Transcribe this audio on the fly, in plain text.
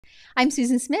I'm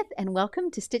Susan Smith, and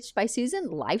welcome to Stitched by Susan,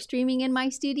 live streaming in my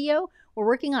studio. We're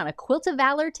working on a Quilt of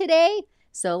Valor today,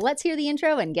 so let's hear the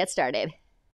intro and get started.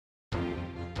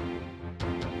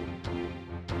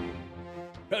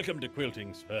 Welcome to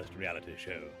Quilting's first reality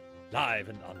show, live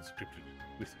and unscripted,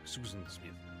 with Susan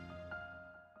Smith.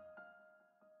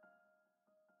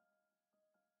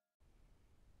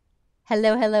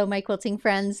 Hello, hello, my quilting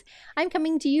friends. I'm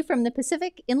coming to you from the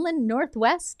Pacific Inland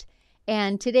Northwest,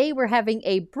 and today we're having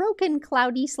a broken,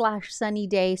 cloudy / sunny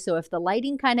day, so if the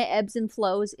lighting kind of ebbs and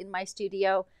flows in my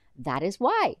studio, that is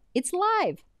why. It's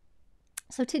live.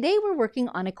 So today we're working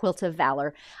on a Quilt of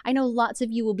Valor. I know lots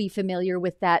of you will be familiar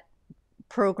with that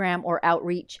program or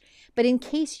outreach, but in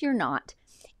case you're not,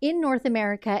 in North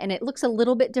America, and it looks a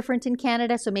little bit different in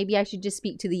Canada, so maybe I should just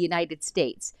speak to the United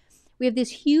States. We have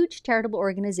this huge charitable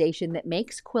organization that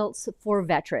makes quilts for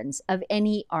veterans of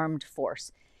any armed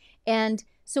force. And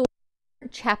so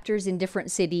chapters in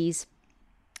different cities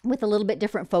with a little bit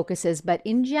different focuses, but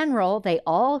in general, they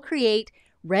all create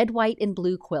red, white, and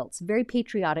blue quilts, very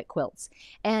patriotic quilts.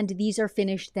 And these are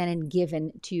finished then and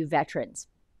given to veterans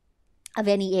of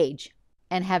any age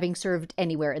and having served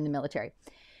anywhere in the military.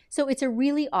 So it's a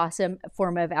really awesome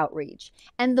form of outreach.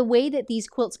 And the way that these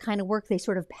quilts kind of work, they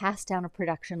sort of pass down a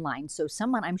production line. So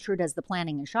someone, I'm sure, does the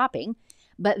planning and shopping,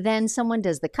 but then someone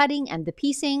does the cutting and the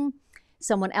piecing.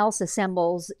 Someone else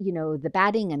assembles, the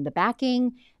batting and the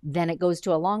backing. Then it goes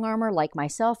to a long armor like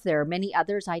myself. There are many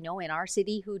others I know in our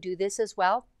city who do this as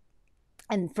well.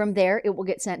 And from there, it will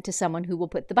get sent to someone who will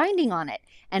put the binding on it.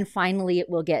 And finally, it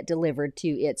will get delivered to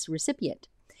its recipient.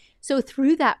 So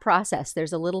through that process,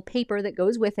 there's a little paper that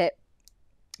goes with it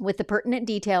with the pertinent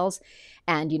details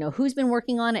and, who's been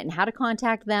working on it and how to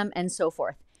contact them and so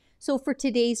forth. So for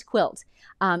today's quilt,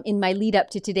 in my lead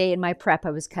up to today in my prep, I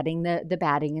was cutting the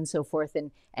batting and so forth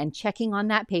and checking on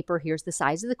that paper. Here's the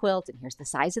size of the quilt and here's the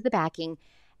size of the backing.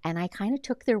 And I kind of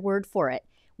took their word for it.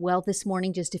 Well, this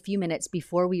morning, just a few minutes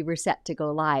before we were set to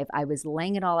go live, I was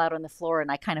laying it all out on the floor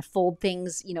and I kind of fold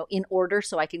things, in order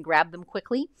so I can grab them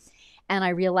quickly. And I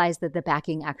realized that the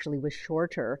backing actually was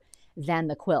shorter than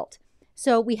the quilt.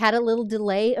 So we had a little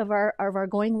delay of our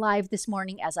going live this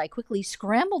morning as I quickly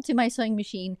scrambled to my sewing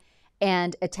machine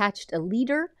and attached a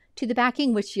leader to the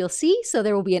backing, which you'll see. So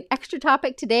there will be an extra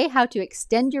topic today, how to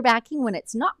extend your backing when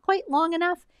it's not quite long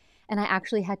enough. And I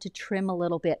actually had to trim a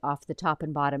little bit off the top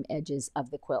and bottom edges of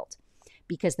the quilt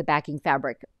because the backing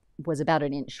fabric was about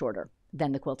an inch shorter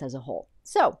than the quilt as a whole.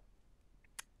 So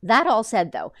that all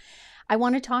said, though, I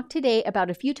want to talk today about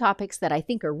a few topics that I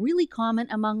think are really common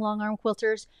among long arm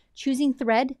quilters. Choosing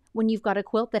thread when you've got a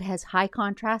quilt that has high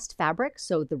contrast fabric,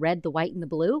 so the red, the white, and the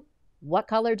blue. What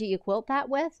color do you quilt that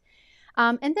with?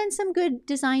 And then some good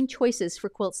design choices for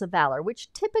Quilts of Valor,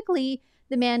 which typically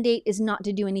the mandate is not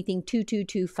to do anything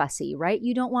too fussy, right?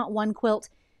 You don't want one quilt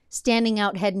standing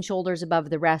out head and shoulders above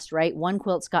the rest, right? One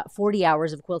quilt's got 40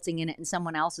 hours of quilting in it and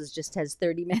someone else's just has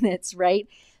 30 minutes, right?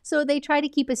 So they try to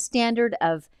keep a standard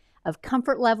of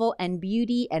comfort level and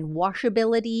beauty and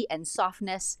washability and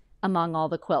softness among all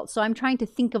the quilts. So I'm trying to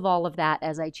think of all of that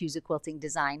as I choose a quilting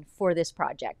design for this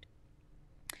project.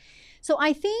 So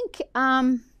I think,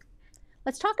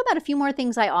 let's talk about a few more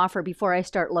things I offer before I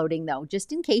start loading though,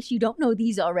 just in case you don't know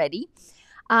these already.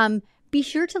 Be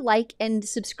sure to like and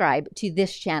subscribe to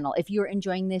this channel if you're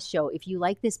enjoying this show. If you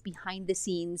like this behind the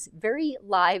scenes, very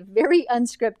live, very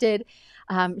unscripted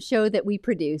show that we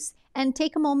produce. And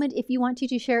take a moment if you want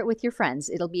to share it with your friends.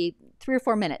 It'll be 3 or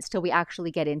 4 minutes till we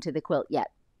actually get into the quilt yet.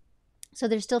 So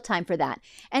there's still time for that.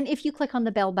 And if you click on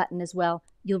the bell button as well,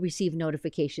 you'll receive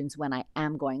notifications when I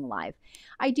am going live.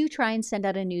 I do try and send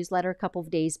out a newsletter a couple of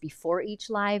days before each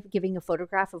live, giving a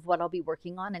photograph of what I'll be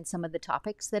working on and some of the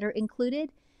topics that are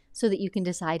included so that you can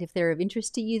decide if they're of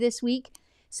interest to you this week.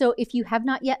 So if you have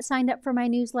not yet signed up for my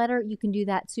newsletter, you can do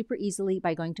that super easily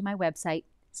by going to my website,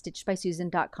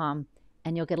 stitchedbysusan.com,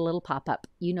 and you'll get a little pop-up.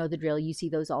 You know the drill. You see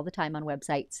those all the time on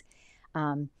websites.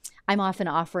 I'm often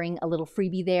offering a little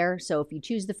freebie there. So if you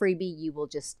choose the freebie, you will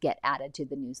just get added to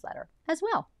the newsletter as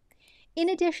well. In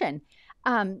addition,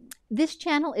 this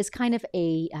channel is kind of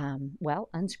a,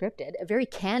 unscripted, a very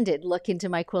candid look into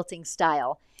my quilting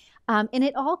style. And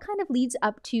it all kind of leads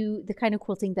up to the kind of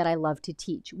quilting that I love to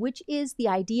teach, which is the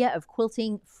idea of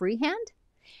quilting freehand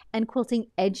and quilting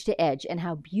edge to edge and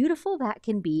how beautiful that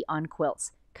can be on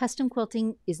quilts. Custom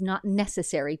quilting is not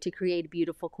necessary to create a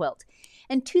beautiful quilt.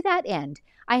 And to that end,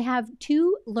 I have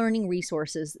 2 learning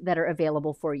resources that are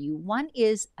available for you. One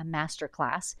is a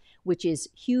masterclass, which is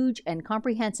huge and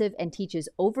comprehensive and teaches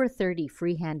over 30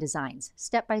 freehand designs.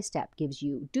 Step by step, gives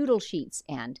you doodle sheets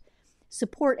and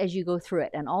support as you go through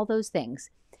it and all those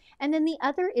things. And then the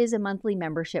other is a monthly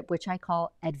membership, which I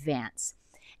call Advance.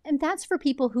 And that's for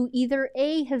people who either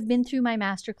A, have been through my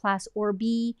masterclass, or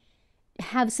B,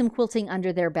 have some quilting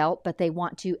under their belt, but they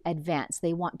want to advance.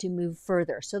 They want to move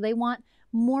further. So they want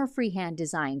more freehand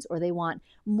designs, or they want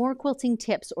more quilting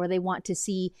tips, or they want to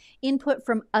see input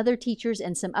from other teachers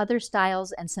and some other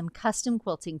styles and some custom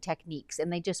quilting techniques.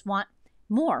 And they just want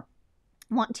more,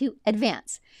 want to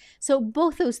advance. So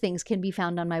both those things can be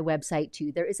found on my website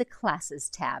too. There is a classes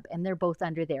tab, and they're both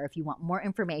under there. If you want more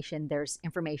information, there's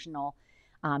informational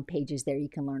pages there. You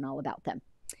can learn all about them.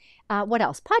 What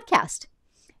else? Podcast.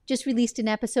 Just released an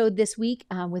episode this week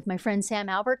with my friend Sam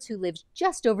Alberts, who lives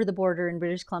just over the border in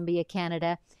British Columbia,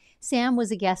 Canada. Sam was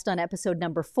a guest on episode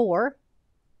number 4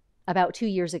 about 2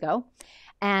 years ago,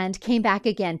 and came back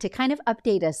again to kind of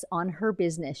update us on her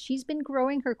business. She's been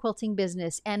growing her quilting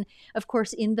business. And of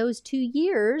course, in those 2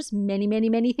 years, many, many,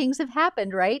 many things have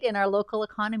happened, right, in our local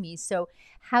economies. So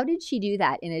how did she do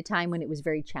that in a time when it was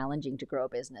very challenging to grow a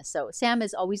business? So Sam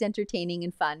is always entertaining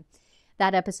and fun.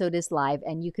 That episode is live,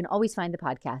 and you can always find the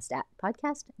podcast at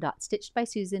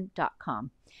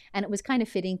podcast.stitchedbysusan.com. And it was kind of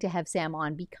fitting to have Sam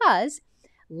on because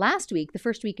last week, the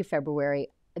first week of February,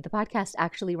 the podcast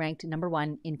actually ranked number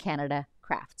 1 in Canada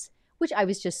crafts, which I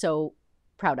was just so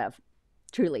proud of,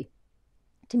 truly.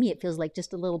 To me, it feels like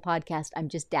just a little podcast. I'm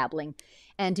just dabbling.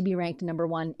 And to be ranked number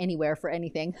 1 anywhere for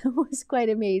anything was quite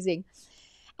amazing.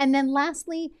 And then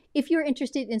lastly, if you're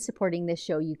interested in supporting this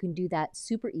show, you can do that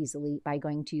super easily by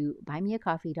going to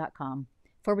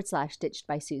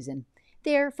buymeacoffee.com/stitchedbysusan.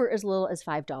 There, for as little as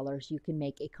 $5, you can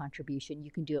make a contribution. You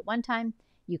can do it one time.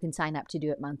 You can sign up to do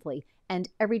it monthly. And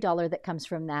every dollar that comes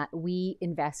from that, we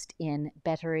invest in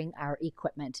bettering our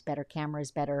equipment, better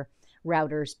cameras, better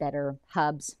routers, better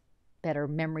hubs, better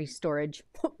memory storage,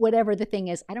 whatever the thing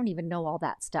is. I don't even know all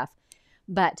that stuff,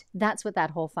 but that's what that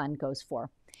whole fund goes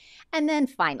for. And then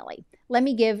finally, let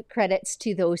me give credits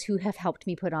to those who have helped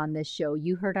me put on this show.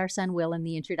 You heard our son Will in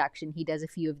the introduction. He does a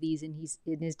few of these, and he's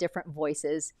in his different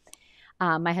voices.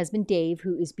 My husband Dave,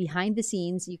 who is behind the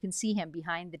scenes. You can see him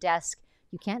behind the desk.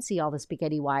 You can't see all the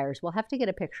spaghetti wires. We'll have to get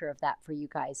a picture of that for you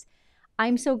guys.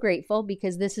 I'm so grateful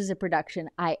because this is a production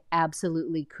I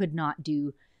absolutely could not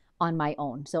do on my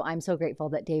own. So I'm so grateful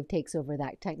that Dave takes over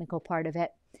that technical part of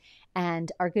it.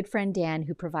 And our good friend Dan,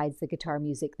 who provides the guitar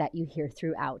music that you hear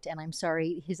throughout. And I'm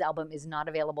sorry, his album is not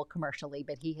available commercially,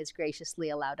 but he has graciously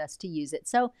allowed us to use it.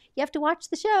 So you have to watch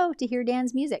the show to hear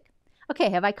Dan's music. Okay,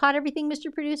 have I caught everything,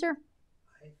 Mr. Producer?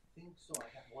 I think so. I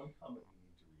have one comment we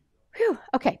need to read, though. Whew.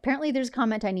 Okay, apparently there's a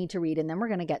comment I need to read, and then we're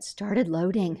going to get started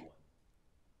loading.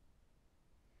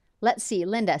 Let's see,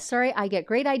 Linda, sorry, I get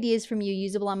great ideas from you,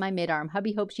 usable on my mid-arm.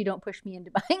 Hubby hopes you don't push me into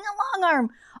buying a long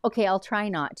arm. Okay, I'll try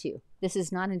not to. This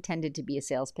is not intended to be a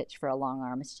sales pitch for a long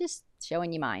arm. It's just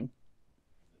showing you mine.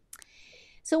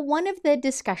 So one of the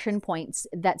discussion points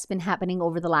that's been happening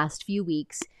over the last few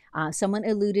weeks, someone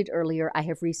alluded earlier, I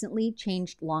have recently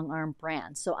changed long arm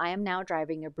brands. So I am now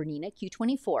driving a Bernina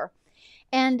Q24.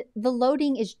 And the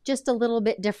loading is just a little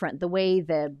bit different. The way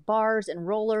the bars and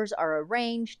rollers are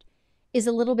arranged is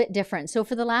a little bit different. So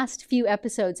for the last few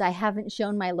episodes, I haven't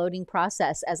shown my loading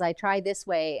process as I try this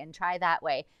way and try that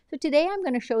way. So today I'm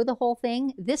going to show the whole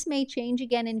thing. This may change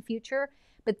again in future,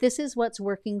 but this is what's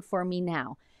working for me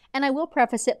now. And I will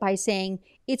preface it by saying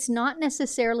it's not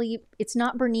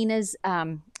Bernina's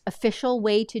official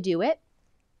way to do it.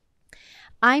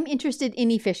 I'm interested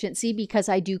in efficiency because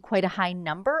I do quite a high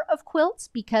number of quilts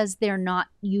because they're not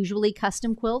usually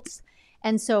custom quilts.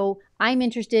 And so I'm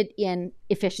interested in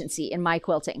efficiency in my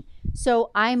quilting. So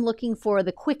I'm looking for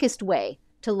the quickest way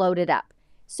to load it up.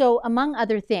 So among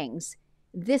other things,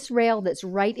 this rail that's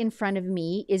right in front of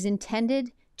me is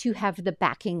intended to have the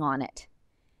backing on it.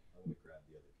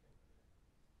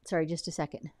 Sorry, just a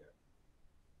second.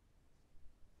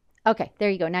 Okay, there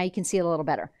you go. Now you can see it a little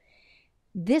better.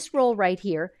 This roll right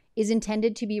here is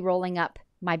intended to be rolling up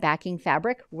my backing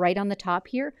fabric right on the top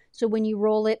here. So when you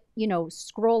roll it,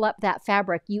 scroll up that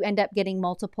fabric, you end up getting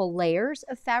multiple layers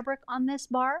of fabric on this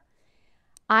bar.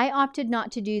 I opted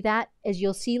not to do that. As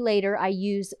you'll see later, I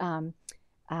use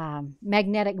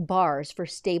magnetic bars for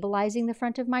stabilizing the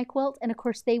front of my quilt. And of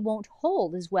course, they won't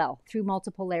hold as well through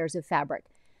multiple layers of fabric.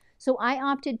 So I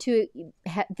opted to,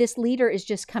 this leader is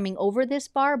just coming over this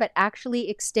bar, but actually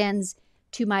extends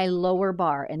to my lower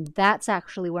bar. And that's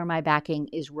actually where my backing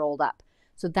is rolled up.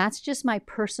 So that's just my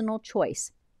personal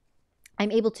choice.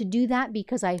 I'm able to do that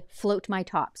because I float my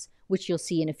tops, which you'll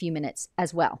see in a few minutes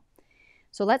as well.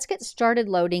 So let's get started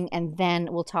loading and then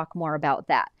we'll talk more about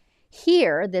that.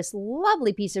 Here, this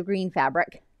lovely piece of green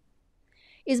fabric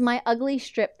is my ugly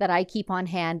strip that I keep on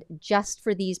hand just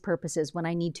for these purposes when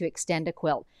I need to extend a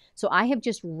quilt. So I have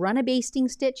just run a basting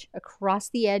stitch across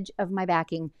the edge of my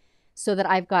backing so that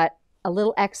I've got a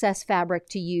little excess fabric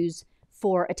to use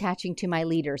for attaching to my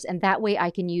leaders. And that way I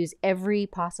can use every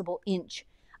possible inch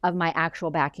of my actual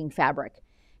backing fabric.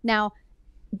 Now,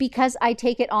 because I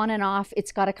take it on and off,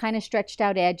 it's got a kind of stretched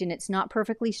out edge and it's not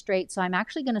perfectly straight. So I'm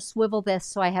actually going to swivel this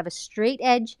so I have a straight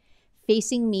edge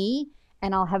facing me,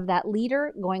 and I'll have that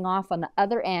leader going off on the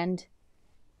other end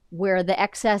where the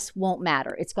excess won't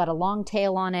matter. It's got a long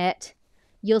tail on it.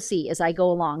 You'll see as I go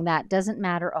along, that doesn't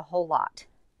matter a whole lot.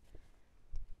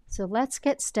 So let's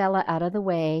get Stella out of the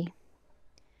way.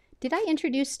 Did I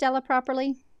introduce Stella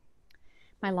properly?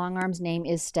 My long arm's name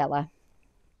is Stella.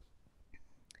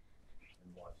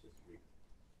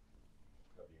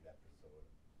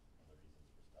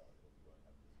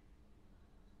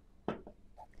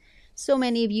 So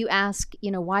many of you ask, you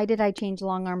know, why did I change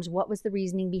long arms? What was the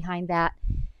reasoning behind that?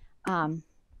 In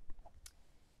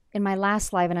my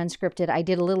last live and unscripted, I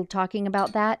did a little talking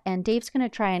about that, and Dave's going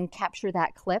to try and capture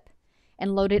that clip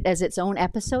and load it as its own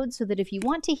episode so that if you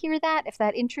want to hear that, if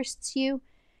that interests you,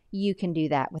 you can do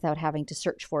that without having to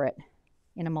search for it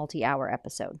in a multi-hour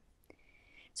episode.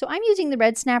 So I'm using the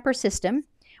red snapper system,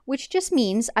 which just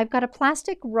means I've got a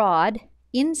plastic rod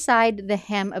inside the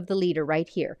hem of the leader right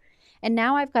here. And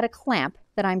now I've got a clamp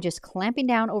that I'm just clamping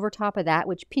down over top of that,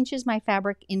 which pinches my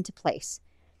fabric into place.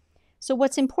 So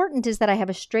what's important is that I have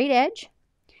a straight edge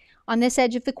on this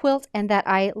edge of the quilt and that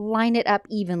I line it up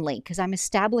evenly because I'm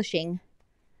establishing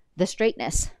the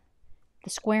straightness, the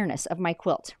squareness of my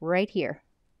quilt right here.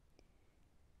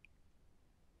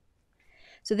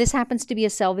 So this happens to be a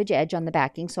selvage edge on the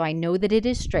backing, so I know that it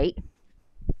is straight.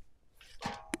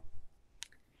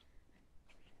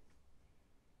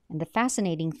 And the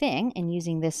fascinating thing in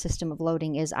using this system of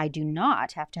loading is I do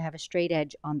not have to have a straight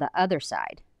edge on the other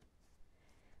side.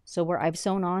 So where I've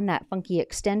sewn on that funky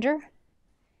extender,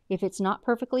 if it's not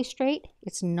perfectly straight,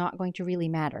 it's not going to really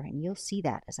matter. And you'll see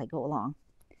that as I go along.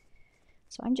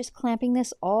 So I'm just clamping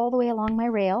this all the way along my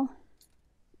rail.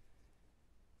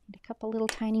 And a couple little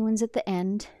tiny ones at the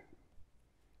end.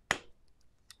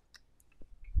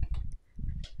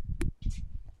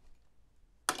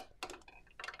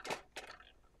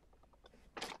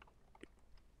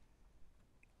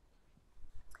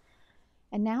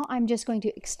 And now I'm just going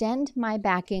to extend my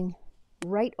backing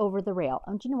right over the rail.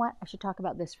 And you know what? I should talk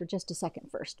about this for just a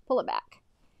second first. Pull it back.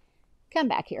 Come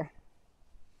back here.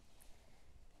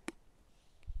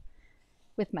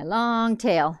 With my long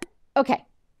tail. Okay,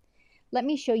 let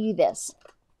me show you this.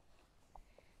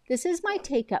 This is my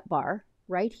take-up bar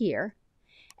right here.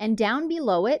 And down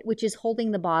below it, which is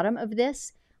holding the bottom of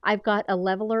this, I've got a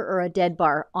leveler or a dead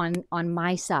bar on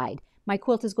my side. My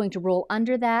quilt is going to roll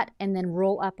under that and then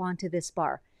roll up onto this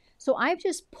bar. So I've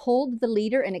just pulled the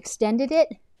leader and extended it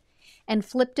and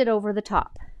flipped it over the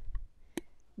top.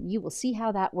 You will see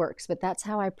how that works, but that's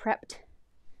how I prepped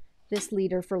this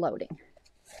leader for loading.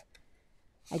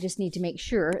 I just need to make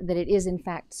sure that it is in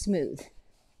fact smooth.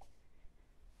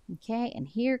 Okay, and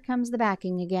here comes the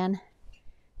backing again,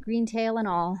 green tail and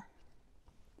all.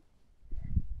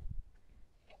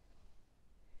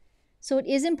 So it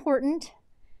is important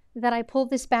that I pull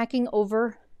this backing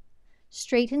over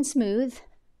straight and smooth.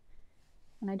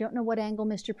 And I don't know what angle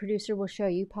Mr. Producer will show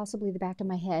you, possibly the back of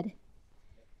my head.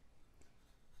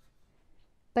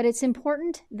 But it's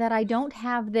important that I don't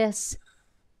have this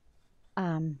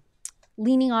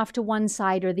leaning off to one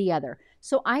side or the other.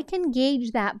 So I can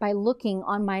gauge that by looking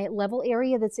on my level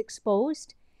area that's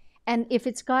exposed. And if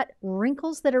it's got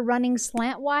wrinkles that are running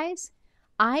slantwise,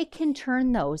 I can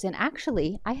turn those. And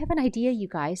actually, I have an idea, you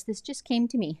guys. This just came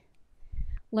to me.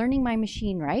 Learning my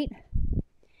machine, right?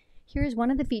 Here's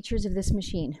one of the features of this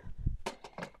machine.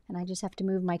 And I just have to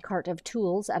move my cart of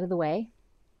tools out of the way.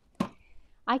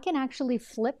 I can actually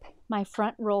flip my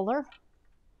front roller.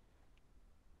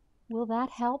 Will that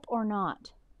help or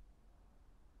not?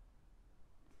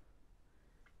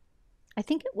 I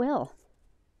think it will.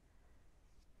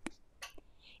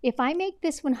 If I make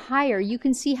this one higher, you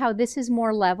can see how this is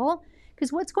more level,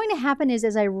 because what's going to happen is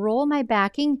as I roll my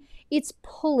backing, it's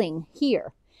pulling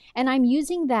here. And I'm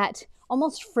using that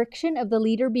almost friction of the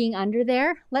leader being under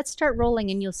there. Let's start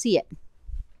rolling and you'll see it.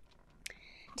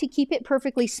 To keep it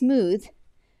perfectly smooth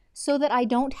so that I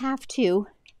don't have to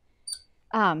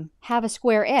have a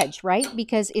square edge, right?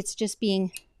 Because it's just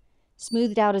being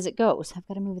smoothed out as it goes. I've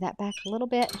got to move that back a little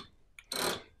bit.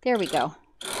 There we go.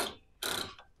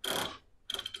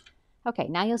 Okay,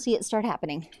 now you'll see it start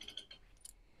happening.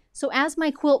 So as my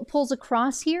quilt pulls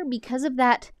across here, because of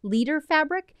that leader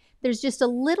fabric, there's just a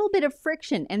little bit of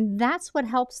friction, and that's what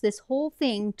helps this whole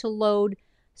thing to load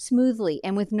smoothly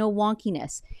and with no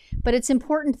wonkiness. But it's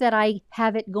important that I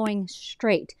have it going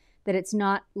straight, that it's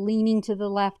not leaning to the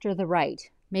left or the right.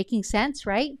 Making sense,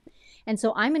 right? And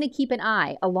so I'm going to keep an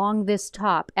eye along this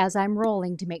top as I'm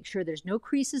rolling to make sure there's no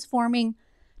creases forming,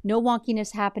 no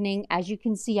wonkiness happening. As you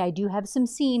can see, I do have some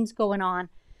seams going on,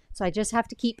 so I just have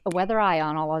to keep a weather eye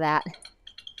on all of that.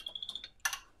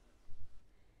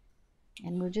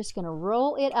 And we're just going to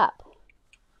roll it up.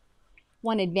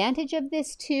 One advantage of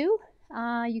this too,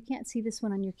 you can't see this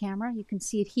one on your camera, you can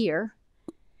see it here.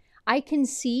 I can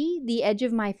see the edge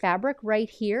of my fabric right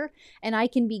here, and I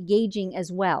can be gauging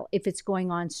as well if it's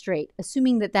going on straight,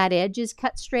 assuming that that edge is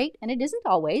cut straight, and it isn't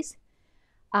always.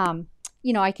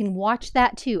 You know, I can watch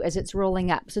that too as it's rolling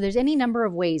up. So there's any number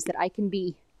of ways that I can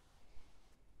be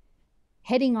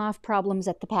heading off problems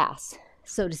at the pass,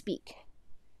 so to speak.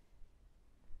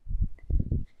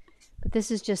 But this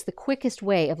is just the quickest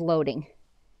way of loading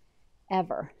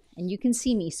ever. And you can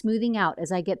see me smoothing out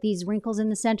as I get these wrinkles in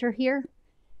the center here.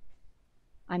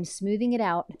 I'm smoothing it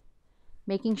out,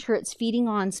 making sure it's feeding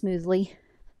on smoothly.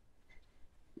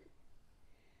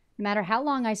 No matter how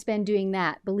long I spend doing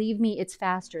that, believe me, it's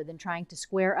faster than trying to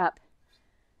square up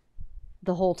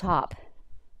the whole top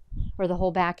or the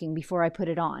whole backing before I put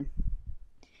it on.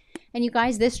 And you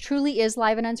guys, this truly is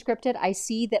live and unscripted. I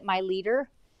see that my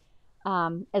leader,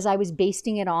 as I was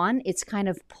basting it on, it's kind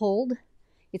of pulled.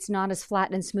 It's not as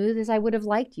flat and smooth as I would have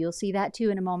liked. You'll see that too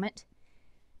in a moment.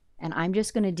 And I'm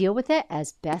just going to deal with it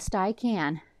as best I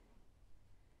can.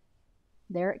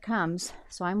 There it comes.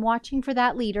 So I'm watching for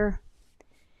that leader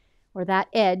or that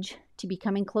edge to be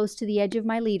coming close to the edge of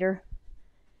my leader.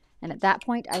 And at that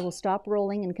point, I will stop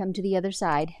rolling and come to the other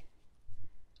side.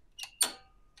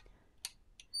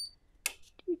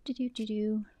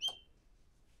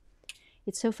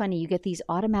 It's so funny. You get these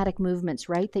automatic movements,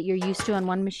 right, that you're used to on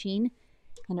one machine,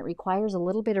 and it requires a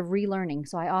little bit of relearning.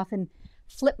 So I often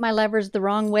flip my levers the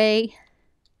wrong way.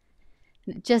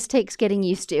 It just takes getting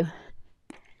used to.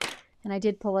 And I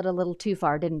did pull it a little too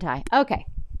far, didn't I? Okay.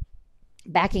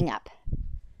 Backing up.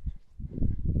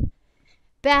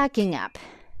 Backing up.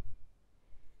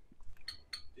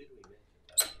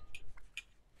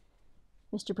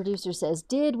 Mr. Producer says,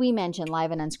 did we mention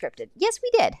live and unscripted? Yes, we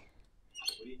did.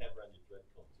 What do you have around your thread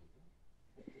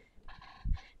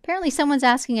cone? Apparently someone's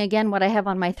asking again what I have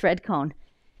on my thread cone.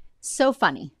 So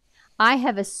funny. I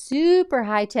have a super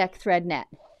high-tech thread net.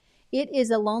 It is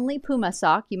a Lonely Puma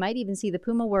sock. You might even see the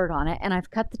Puma word on it. And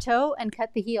I've cut the toe and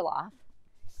cut the heel off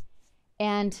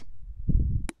and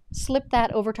slipped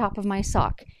that over top of my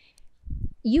sock.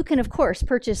 You can, of course,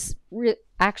 purchase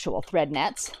actual thread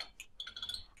nets.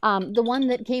 The one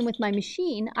that came with my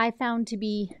machine, I found to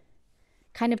be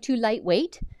kind of too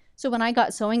lightweight. So when I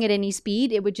got sewing at any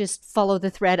speed, it would just follow the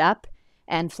thread up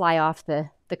and fly off the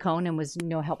cone and was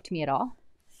no help to me at all.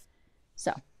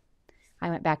 So I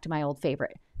went back to my old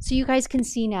favorite. So you guys can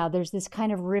see now there's this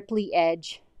kind of ripply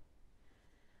edge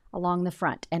along the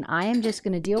front. And I am just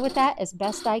going to deal with that as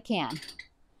best I can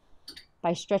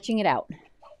by stretching it out.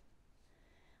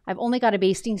 I've only got a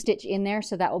basting stitch in there,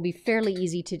 so that will be fairly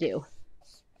easy to do.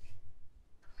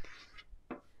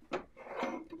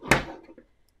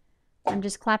 I'm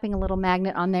just clapping a little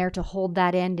magnet on there to hold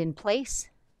that end in place.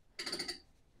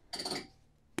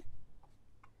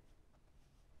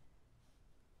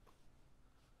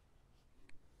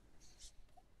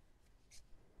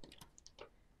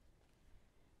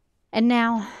 And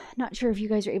now, not sure if you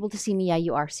guys are able to see me. Yeah,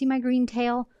 you are. See my green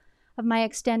tail of my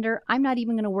extender? I'm not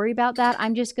even going to worry about that.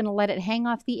 I'm just going to let it hang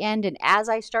off the end, and as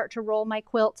I start to roll my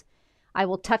quilt, I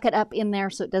will tuck it up in there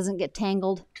so it doesn't get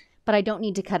tangled, but I don't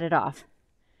need to cut it off.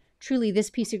 Truly, this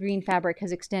piece of green fabric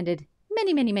has extended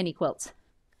many, many, many quilts.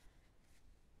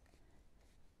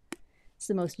 It's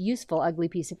the most useful ugly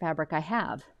piece of fabric I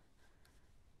have.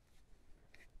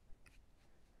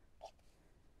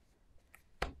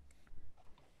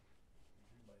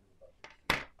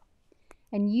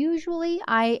 And usually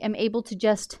I am able to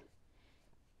just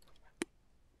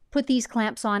put these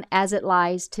clamps on as it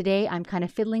lies. Today I'm kind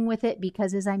of fiddling with it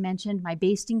because, as I mentioned, my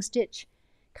basting stitch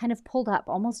kind of pulled up,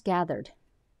 almost gathered.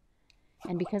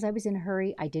 And because I was in a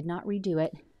hurry, I did not redo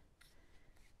it.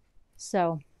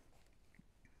 So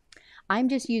I'm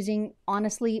just using,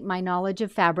 honestly, my knowledge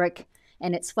of fabric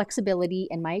and its flexibility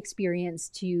and my experience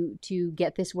to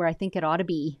get this where I think it ought to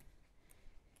be.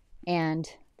 And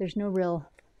there's no real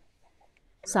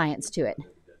science to it.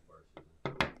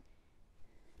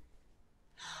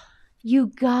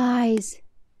 You guys.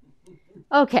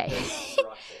 Okay.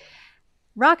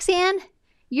 Roxanne,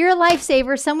 you're a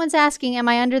lifesaver. Someone's asking, am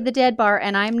I under the dead bar?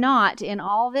 And I'm not in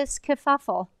all this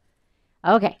kerfuffle.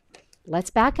 Okay,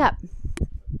 let's back up.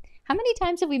 How many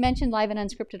times have we mentioned live and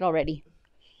unscripted already?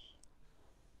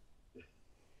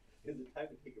 Is it time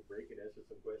to take a break and answer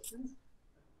some questions?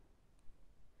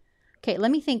 Okay, let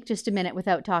me think just a minute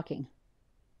without talking.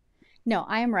 No,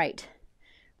 I am right.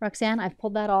 Roxanne, I've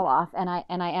pulled that all off, and I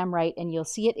am right, and you'll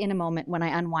see it in a moment when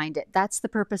I unwind it. That's the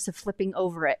purpose of flipping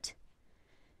over it.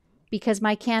 Because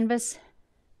my canvas...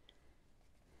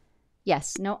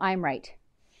 Yes, no, I'm right.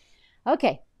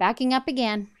 Okay, backing up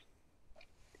again.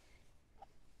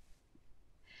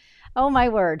 Oh, my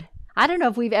word. I don't know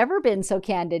if we've ever been so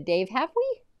candid, Dave. Have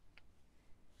we?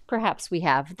 Perhaps we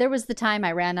have. There was the time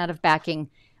I ran out of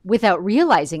backing without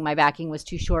realizing my backing was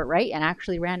too short, right? And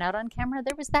actually ran out on camera.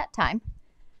 There was that time.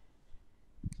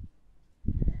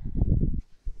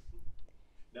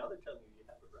 Now they're telling you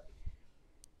have it right.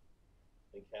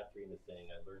 And Catherine is saying,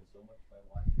 I learned so much by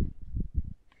watching.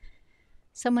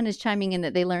 Someone is chiming in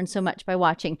that they learned so much by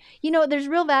watching. You know, there's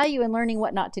real value in learning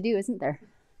what not to do, isn't there?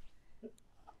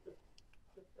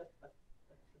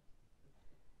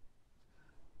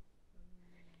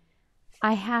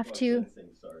 I have to.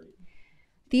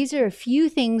 These are a few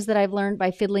things that I've learned by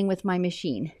fiddling with my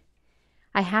machine.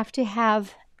 I have to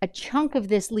have a chunk of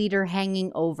this leader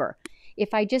hanging over.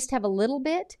 If I just have a little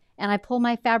bit and I pull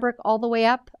my fabric all the way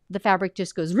up, the fabric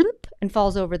just goes and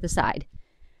falls over the side.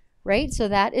 Right? So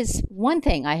that is one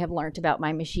thing I have learned about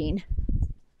my machine.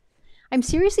 I'm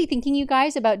seriously thinking, you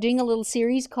guys, about doing a little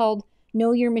series called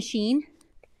Know Your Machine.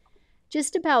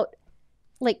 Just about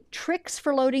like tricks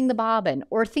for loading the bobbin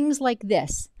or things like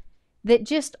this that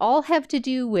just all have to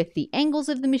do with the angles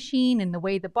of the machine and the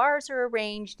way the bars are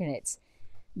arranged, and it's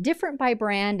different by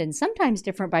brand and sometimes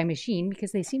different by machine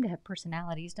because they seem to have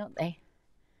personalities, don't they?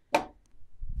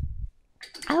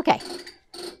 Okay.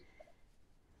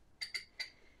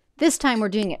 This time we're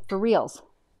doing it for reals.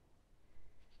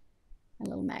 My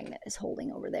little magnet is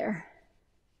holding over there.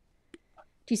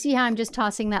 Do you see how I'm just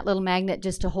tossing that little magnet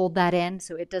just to hold that in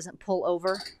so it doesn't pull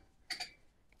over?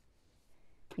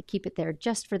 I keep it there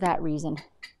just for that reason.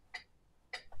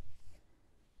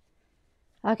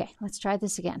 Okay, let's try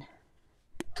this again.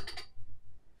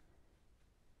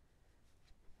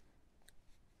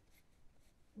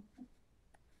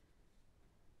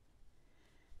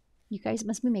 You guys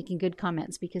must be making good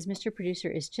comments because Mr. Producer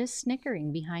is just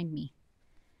snickering behind me.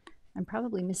 I'm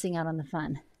probably missing out on the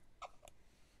fun.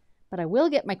 But I will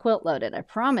get my quilt loaded, I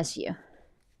promise you.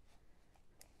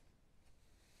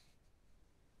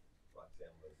 Roxanne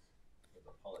was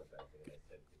apologizing, and I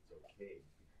said it's okay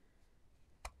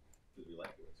because we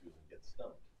like it when Susan gets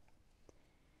stumped.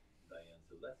 Diane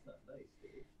said, that's not nice,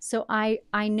 Dave. So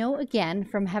I know, again,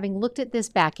 from having looked at this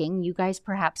backing, you guys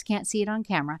perhaps can't see it on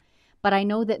camera, but I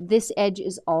know that this edge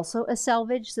is also a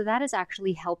selvage, so that is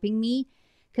actually helping me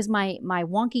because my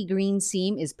wonky green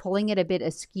seam is pulling it a bit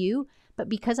askew. But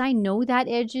because I know that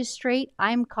edge is straight,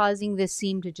 I'm causing this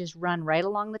seam to just run right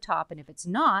along the top. And if it's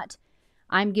not,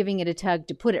 I'm giving it a tug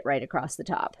to put it right across the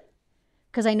top.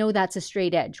 Because I know that's a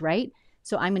straight edge, right?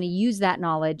 So I'm going to use that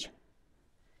knowledge.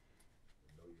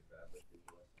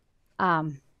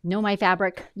 Know my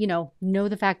fabric, you know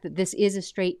the fact that this is a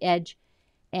straight edge.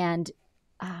 And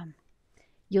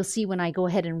you'll see when I go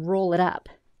ahead and roll it up,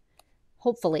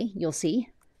 hopefully you'll see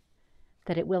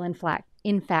that it will in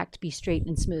fact be straight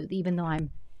and smooth, even though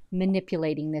I'm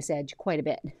manipulating this edge quite a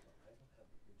bit.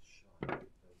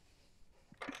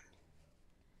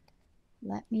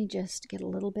 Let me just get a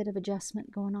little bit of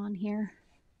adjustment going on here.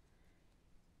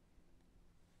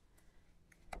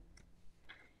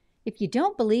 If you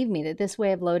don't believe me that this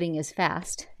way of loading is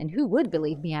fast, and who would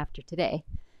believe me after today,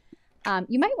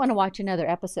 you might want to watch another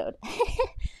episode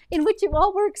in which it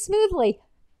all works smoothly.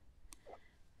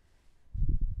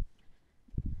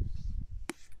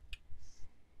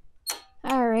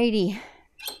 Alrighty.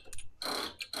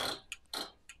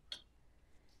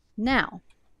 Now,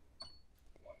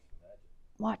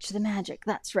 watch the magic.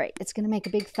 That's right. It's going to make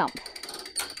a big thump.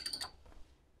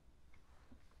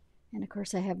 And of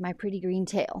course I have my pretty green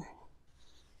tail,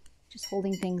 just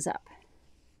holding things up.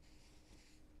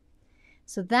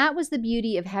 So that was the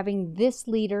beauty of having this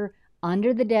leader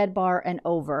under the dead bar and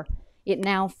over. It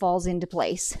now falls into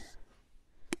place.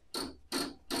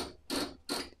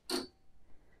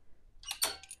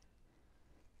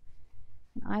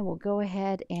 I will go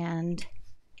ahead and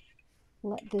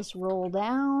let this roll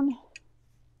down.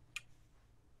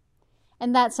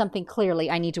 And that's something clearly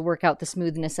I need to work out the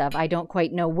smoothness of. I don't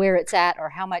quite know where it's at or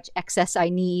how much excess I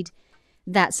need.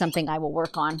 That's something I will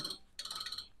work on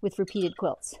with repeated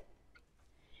quilts.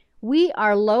 We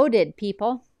are loaded,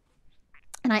 people.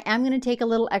 And I am going to take a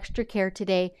little extra care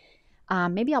today.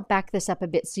 Maybe I'll back this up a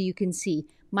bit so you can see.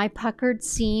 My puckered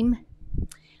seam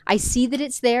I see that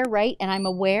it's there, right? And I'm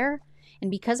aware. And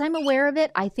because I'm aware of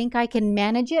it, I think I can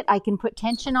manage it. I can put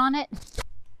tension on it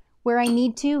where I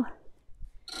need to.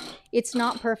 It's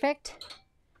not perfect.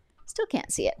 Still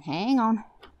can't see it. Hang on.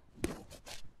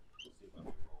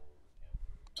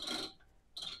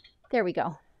 There we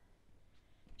go.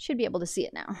 Should be able to see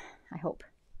it now, I hope.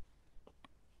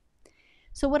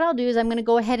 So what I'll do is I'm going to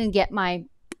go ahead and get my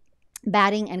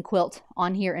batting and quilt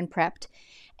on here and prepped.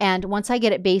 And once I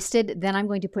get it basted, then I'm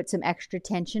going to put some extra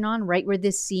tension on right where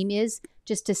this seam is,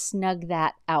 just to snug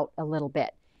that out a little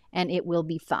bit, and it will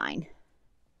be fine.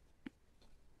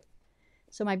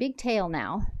 So my big tail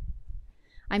now,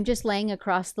 I'm just laying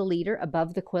across the leader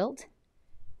above the quilt,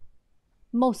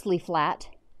 mostly flat,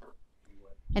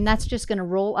 and that's just going to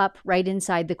roll up right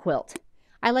inside the quilt.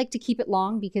 I like to keep it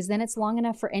long because then it's long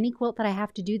enough for any quilt that I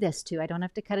have to do this to. I don't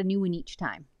have to cut a new one each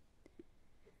time.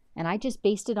 And I just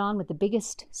basted on with the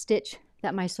biggest stitch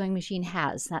that my sewing machine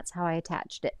has. That's how I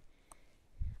attached it.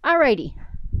 Alrighty,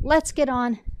 let's get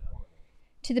on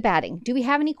to the batting. Do we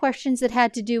have any questions that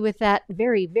had to do with that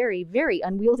very, very, very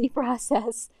unwieldy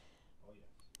process?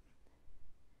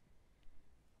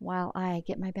 While I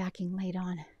get my backing laid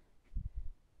on.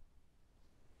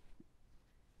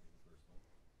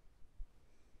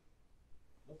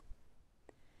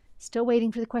 Still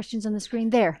waiting for the questions on the screen.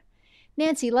 There.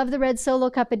 Nancy, love the red solo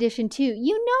cup edition too.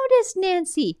 You noticed,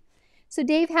 Nancy. So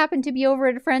Dave happened to be over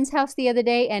at a friend's house the other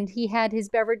day, and he had his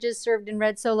beverages served in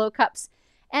red solo cups.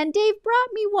 And Dave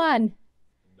brought me one.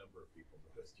 A number of people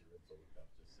noticed your red solo cup,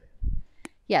 just saying.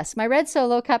 Yes, my red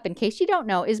solo cup, in case you don't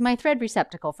know, is my thread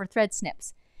receptacle for thread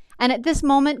snips. And at this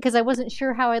moment, because I wasn't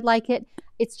sure how I'd like it,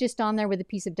 it's just on there with a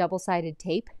piece of double-sided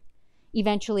tape.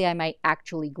 Eventually, I might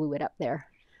actually glue it up there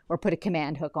or put a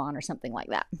command hook on or something like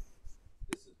that.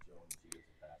 This is Joan. She gets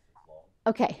a pass that's long.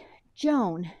 Okay,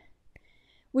 Joan,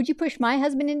 would you push my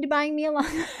husband into buying me a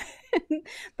lawn?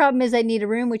 Problem is I need a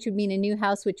room, which would mean a new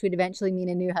house, which would eventually mean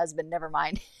a new husband. Never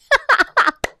mind.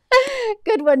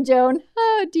 Good one, Joan.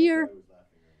 Oh, dear. I was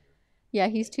laughing earlier. Yeah,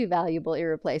 he's too valuable,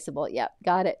 irreplaceable. Yep,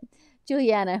 got it.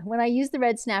 Juliana, when I use the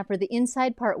red snapper, the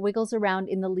inside part wiggles around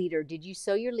in the leader. Did you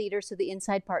sew your leader so the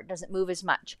inside part doesn't move as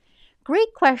much?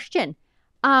 Great question.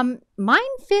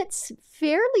 Mine fits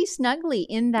fairly snugly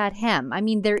in that hem. I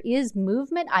mean, there is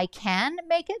movement. I can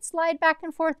make it slide back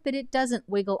and forth, but it doesn't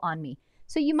wiggle on me.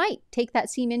 So you might take that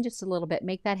seam in just a little bit,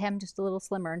 make that hem just a little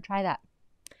slimmer, and try that.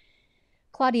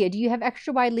 Claudia, do you have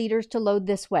extra wide leaders to load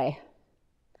this way?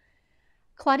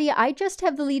 Claudia, I just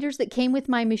have the leaders that came with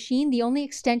my machine. The only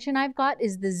extension I've got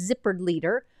is the zippered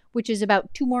leader, which is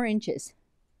about 2 more inches.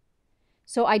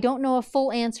 So I don't know a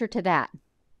full answer to that.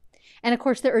 And of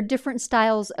course, there are different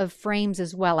styles of frames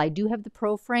as well. I do have the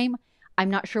Pro frame. I'm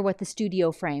not sure what the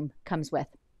Studio frame comes with.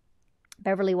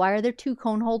 Beverly, why are there 2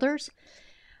 cone holders?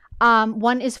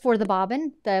 One is for the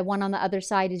bobbin. The one on the other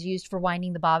side is used for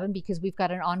winding the bobbin because we've got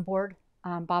an onboard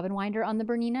bobbin winder on the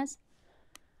Berninas.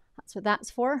 That's what that's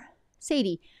for.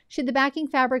 Sadie, should the backing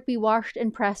fabric be washed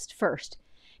and pressed first?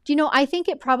 Do you know, I think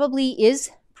it probably is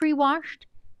pre-washed,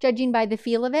 judging by the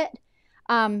feel of it.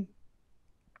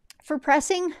 For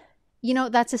pressing, you know,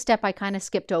 that's a step I kind of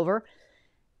skipped over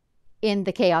in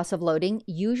the chaos of loading.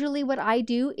 Usually what I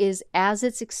do is as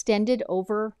it's extended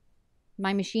over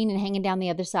my machine and hanging down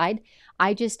the other side,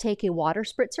 I just take a water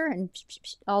spritzer and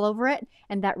all over it,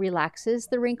 and that relaxes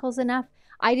the wrinkles enough.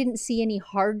 I didn't see any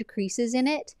hard creases in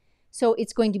it, so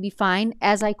it's going to be fine.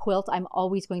 As I quilt, I'm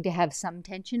always going to have some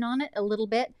tension on it a little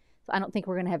bit, so I don't think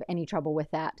we're going to have any trouble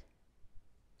with that.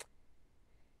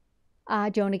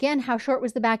 Joan again, how short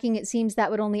was the backing? It seems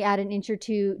that would only add an inch or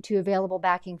two to available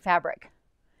backing fabric.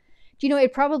 Do you know,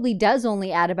 it probably does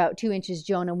only add about 2 inches,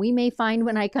 Joan, and we may find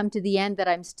when I come to the end that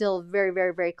I'm still very,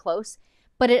 very, very close,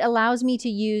 but it allows me to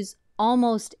use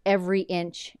almost every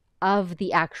inch of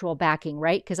the actual backing,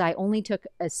 right? Because I only took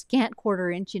a scant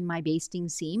 1/4 inch in my basting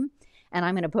seam, and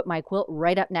I'm going to put my quilt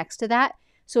right up next to that.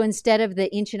 So instead of the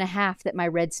 1.5 inches that my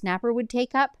red snapper would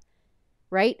take up,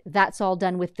 right, that's all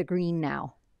done with the green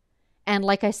now. And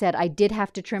like I said, I did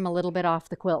have to trim a little bit off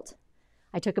the quilt.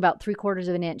 I took about 3/4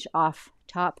 of an inch off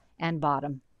top and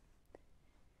bottom.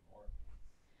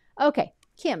 Okay,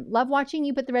 Kim, love watching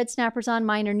you put the red snappers on.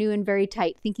 Mine are new and very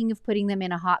tight. Thinking of putting them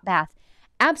in a hot bath.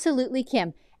 Absolutely,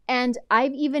 Kim. And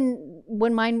I've even,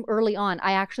 when mine early on,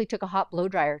 I actually took a hot blow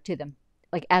dryer to them,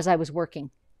 like as I was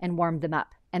working, and warmed them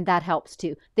up. And that helps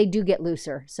too. They do get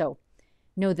looser, so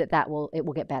know that it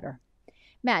will get better.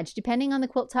 Madge, depending on the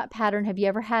quilt top pattern, have you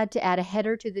ever had to add a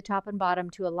header to the top and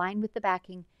bottom to align with the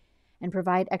backing and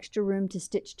provide extra room to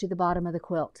stitch to the bottom of the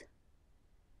quilt?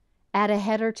 Add a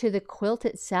header to the quilt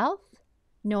itself?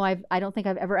 No, I don't think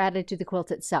I've ever added to the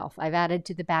quilt itself. I've added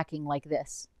to the backing like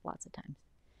this lots of times.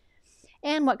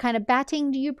 And what kind of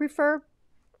batting do you prefer?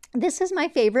 This is my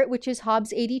favorite, which is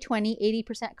Hobbs 80-20,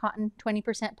 80% cotton,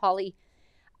 20% poly.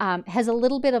 Has a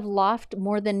little bit of loft,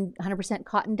 more than 100%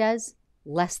 cotton does,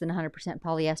 less than 100%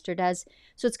 polyester does.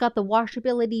 So it's got the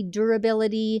washability,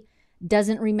 durability,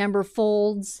 doesn't remember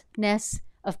folds-ness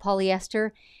of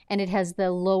polyester, and it has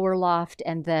the lower loft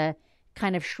and the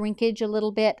kind of shrinkage a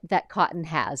little bit that cotton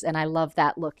has. And I love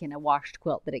that look in a washed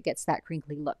quilt, that it gets that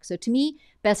crinkly look. So to me,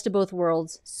 best of both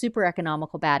worlds, super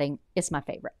economical batting. It's my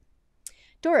favorite.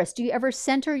 Doris, do you ever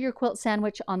center your quilt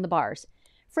sandwich on the bars?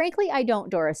 Frankly, I don't,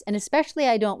 Doris, and especially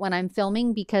I don't when I'm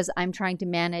filming, because I'm trying to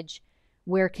manage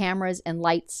where cameras and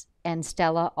lights and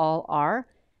Stella all are.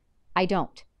 I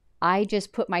don't. I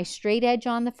just put my straight edge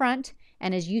on the front,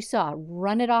 and as you saw,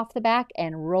 run it off the back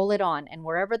and roll it on, and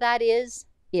wherever that is.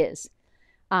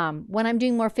 When I'm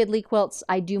doing more fiddly quilts,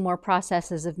 I do more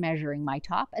processes of measuring my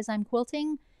top as I'm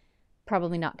quilting.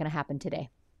 Probably not going to happen today.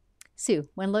 Sue,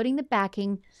 when loading the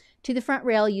backing to the front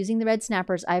rail using the red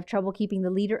snappers, I have trouble keeping the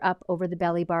leader up over the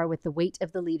belly bar with the weight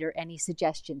of the leader. Any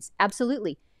suggestions?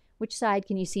 Absolutely. Which side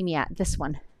can you see me at? This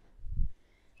one.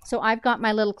 So I've got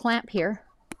my little clamp here,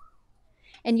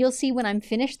 and you'll see when I'm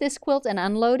finished this quilt and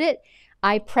unload it,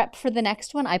 I prep for the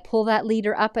next one. I pull that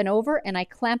leader up and over, and I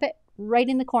clamp it right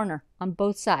in the corner on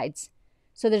both sides.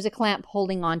 So there's a clamp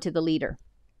holding on to the leader.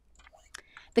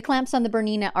 The clamps on the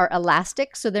Bernina are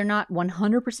elastic, so they're not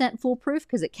 100% foolproof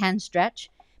because it can stretch,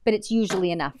 but it's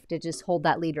usually enough to just hold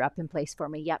that leader up in place for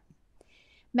me. Yep.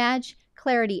 Madge,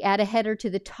 clarity, add a header to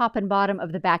the top and bottom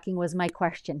of the backing was my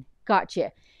question.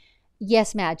 Gotcha.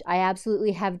 Yes, Madge, I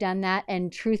absolutely have done that,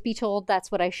 and truth be told,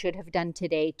 that's what I should have done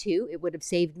today too. It would have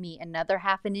saved me another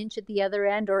half an inch at the other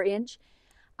end, or inch.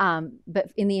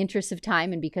 But in the interest of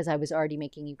time, and because I was already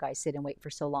making you guys sit and wait for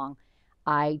so long,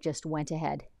 I just went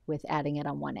ahead with adding it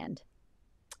on one end.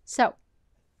 So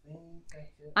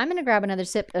I'm going to grab another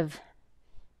sip of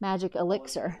magic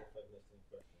elixir.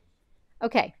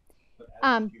 Okay.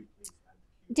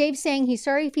 Dave's saying he's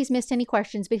sorry if he's missed any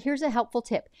questions, but here's a helpful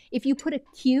tip. If you put a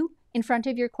Q in front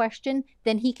of your question,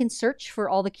 then he can search for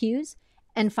all the Qs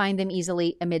and find them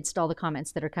easily amidst all the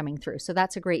comments that are coming through. So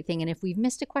that's a great thing. And if we've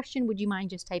missed a question, would you mind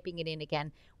just typing it in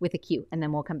again with a Q, and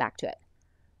then we'll come back to it.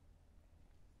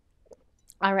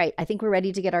 All right, I think we're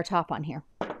ready to get our top on here.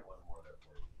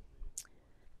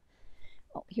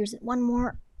 Oh, here's one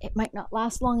more. It might not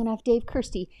last long enough. Dave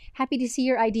Kirsty, happy to see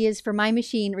your ideas for my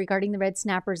machine regarding the red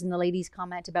snappers and the lady's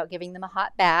comment about giving them a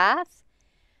hot bath.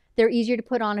 They're easier to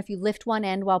put on if you lift one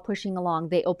end while pushing along.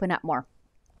 They open up more.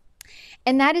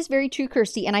 And that is very true,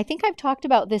 Kirsty. And I think I've talked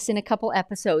about this in a couple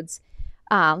episodes.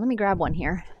 Let me grab one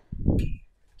here.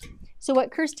 So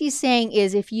what Kirsty's saying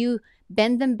is if you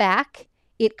bend them back,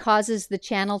 it causes the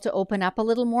channel to open up a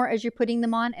little more as you're putting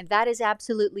them on. And that is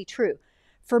absolutely true.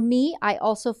 For me, I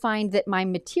also find that my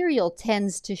material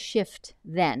tends to shift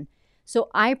then. So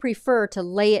I prefer to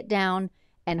lay it down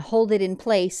and hold it in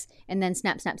place and then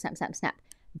snap, snap, snap, snap, snap.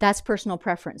 That's personal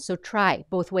preference. So try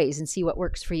both ways and see what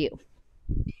works for you.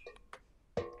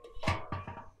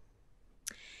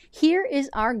 Here is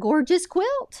our gorgeous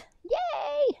quilt.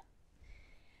 Yay!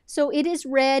 So it is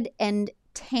red and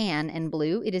tan and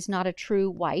blue. It is not a true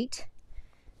white.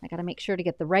 I got to make sure to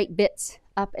get the right bits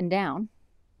up and down.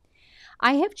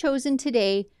 I have chosen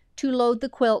today to load the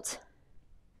quilt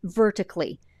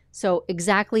vertically, so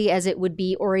exactly as it would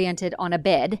be oriented on a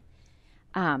bed.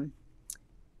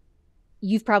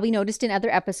 You've probably noticed in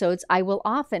other episodes, I will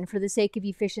often, for the sake of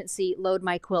efficiency, load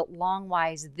my quilt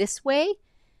longwise this way,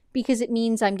 because it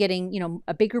means I'm getting,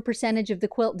 a bigger percentage of the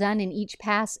quilt done in each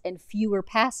pass and fewer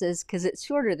passes because it's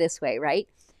shorter this way, right?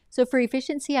 So for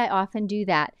efficiency, I often do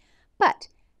that. But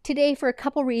today, for a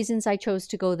couple reasons, I chose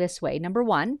to go this way. Number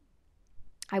one,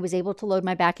 I was able to load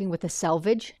my backing with a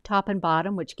selvage top and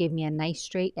bottom, which gave me a nice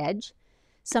straight edge.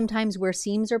 Sometimes where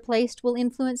seams are placed will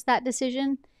influence that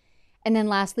decision. And then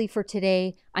lastly, for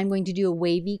today, I'm going to do a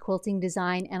wavy quilting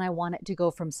design, and I want it to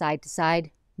go from side to side,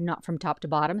 not from top to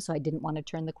bottom, so I didn't want to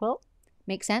turn the quilt.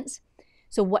 Make sense?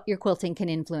 So what you're quilting can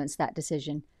influence that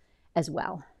decision as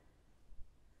well.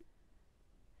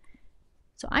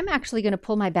 So I'm actually going to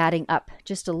pull my batting up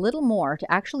just a little more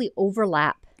to actually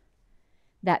overlap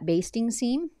that basting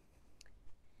seam.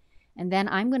 And then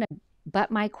I'm going to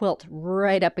butt my quilt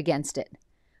right up against it,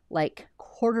 like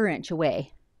 1/4 inch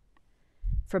away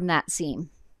from that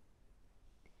seam.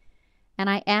 And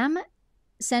I am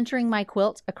centering my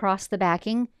quilt across the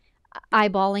backing,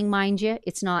 eyeballing, mind you,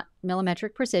 it's not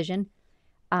millimetric precision.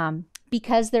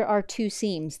 Because there are two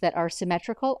seams that are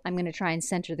symmetrical, I'm going to try and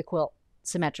center the quilt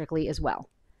symmetrically as well.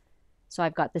 So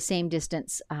I've got the same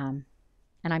distance, and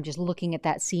I'm just looking at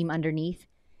that seam underneath.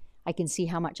 I can see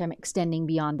how much I'm extending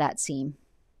beyond that seam.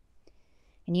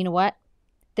 And you know what?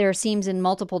 There are seams in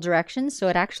multiple directions, so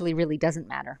it actually really doesn't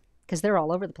matter because they're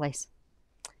all over the place.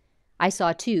 I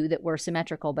saw 2 that were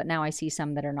symmetrical, but now I see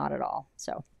some that are not at all.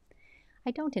 So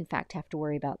I don't, in fact, have to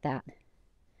worry about that.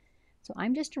 So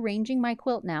I'm just arranging my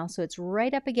quilt now so it's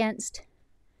right up against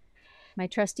my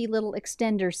trusty little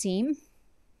extender seam.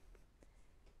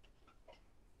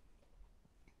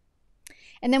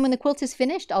 And then when the quilt is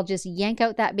finished, I'll just yank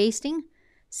out that basting,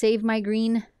 save my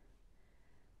green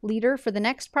leader for the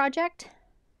next project,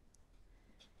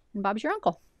 and Bob's your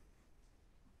uncle.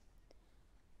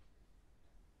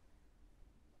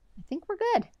 I think we're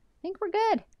good. I think we're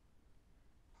good.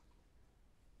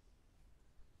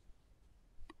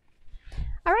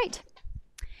 All right.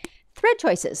 Thread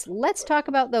choices. Let's talk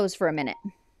about those for a minute.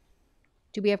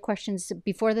 Do we have questions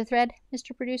before the thread,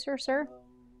 Mr. Producer, sir?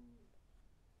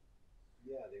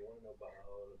 Yeah, they want to know about.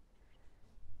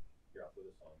 Here, I'll put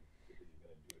this on because you're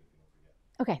going to do it if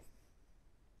you don't forget. Okay.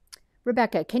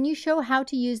 Rebecca, can you show how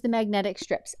to use the magnetic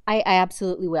strips? I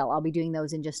absolutely will. I'll be doing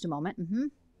those in just a moment.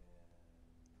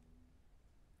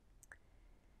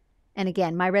 And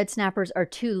again, my red snappers are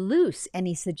too loose.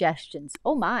 Any suggestions?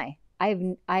 Oh my,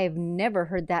 I have never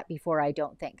heard that before, I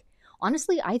don't think.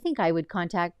 Honestly, I think I would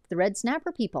contact the red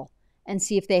snapper people and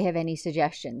see if they have any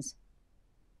suggestions.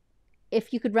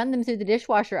 If you could run them through the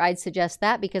dishwasher, I'd suggest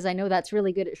that because I know that's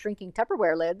really good at shrinking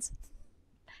Tupperware lids.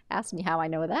 Ask me how I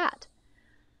know that.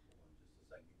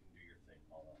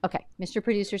 Okay, Mr.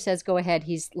 Producer says go ahead.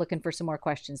 He's looking for some more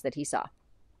questions that he saw.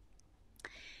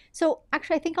 So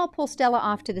actually, I think I'll pull Stella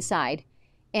off to the side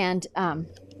and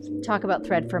talk about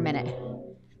thread for a minute.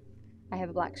 I have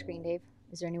a black screen, Dave.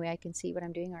 Is there any way I can see what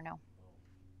I'm doing or no?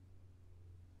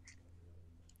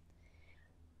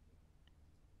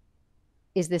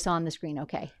 Is this on the screen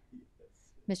okay?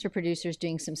 Mr. Producer's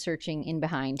doing some searching in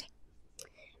behind.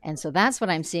 And so that's what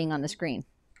I'm seeing on the screen.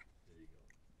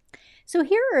 So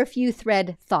here are a few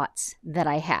thread thoughts that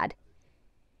I had.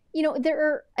 You know, there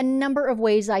are a number of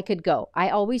ways I could go. I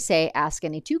always say, ask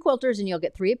any 2 quilters and you'll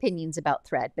get 3 opinions about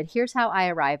thread. But here's how I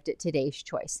arrived at today's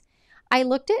choice. I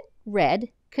looked at red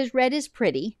because red is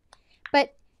pretty.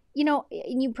 But, you know,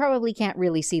 you probably can't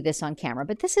really see this on camera,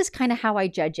 but this is kind of how I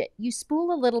judge it. You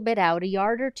spool a little bit out, a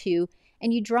yard or 2,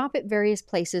 and you drop it various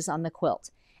places on the quilt.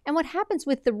 And what happens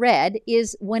with the red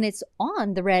is when it's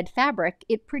on the red fabric,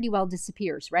 it pretty well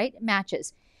disappears, right? It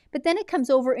matches. But then it comes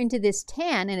over into this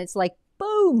tan and it's like,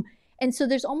 boom. And so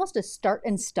there's almost a start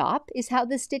and stop is how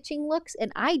the stitching looks.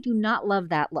 And I do not love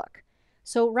that look.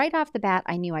 So right off the bat,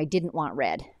 I knew I didn't want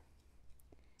red.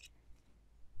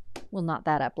 We'll knot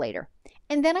that up later.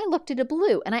 And then I looked at a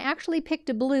blue and I actually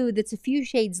picked a blue that's a few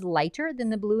shades lighter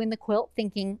than the blue in the quilt,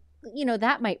 thinking, you know,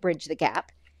 that might bridge the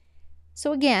gap.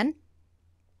 So again,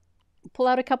 pull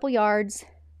out a couple yards.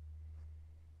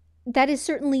 That is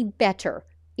certainly better.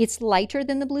 It's lighter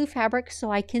than the blue fabric,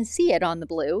 so I can see it on the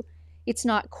blue. It's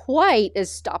not quite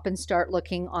as stop and start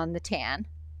looking on the tan.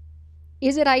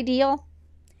 Is it ideal?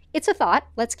 It's a thought.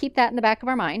 Let's keep that in the back of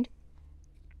our mind.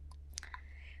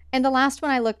 And the last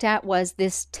one I looked at was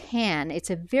this tan.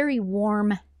 It's a very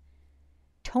warm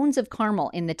tones of caramel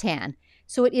in the tan.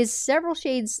 So it is several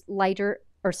shades lighter,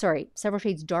 or sorry, several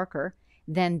shades darker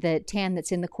than the tan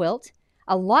that's in the quilt,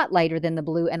 a lot lighter than the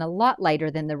blue and a lot lighter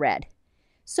than the red.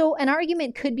 So an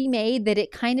argument could be made that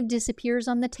it kind of disappears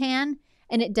on the tan,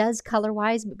 and it does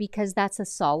color-wise, but because that's a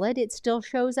solid, it still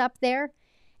shows up there.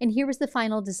 And here was the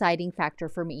final deciding factor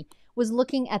for me, was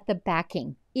looking at the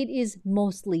backing. It is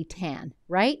mostly tan,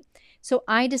 right? So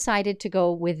I decided to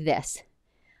go with this.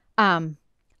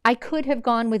 I could have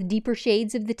gone with deeper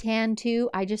shades of the tan too.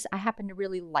 I happen to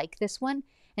really like this one,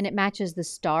 and it matches the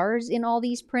stars in all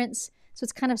these prints. So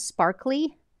it's kind of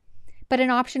sparkly, but an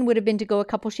option would have been to go a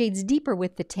couple shades deeper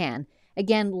with the tan.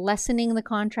 Again, lessening the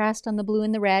contrast on the blue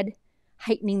and the red,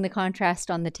 heightening the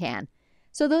contrast on the tan.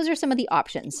 So those are some of the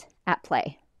options at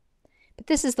play. But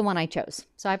this is the one I chose.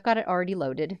 So I've got it already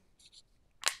loaded.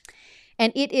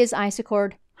 And it is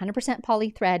Isacord, 100% poly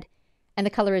thread, and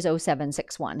the color is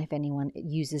 0761 if anyone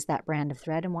uses that brand of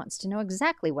thread and wants to know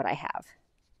exactly what I have.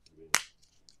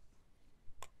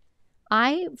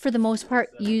 I, for the most part,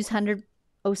 use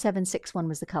 0761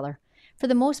 was the color. For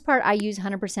the most part, I use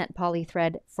 100% poly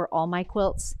thread for all my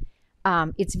quilts.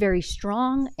 It's very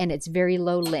strong and it's very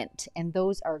low lint, and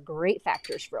those are great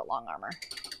factors for a long armor.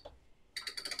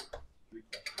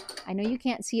 I know you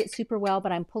can't see it super well,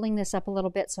 but I'm pulling this up a little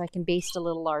bit so I can baste a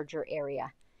little larger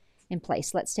area in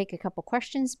place. Let's take a couple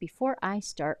questions before I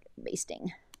start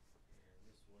basting.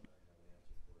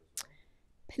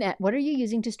 Panette, what are you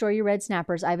using to store your red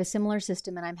snappers? I have a similar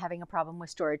system and I'm having a problem with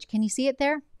storage. Can you see it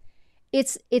there?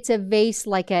 It's a vase,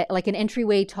 like an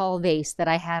entryway tall vase that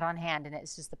I had on hand, and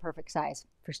it's just the perfect size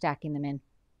for stacking them in.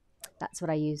 That's what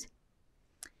I use.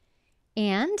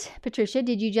 And Patricia,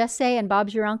 did you just say, and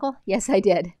Bob's your uncle? Yes, I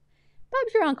did.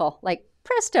 Bob's your uncle. Like,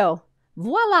 presto,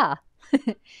 voila.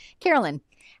 Carolyn,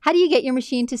 how do you get your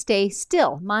machine to stay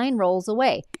still? Mine rolls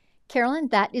away. Carolyn,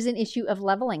 that is an issue of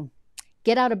leveling.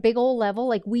 Get out a big old level.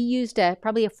 Like, we used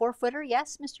probably a 4-footer.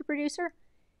 Yes, Mr. Producer?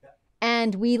 Yeah.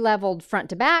 And we leveled front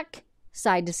to back,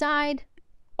 side to side,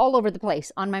 all over the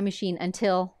place on my machine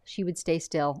until she would stay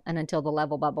still and until the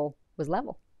level bubble was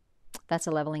level. That's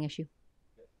a leveling issue.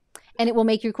 And it will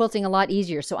make your quilting a lot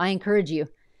easier. So I encourage you,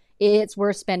 it's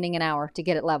worth spending an hour to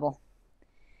get it level.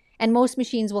 And most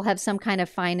machines will have some kind of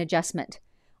fine adjustment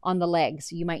on the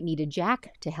legs. You might need a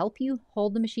jack to help you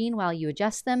hold the machine while you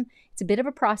adjust them. It's a bit of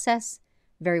a process,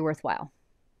 very worthwhile.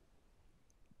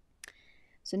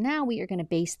 So now we are going to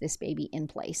base this baby in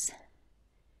place.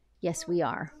 Yes, we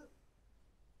are.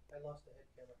 I lost the head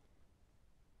camera.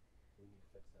 We need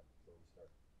to fix that before we start.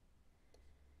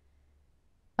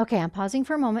 Okay, I'm pausing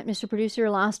for a moment. Mr. Producer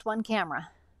lost one camera.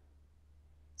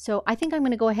 So I think I'm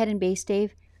going to go ahead and base,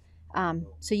 Dave.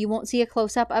 So you won't see a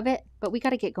close-up of it, but we got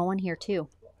to get going here too.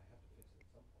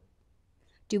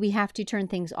 Do we have to turn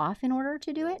things off in order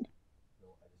to do it?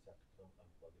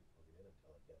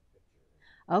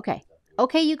 Okay.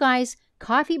 Okay, you guys,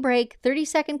 coffee break,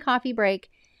 30-second coffee break.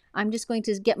 I'm just going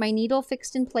to get my needle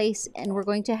fixed in place, and we're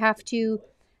going to have to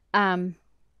unplug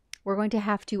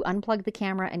the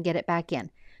camera and get it back in.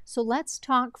 So let's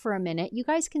talk for a minute. You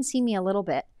guys can see me a little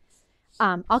bit.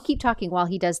 I'll keep talking while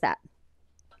he does that.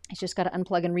 He's just got to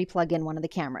unplug and replug in one of the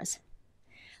cameras.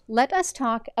 Let us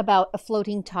talk about a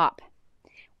floating top.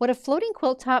 What a floating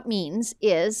quilt top means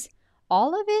is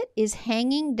all of it is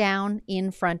hanging down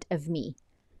in front of me,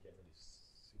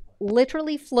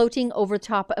 literally floating over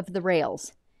top of the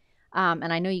rails.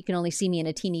 And I know you can only see me in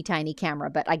a teeny tiny camera,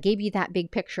 but I gave you that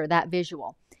big picture, that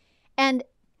visual. And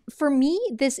for me,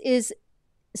 this is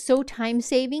so time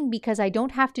saving because I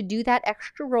don't have to do that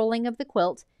extra rolling of the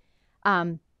quilt.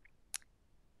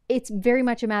 It's very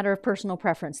much a matter of personal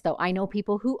preference, though. I know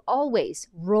people who always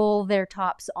roll their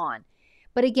tops on.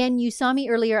 But again, you saw me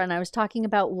earlier and I was talking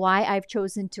about why I've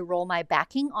chosen to roll my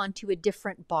backing onto a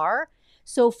different bar.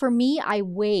 So for me, I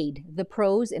weighed the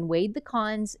pros and weighed the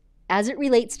cons as it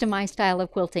relates to my style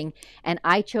of quilting, and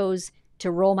I chose to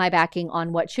roll my backing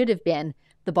on what should have been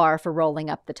the bar for rolling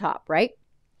up the top, right?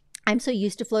 I'm so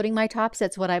used to floating my tops,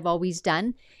 that's what I've always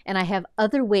done, and I have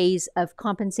other ways of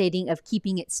compensating, of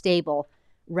keeping it stable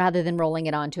rather than rolling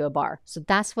it onto a bar. So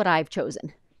that's what I've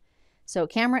chosen. So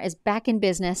camera is back in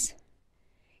business.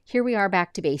 Here we are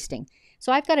back to basting.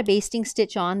 So I've got a basting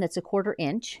stitch on that's 1/4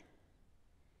 inch.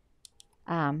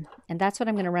 And that's what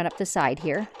I'm going to run up the side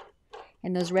here.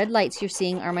 And those red lights you're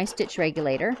seeing are my stitch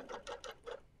regulator.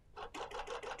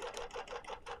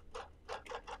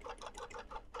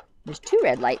 There's 2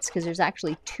 red lights because there's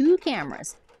actually 2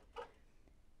 cameras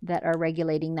that are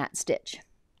regulating that stitch.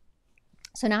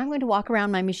 So now I'm going to walk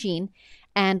around my machine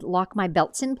and lock my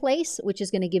belts in place, which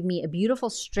is going to give me a beautiful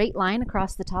straight line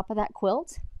across the top of that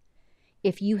quilt.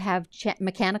 If you have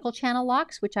mechanical channel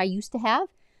locks, which I used to have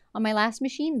on my last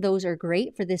machine, those are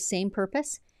great for this same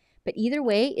purpose. But either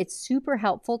way, it's super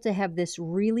helpful to have this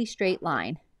really straight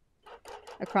line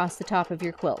across the top of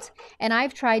your quilt. And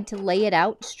I've tried to lay it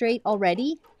out straight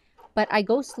already, but I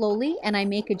go slowly and I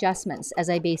make adjustments as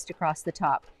I baste across the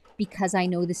top because I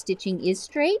know the stitching is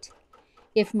straight.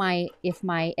 If my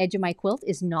edge of my quilt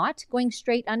is not going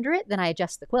straight under it, then I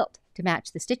adjust the quilt to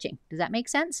match the stitching. Does that make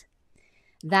sense?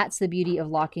 That's the beauty of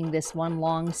locking this one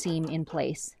long seam in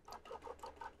place.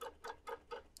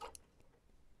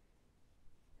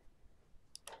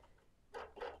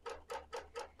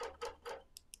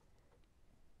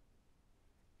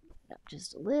 Up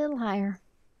just a little higher.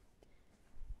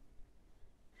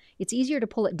 It's easier to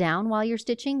pull it down while you're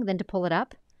stitching than to pull it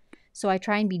up. So I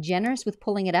try and be generous with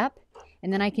pulling it up,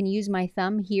 and then I can use my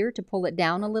thumb here to pull it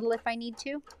down a little if I need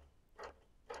to.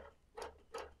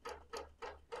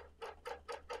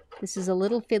 This is a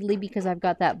little fiddly because I've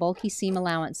got that bulky seam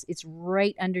allowance. It's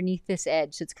right underneath this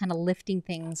edge, so it's kind of lifting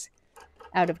things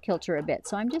out of kilter a bit.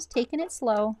 So I'm just taking it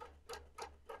slow.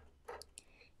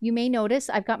 You may notice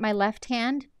I've got my left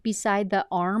hand beside the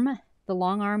arm. The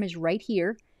long arm is right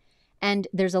here. And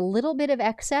there's a little bit of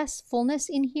excess fullness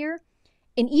in here.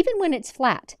 And even when it's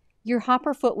flat, your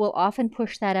hopper foot will often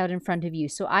push that out in front of you.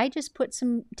 So I just put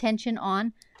some tension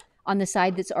on the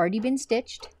side that's already been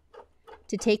stitched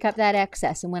to take up that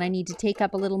excess. And when I need to take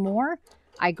up a little more,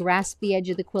 I grasp the edge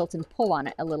of the quilt and pull on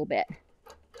it a little bit.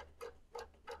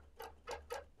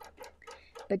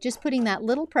 but just putting that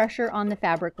little pressure on the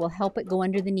fabric will help it go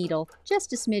under the needle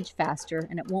just a smidge faster,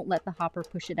 and it won't let the hopper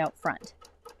push it out front.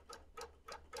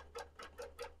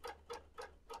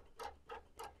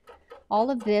 All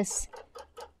of this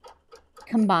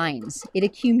combines, it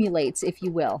accumulates, if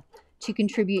you will, to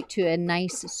contribute to a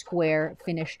nice square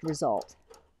finished result.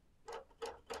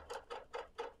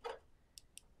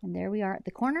 And there we are at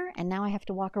the corner, and now I have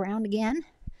to walk around again.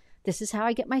 This is how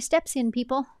I get my steps in,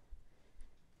 people.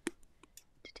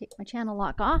 To take my channel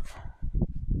lock off.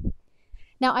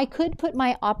 Now I could put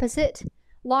my opposite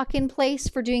lock in place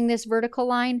for doing this vertical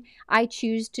line. I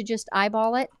choose to just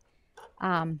eyeball it.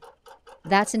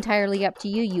 That's entirely up to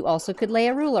you. You also could lay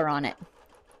a ruler on it.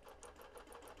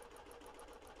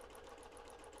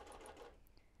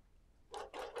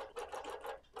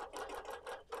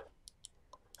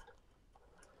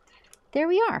 There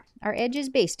we are. Our edge is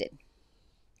basted.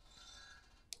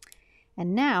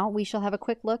 And now we shall have a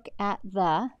quick look at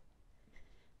the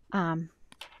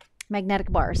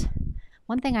magnetic bars.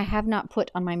 One thing I have not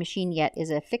put on my machine yet is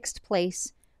a fixed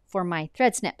place for my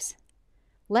thread snips.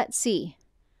 Let's see.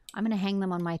 I'm going to hang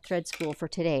them on my thread spool for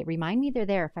today. Remind me they're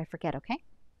there if I forget, okay?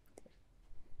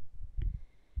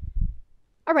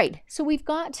 All right, so we've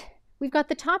got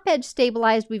the top edge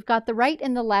stabilized. We've got the right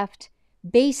and the left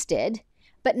basted.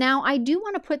 But now I do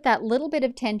want to put that little bit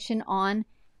of tension on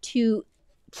to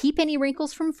keep any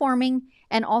wrinkles from forming,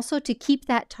 and also to keep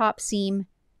that top seam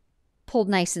pulled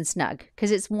nice and snug because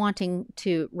it's wanting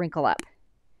to wrinkle up.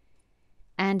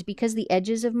 And because the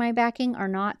edges of my backing are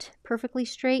not perfectly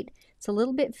straight, it's a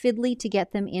little bit fiddly to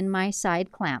get them in my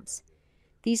side clamps.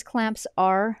 These clamps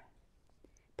are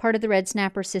part of the red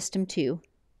snapper system too.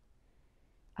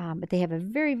 But they have a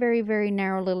very, very, very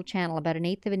narrow little channel, about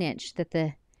 1/8 of an inch, that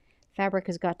the fabric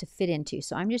has got to fit into.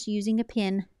 So I'm just using a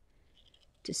pin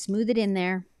to smooth it in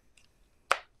there.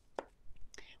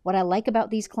 What I like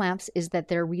about these clamps is that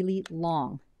they're really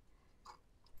long.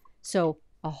 So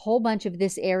a whole bunch of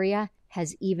this area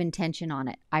has even tension on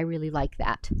it. I really like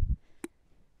that.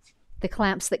 The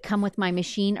clamps that come with my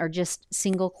machine are just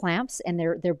single clamps, and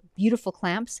they're beautiful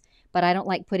clamps, but I don't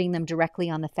like putting them directly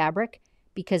on the fabric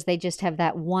because they just have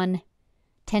that one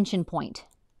tension point.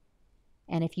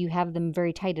 And if you have them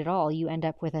very tight at all, you end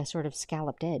up with a sort of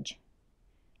scalloped edge.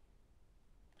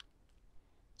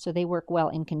 So they work well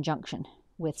in conjunction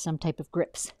with some type of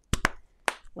grips,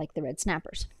 like the red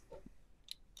snappers.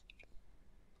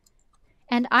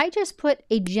 And I just put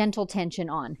a gentle tension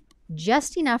on,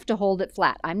 just enough to hold it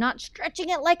flat. I'm not stretching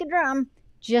it like a drum,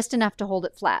 just enough to hold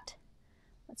it flat.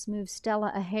 Let's move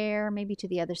Stella a hair, maybe to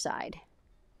the other side.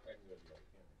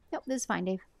 Nope, this is fine,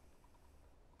 Dave.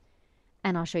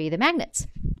 And I'll show you the magnets.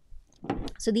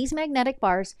 So these magnetic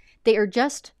bars, they are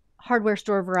just hardware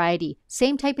store variety.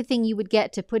 Same type of thing you would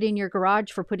get to put in your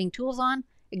garage for putting tools on,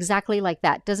 exactly like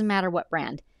that. Doesn't matter what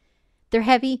brand. They're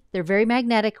heavy, they're very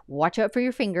magnetic, watch out for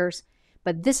your fingers,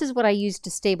 but this is what I use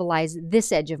to stabilize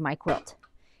this edge of my quilt.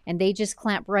 And they just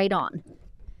clamp right on.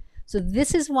 So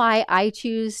this is why I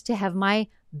choose to have my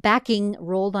backing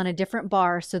rolled on a different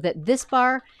bar, so that this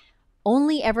bar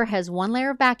only ever has one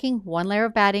layer of backing, one layer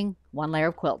of batting, one layer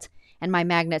of quilt. And my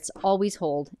magnets always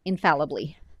hold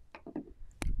infallibly.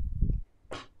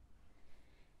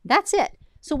 That's it.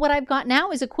 So what I've got now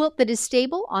is a quilt that is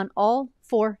stable on all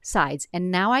 4 sides.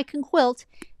 And now I can quilt.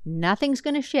 Nothing's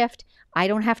going to shift. I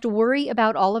don't have to worry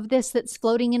about all of this that's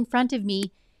floating in front of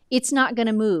me. It's not going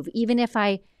to move. Even if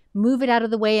I move it out of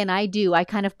the way, and I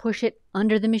kind of push it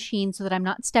under the machine so that I'm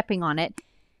not stepping on it.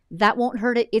 That won't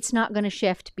hurt it. It's not going to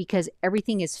shift because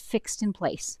everything is fixed in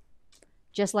place.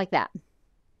 Just like that.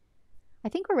 I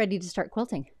think we're ready to start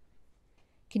quilting.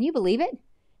 Can you believe it?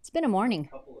 It's been a morning.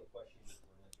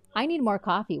 I need more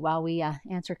coffee while we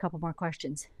answer a couple more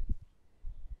questions.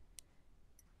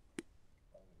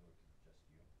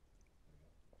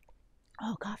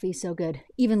 Oh, coffee is so good.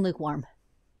 Even lukewarm.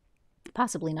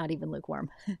 Possibly not even lukewarm.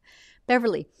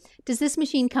 Beverly, does this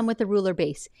machine come with a ruler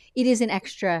base? It is an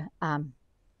extra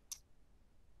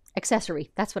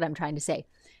accessory. That's what I'm trying to say.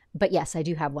 But yes, I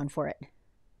do have one for it.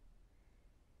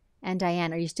 And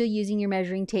Diane, are you still using your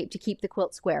measuring tape to keep the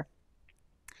quilt square?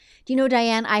 Do you know,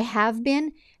 Diane, I have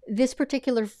been. This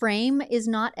particular frame is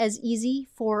not as easy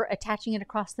for attaching it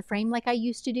across the frame like I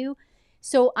used to do.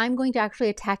 So I'm going to actually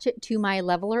attach it to my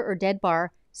leveler or dead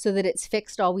bar so that it's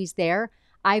fixed always there.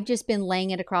 I've just been laying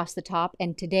it across the top,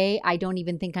 and today I don't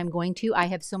even think I'm going to. I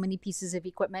have so many pieces of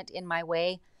equipment in my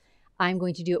way. I'm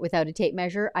going to do it without a tape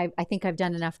measure. I think I've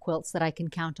done enough quilts that I can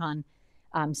count on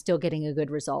still getting a good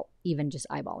result, even just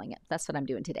eyeballing it. That's what I'm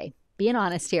doing today. Being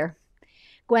honest here.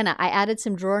 Gwenna, I added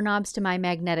some drawer knobs to my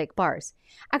magnetic bars.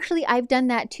 Actually, I've done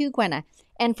that too, Gwenna.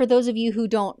 And for those of you who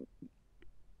don't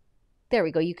There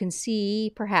we go. You can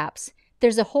see perhaps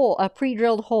there's a hole, a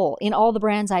pre-drilled hole in all the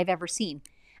brands I've ever seen.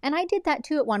 And I did that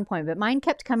too at one point, but mine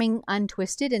kept coming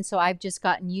untwisted, and so I've just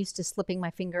gotten used to slipping my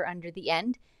finger under the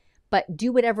end. But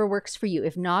do whatever works for you.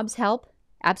 If knobs help,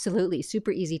 absolutely.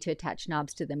 Super easy to attach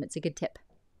knobs to them. It's a good tip.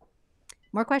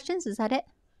 More questions? Is that it?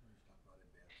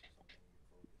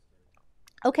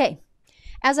 Okay.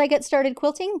 As I get started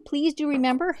quilting, please do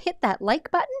remember, hit that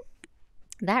like button.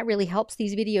 That really helps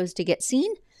these videos to get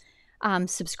seen.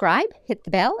 Subscribe, hit the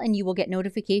bell, and you will get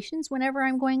notifications whenever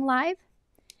I'm going live.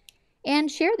 And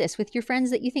share this with your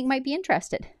friends that you think might be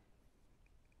interested.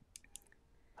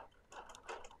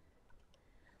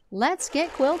 Let's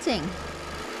get quilting.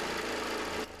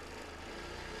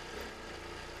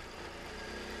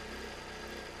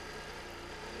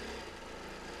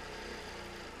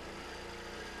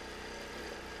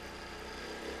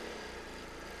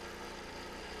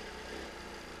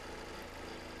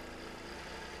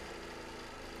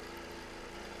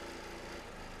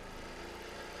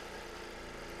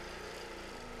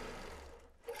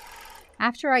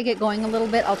 After I get going a little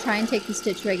bit, I'll try and take the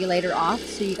stitch regulator off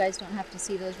so you guys don't have to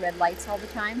see those red lights all the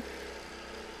time.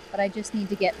 But I just need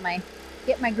to get my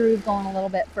groove going a little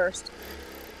bit first.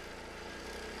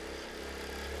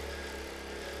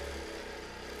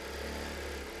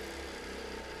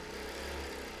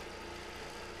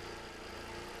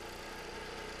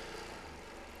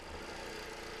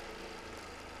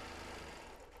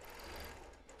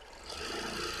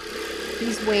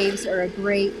 These waves are a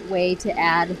great way to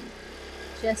add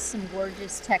just some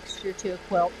gorgeous texture to a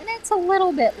quilt, and it's a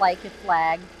little bit like a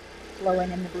flag blowing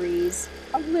in the breeze,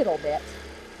 a little bit.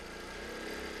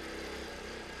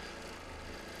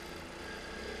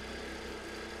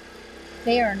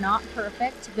 They are not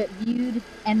perfect, but viewed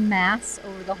en masse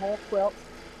over the whole quilt,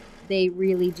 they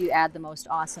really do add the most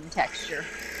awesome texture.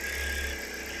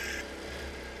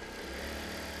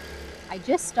 I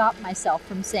just stopped myself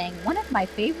from saying one of my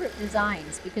favorite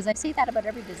designs, because I say that about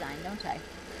every design, don't I?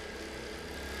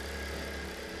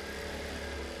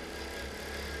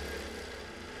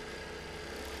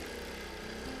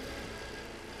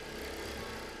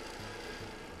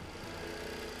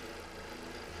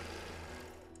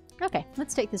 Okay,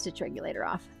 let's take the stitch regulator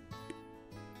off.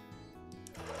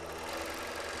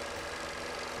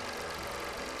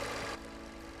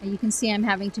 You can see I'm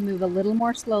having to move a little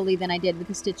more slowly than I did with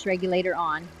the stitch regulator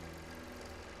on.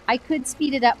 I could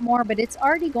speed it up more, but it's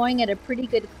already going at a pretty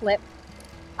good clip.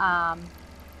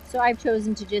 So I've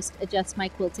chosen to just adjust my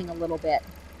quilting a little bit.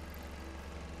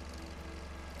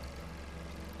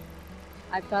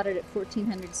 I've got it at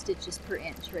 1400 stitches per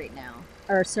inch right now.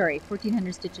 Or sorry,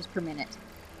 1400 stitches per minute.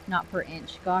 Not per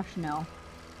inch. Gosh, no.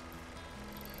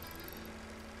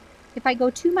 If I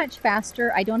go too much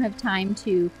faster, I don't have time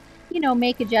to, you know,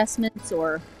 make adjustments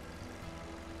or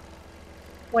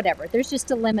whatever. There's just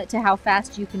a limit to how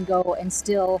fast you can go and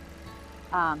still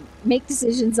make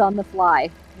decisions on the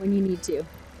fly when you need to.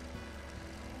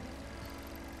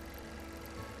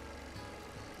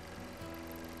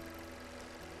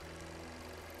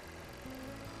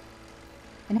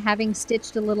 And having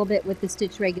stitched a little bit with the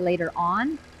stitch regulator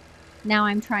on, now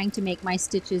I'm trying to make my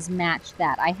stitches match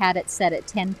that. I had it set at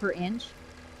 10 per inch,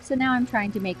 so now I'm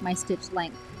trying to make my stitch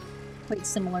length quite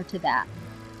similar to that.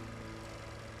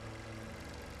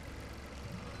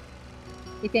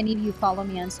 If any of you follow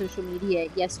me on social media,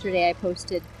 yesterday I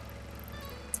posted,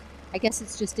 I guess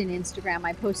it's just in Instagram,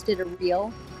 I posted a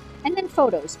reel and then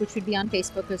photos, which would be on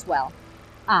Facebook as well,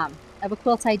 of a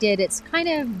quilt I did. It's kind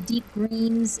of deep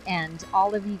greens and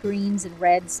olivey greens and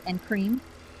reds and cream.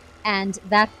 And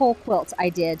that whole quilt I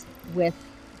did with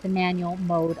the manual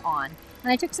mode on.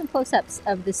 And I took some close-ups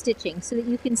of the stitching so that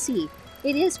you can see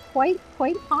it is quite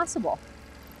possible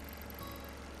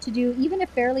to do even a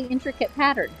fairly intricate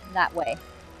pattern that way.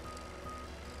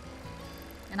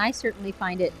 And I certainly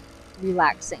find it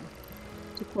relaxing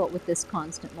to quilt with this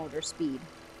constant motor speed.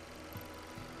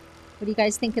 What do you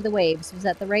guys think of the waves? Was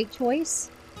that the right choice?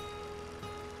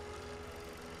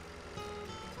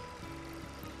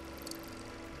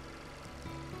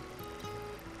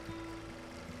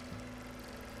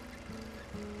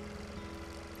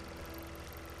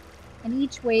 And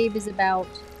each wave is about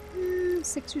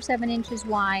 6 or 7 inches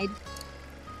wide,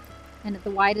 and at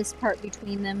the widest part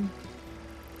between them,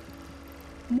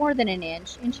 more than an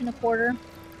inch, inch and a quarter,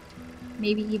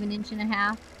 maybe even inch and a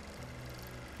half.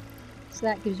 So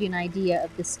that gives you an idea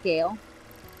of the scale.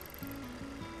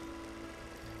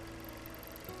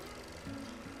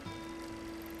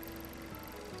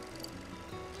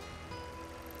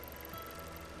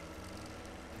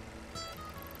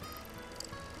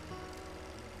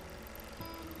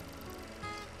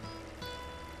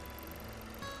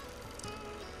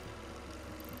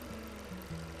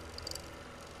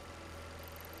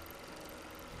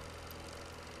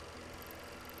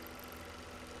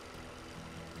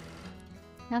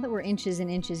 Now that we're inches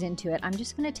and inches into it, I'm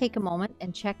just going to take a moment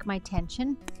and check my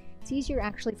tension. It's easier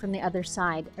actually from the other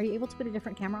side. Are you able to put a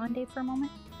different camera on, Dave, for a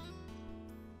moment?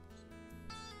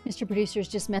 Mr. Producer's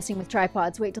just messing with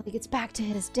tripods. Wait till he gets back to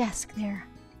his desk there.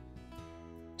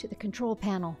 To the control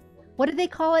panel. What do they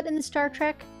call it in the Star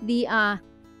Trek? The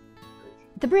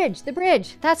bridge. The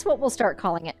bridge. That's what we'll start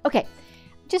calling it. Okay.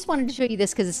 Just wanted to show you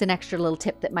this because it's an extra little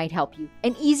tip that might help you.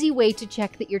 An easy way to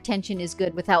check that your tension is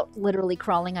good without literally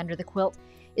crawling under the quilt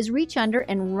is reach under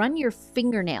and run your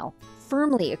fingernail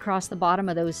firmly across the bottom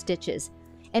of those stitches.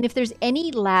 And if there's any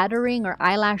laddering or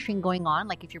eyelashing going on,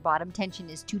 like if your bottom tension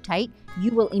is too tight,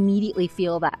 you will immediately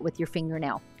feel that with your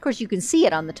fingernail. Of course, you can see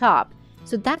it on the top.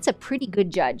 So that's a pretty good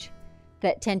judge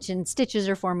that tension stitches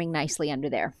are forming nicely under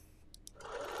there.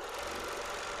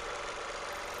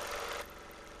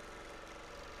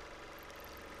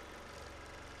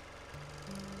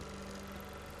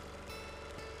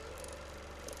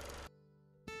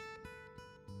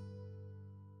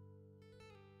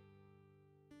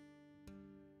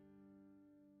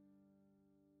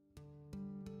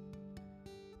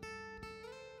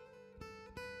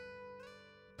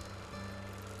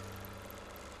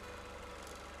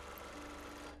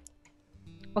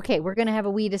 Okay, we're going to have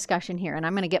a wee discussion here, and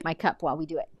I'm going to get my cup while we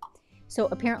do it. So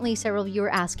apparently several of you are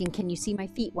asking, can you see my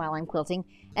feet while I'm quilting?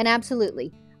 And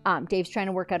absolutely. Dave's trying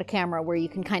to work out a camera where you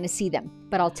can kind of see them.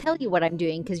 But I'll tell you what I'm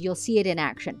doing because you'll see it in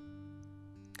action.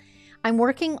 I'm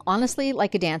working, honestly,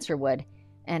 like a dancer would.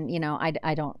 And, you know,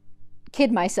 I don't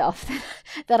kid myself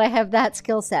that I have that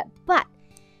skill set. But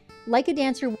like a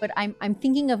dancer would, I'm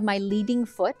thinking of my leading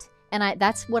foot, and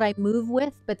that's what I move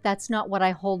with, but that's not what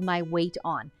I hold my weight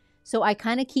on. So I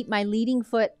kind of keep my leading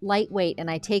foot lightweight and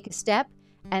I take a step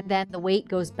and then the weight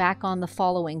goes back on the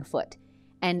following foot.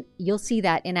 And you'll see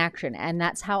that in action. And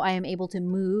that's how I am able to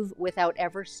move without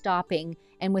ever stopping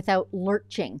and without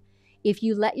lurching. If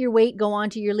you let your weight go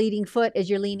onto your leading foot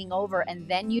as you're leaning over and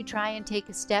then you try and take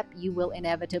a step, you will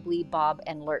inevitably bob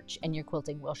and lurch and your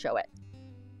quilting will show it.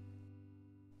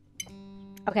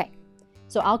 Okay,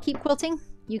 so I'll keep quilting.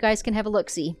 You guys can have a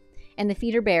look-see. And the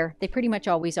feet are bare. They pretty much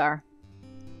always are.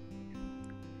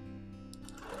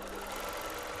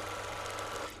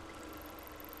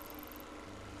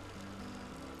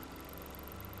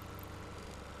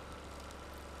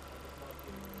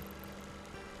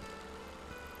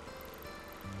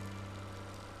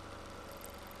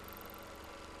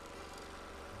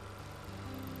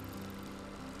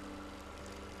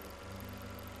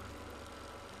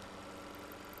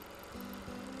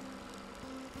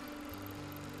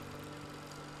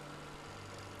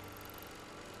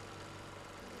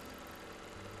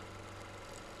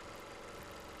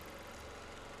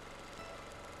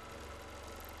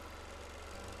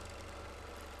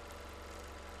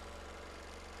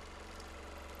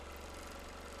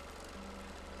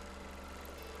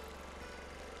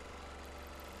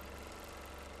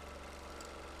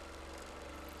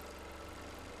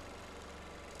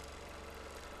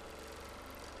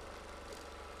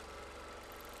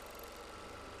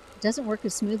 It doesn't work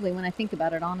as smoothly when I think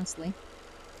about it, honestly.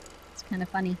 It's kind of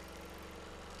funny.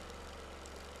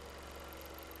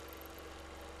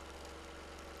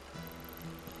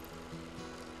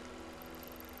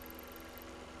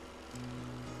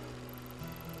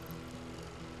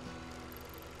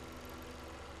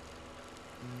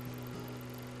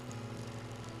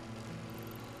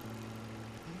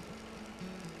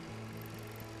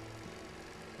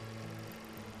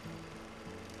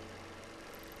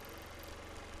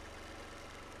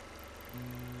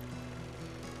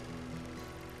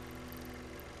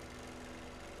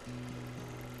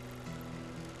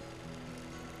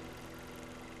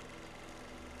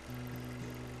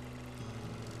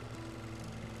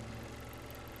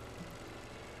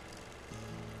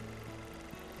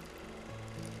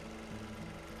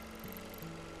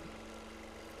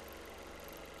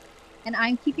 And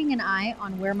I'm keeping an eye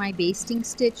on where my basting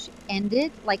stitch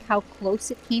ended, like how close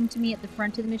it came to me at the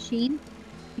front of the machine.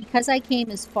 Because I came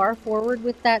as far forward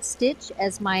with that stitch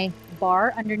as my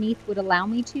bar underneath would allow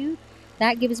me to,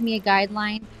 that gives me a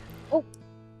guideline.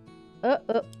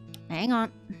 Hang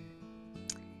on.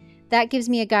 That gives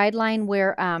me a guideline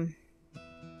where,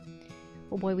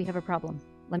 oh boy, we have a problem.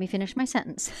 Let me finish my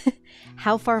sentence.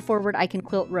 How far forward I can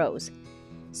quilt rows.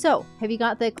 So, have you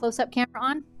got the close-up camera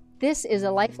on? This is a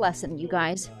life lesson, you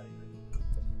guys.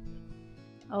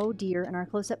 Oh dear, and our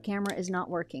close-up camera is not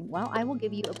working. Well, I will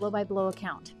give you a blow-by-blow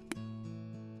account.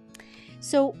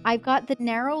 So I've got the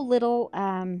narrow little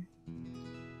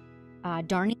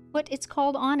darning foot, it's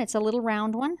called, on. It's a little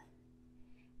round one.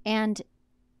 And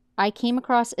I came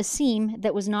across a seam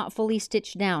that was not fully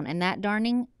stitched down, and that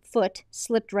darning foot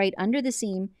slipped right under the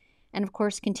seam, and of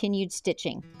course continued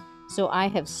stitching. So I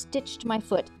have stitched my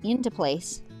foot into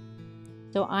place.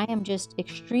 So I am just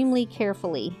extremely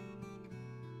carefully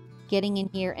getting in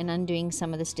here and undoing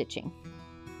some of the stitching.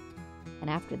 And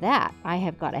after that, I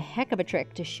have got a heck of a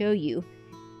trick to show you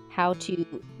how to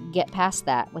get past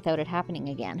that without it happening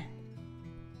again.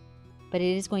 But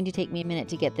it is going to take me a minute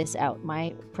to get this out.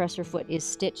 My presser foot is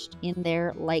stitched in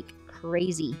there like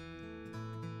crazy.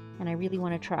 And I really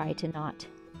want to try to not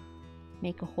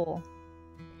make a hole.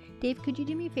 Dave, could you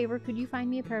do me a favor? Could you find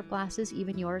me a pair of glasses,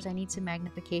 even yours? I need some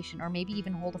magnification, or maybe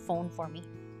even hold a phone for me.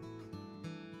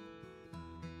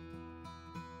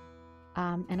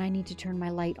 And I need to turn my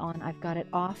light on. I've got it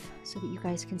off so that you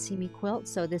guys can see me quilt.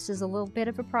 So this is a little bit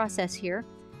of a process here.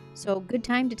 So good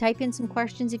time to type in some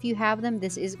questions if you have them.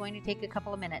 This is going to take a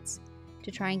couple of minutes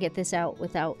to try and get this out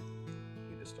without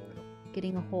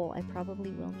getting a hole. I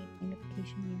probably will need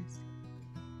magnification, yes.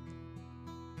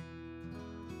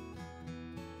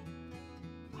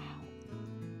 Wow.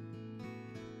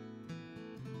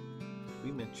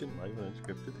 We mentioned live and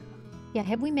unscripted. Yeah,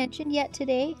 have we mentioned yet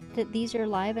today that these are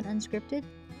live and unscripted?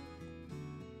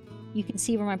 You can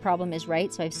see where my problem is,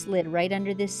 right? So I've slid right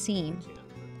under this seam.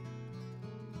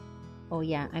 Oh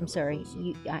yeah, I'm sorry.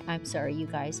 I'm sorry, you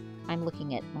guys. I'm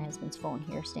looking at my husband's phone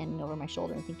here, standing over my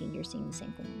shoulder and thinking you're seeing the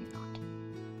same thing and you're not.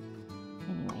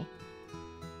 Anyway.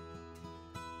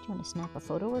 Do you want to snap a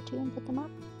photo or two and put them up?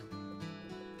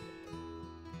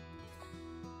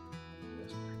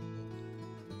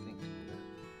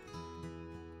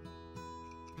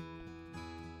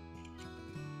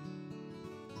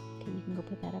 Okay, you can go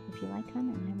put that up if you like, hon,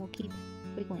 and I will keep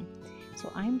wiggling.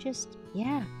 So I'm just,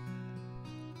 yeah.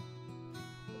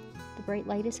 The bright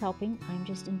light is helping. I'm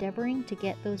just endeavoring to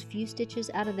get those few stitches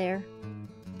out of there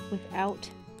without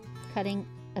cutting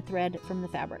a thread from the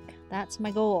fabric. That's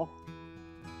my goal.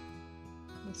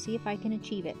 We'll see if I can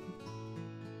achieve it.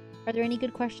 Are there any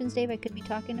good questions, Dave, I could be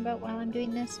talking about while I'm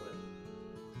doing this?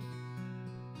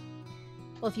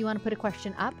 Well, if you want to put a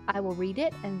question up, I will read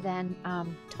it and then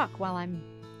talk while I'm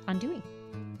undoing,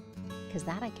 because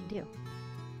that I can do.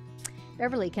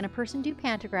 Beverly, can a person do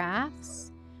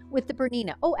pantographs with the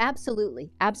Bernina? Oh,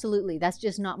 absolutely. Absolutely. That's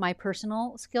just not my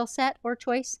personal skill set or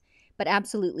choice, but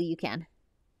absolutely you can.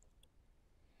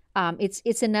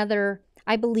 It's another,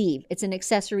 I believe, it's an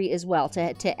accessory as well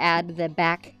to add the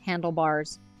back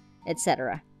handlebars,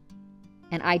 etc.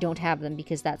 And I don't have them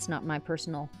because that's not my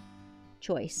personal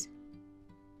choice.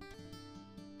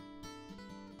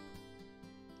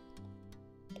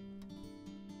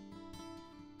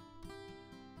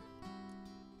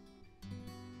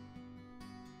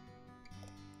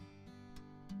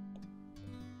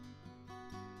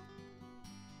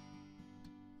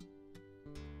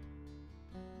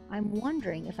 I'm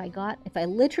wondering if I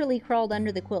literally crawled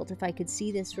under the quilt, if I could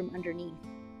see this from underneath.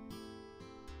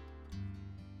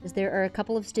 Because there are a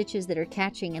couple of stitches that are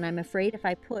catching, and I'm afraid if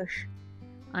I push,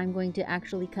 I'm going to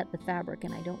actually cut the fabric,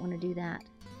 and I don't want to do that.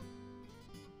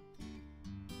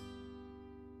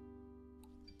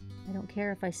 I don't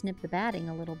care if I snip the batting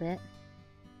a little bit.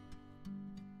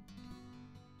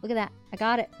 Look at that. I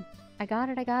got it. I got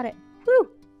it. I got it.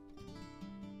 Whew!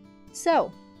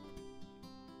 So,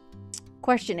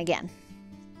 question again.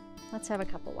 Let's have a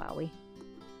couple while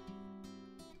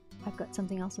I've got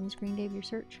something else on the screen, Dave, your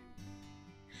search.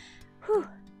 Whew.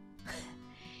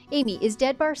 Amy, is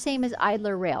dead bar same as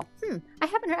idler rail? I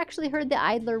haven't actually heard the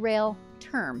idler rail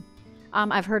term.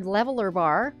 I've heard leveler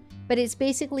bar, but it's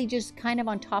basically just kind of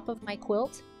on top of my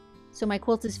quilt. So my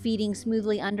quilt is feeding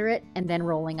smoothly under it and then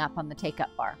rolling up on the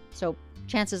take-up bar. So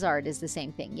chances are it is the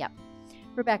same thing. Yep.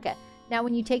 Rebecca, now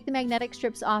when you take the magnetic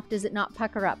strips off, does it not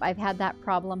pucker up? I've had that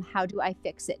problem. How do I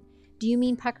fix it? Do you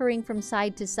mean puckering from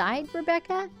side to side,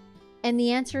 Rebecca? And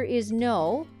the answer is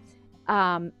no.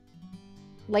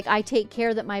 Like I take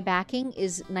care that my backing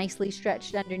is nicely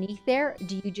stretched underneath there.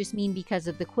 Do you just mean because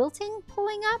of the quilting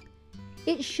pulling up?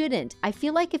 It shouldn't. I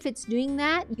feel like if it's doing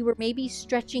that, you were maybe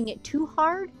stretching it too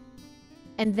hard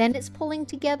and then it's pulling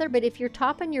together. But if your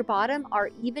top and your bottom are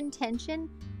even tension,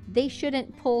 they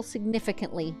shouldn't pull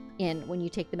significantly in when you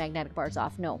take the magnetic bars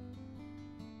off. No.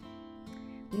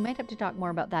 We might have to talk more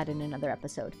about that in another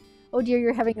episode. Oh dear,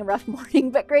 you're having a rough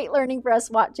morning, but great learning for us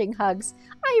watching. Hugs.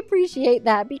 I appreciate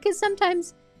that because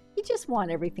sometimes you just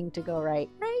want everything to go right?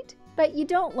 But you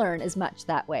don't learn as much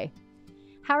that way.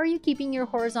 How are you keeping your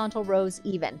horizontal rows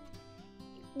even?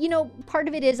 You know, part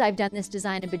of it is I've done this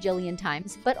design a bajillion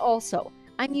times, but also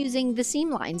I'm using the seam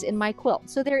lines in my quilt.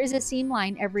 So there is a seam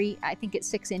line every, I think it's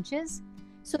 6 inches.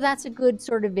 So that's a good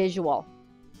sort of visual.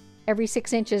 Every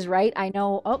 6 inches, right? I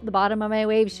know, oh, the bottom of my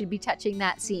waves should be touching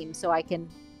that seam so I can,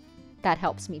 that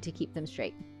helps me to keep them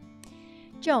straight.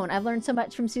 Joan, I've learned so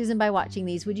much from Susan by watching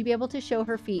these. Would you be able to show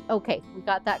her feet? Okay, we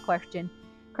got that question.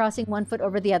 Crossing one foot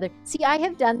over the other. See, I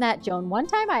have done that, Joan. One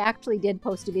time I actually did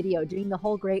post a video doing the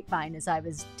whole grapevine as I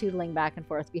was tootling back and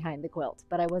forth behind the quilt,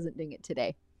 but I wasn't doing it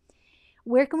today.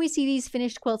 Where can we see these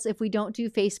finished quilts if we don't do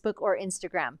Facebook or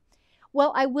Instagram?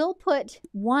 Well, I will put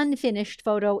one finished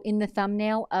photo in the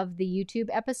thumbnail of the YouTube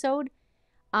episode.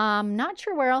 Not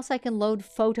sure where else I can load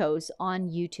photos on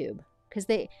YouTube, because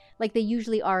they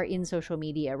usually are in social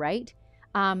media, right?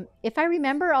 If I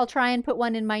remember, I'll try and put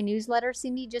one in my newsletter,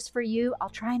 Cindy, just for you. I'll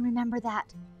try and remember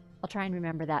that. I'll try and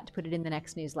remember that to put it in the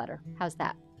next newsletter. How's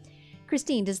that?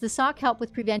 Christine, does the sock help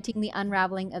with preventing the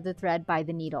unraveling of the thread by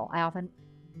the needle? I often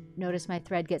notice my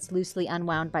thread gets loosely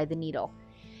unwound by the needle.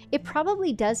 It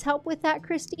probably does help with that,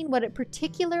 Christine. What it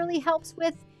particularly helps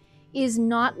with is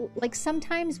not, like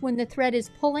sometimes when the thread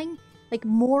is pulling, like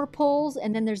more pulls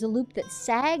and then there's a loop that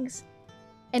sags,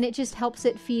 and it just helps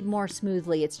it feed more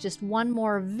smoothly. It's just one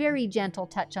more very gentle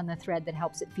touch on the thread that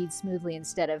helps it feed smoothly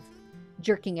instead of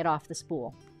jerking it off the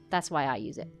spool. That's why I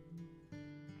use it.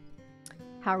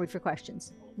 How are we for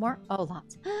questions? More? Oh,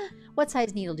 lots. What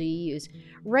size needle do you use?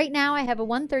 Right now I have a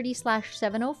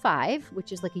 130/705,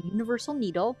 which is like a universal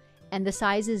needle, and the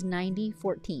size is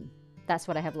 90/14. That's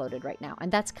what I have loaded right now,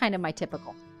 and that's kind of my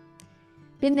typical.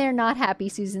 Been there, not happy,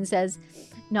 Susan says.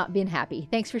 Not been happy.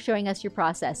 Thanks for showing us your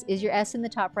process. Is your S in the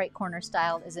top right corner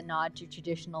styled as a nod to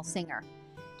traditional singer?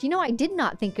 Do you know, I did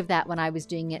not think of that when I was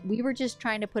doing it. We were just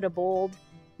trying to put a bold,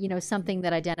 you know, something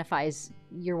that identifies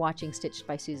you're watching Stitched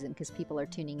by Susan, because people are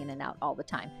tuning in and out all the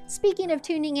time. Speaking of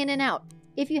tuning in and out,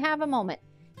 if you have a moment,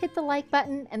 hit the like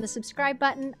button and the subscribe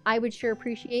button. I would sure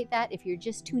appreciate that. If you're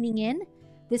just tuning in,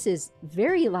 this is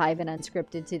very live and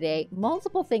unscripted today.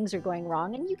 Multiple things are going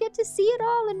wrong and you get to see it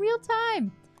all in real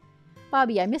time.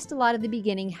 Bobby, I missed a lot of the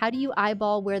beginning. How do you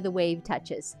eyeball where the wave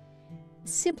touches?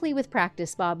 Simply with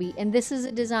practice, Bobby. And this is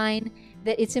a design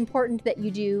that it's important that you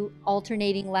do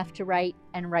alternating left to right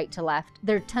and right to left.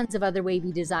 There are tons of other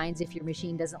wavy designs if your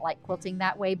machine doesn't like quilting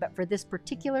that way, but for this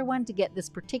particular one, to get this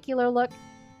particular look,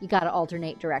 you got to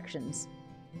alternate directions.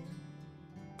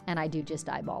 And I do just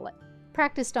eyeball it.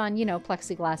 Practiced on, you know,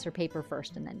 plexiglass or paper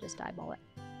first and then just eyeball it.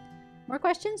 More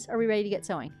questions? Are we ready to get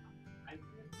sewing?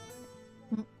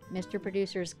 Mr.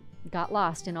 Producer's got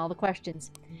lost in all the questions.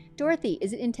 Dorothy,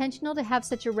 is it intentional to have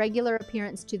such a regular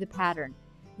appearance to the pattern?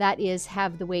 That is,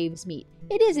 have the waves meet.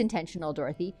 It is intentional,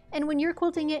 Dorothy. And when you're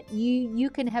quilting it, you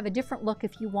can have a different look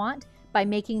if you want by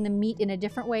making them meet in a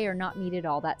different way or not meet at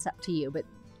all. That's up to you. But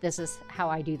this is how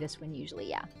I do this one usually,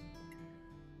 yeah.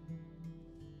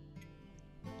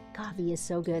 Coffee is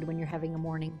so good when you're having a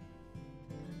morning.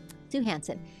 Sue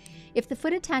Hansen. If the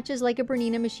foot attaches like a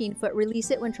Bernina machine foot,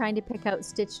 release it when trying to pick out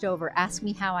stitched over. Ask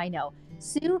me how I know.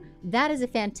 Sue, that is a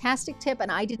fantastic tip, and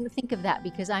I didn't think of that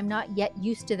because I'm not yet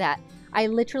used to that. I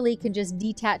literally can just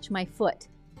detach my foot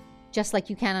just like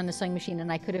you can on a sewing machine,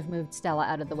 and I could have moved Stella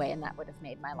out of the way and that would have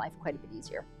made my life quite a bit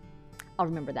easier. I'll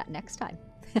remember that next time.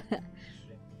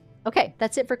 Okay,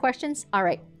 that's it for questions. All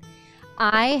right.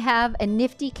 I have a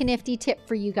nifty-knifty tip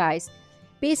for you guys.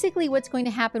 Basically what's going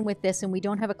to happen with this, and we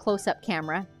don't have a close-up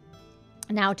camera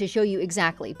now to show you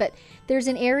exactly, but there's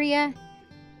an area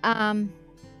about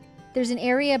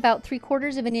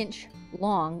 3/4 of an inch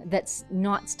long that's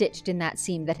not stitched in that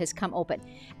seam that has come open,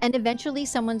 and eventually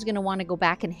someone's going to want to go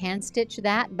back and hand stitch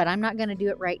that, but I'm not going to do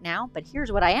it right now. But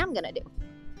here's what I am going to do.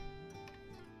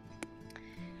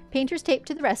 Painter's tape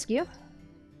to the rescue.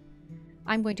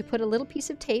 I'm going to put a little piece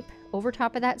of tape over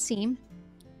top of that seam.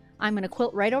 I'm going to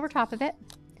quilt right over top of it,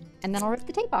 and then I'll rip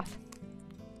the tape off.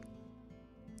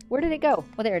 Where did it go?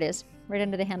 Well, there it is, right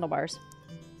under the handlebars.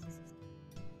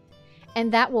 And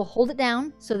that will hold it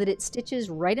down so that it stitches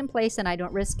right in place and I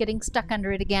don't risk getting stuck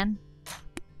under it again.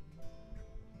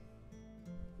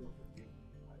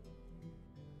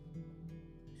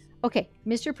 Okay,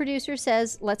 Mr. Producer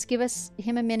says, let's give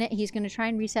him a minute. He's going to try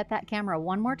and reset that camera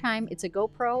one more time. It's a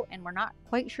GoPro and we're not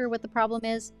quite sure what the problem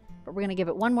is, but we're going to give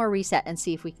it one more reset and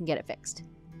see if we can get it fixed.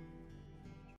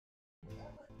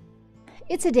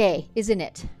 It's a day, isn't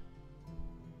it?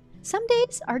 Some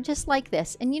days are just like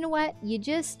this, and you know what? You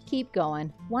just keep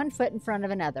going, one foot in front of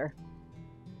another.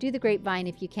 Do the grapevine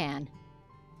if you can.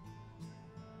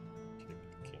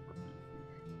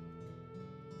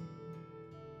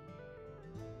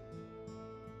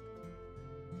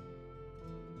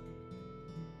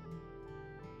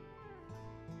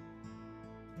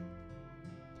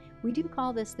 We do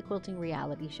call this the Quilting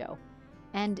Reality Show,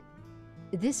 and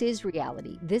this is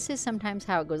reality. This is sometimes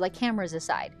how it goes, like cameras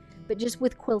aside. But just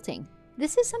with quilting,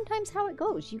 this is sometimes how it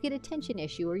goes. You get a tension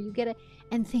issue or you get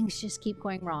and things just keep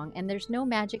going wrong and there's no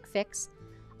magic fix.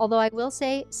 Although I will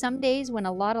say, some days when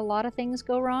a lot of things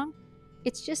go wrong,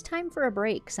 it's just time for a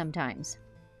break sometimes.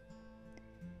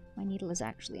 My needle is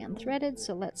actually unthreaded,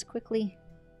 so let's quickly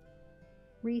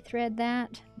rethread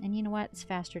that. And you know what? It's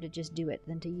faster to just do it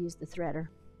than to use the threader.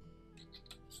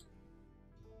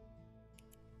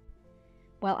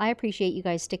 Well, I appreciate you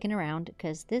guys sticking around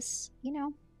because this, you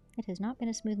know, it has not been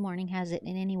a smooth morning, has it,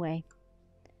 in any way?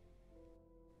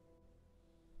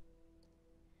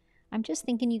 I'm just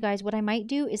thinking, you guys, what I might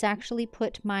do is actually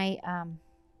put my,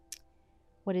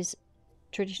 what is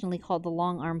traditionally called the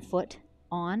long arm foot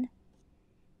on,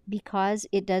 because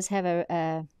it does have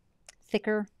a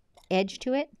thicker edge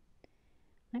to it.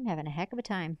 I'm having a heck of a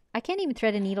time. I can't even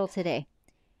thread a needle today.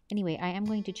 Anyway, I am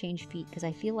going to change feet because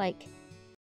I feel like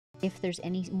if there's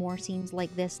any more seams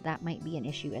like this, that might be an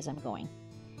issue as I'm going.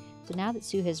 So now that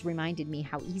Sue has reminded me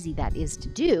how easy that is to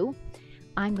do,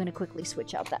 I'm going to quickly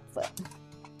switch out that foot.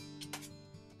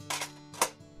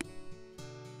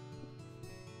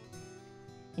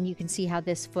 And you can see how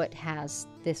this foot has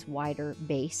this wider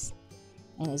base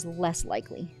and is less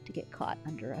likely to get caught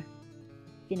under a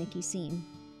finicky seam.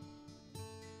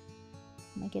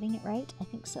 Am I getting it right? I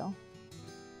think so.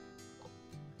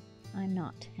 I'm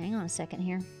not. Hang on a second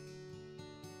here.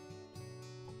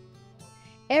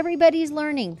 Everybody's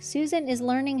learning. Susan is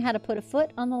learning how to put a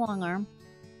foot on the long arm.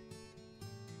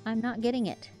 I'm not getting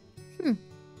it. There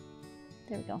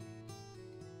we go.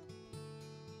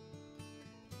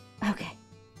 Okay.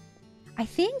 I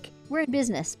think we're in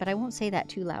business, but I won't say that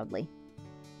too loudly.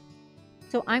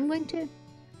 So I'm going to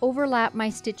overlap my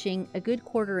stitching a good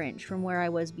 1/4 inch from where I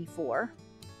was before,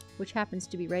 which happens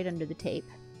to be right under the tape.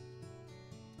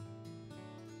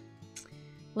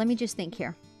 Let me just think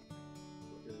here.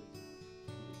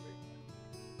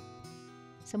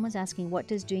 Someone's asking, what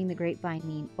does doing the grapevine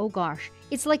mean? Oh gosh,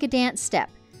 it's like a dance step.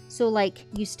 So like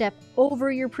you step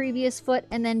over your previous foot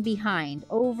and then behind,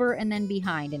 over and then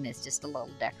behind, and it's just a little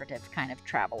decorative kind of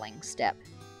traveling step.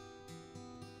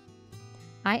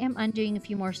 I am undoing a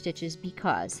few more stitches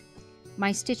because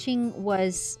my stitching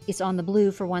it's on the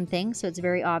blue for one thing, so it's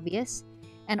very obvious.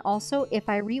 And also if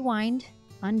I rewind,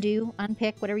 undo,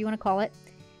 unpick, whatever you want to call it,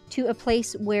 to a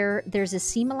place where there's a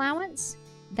seam allowance,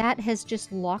 that has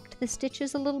just locked the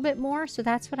stitches a little bit more. So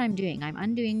that's what I'm doing. I'm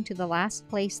undoing to the last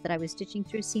place that I was stitching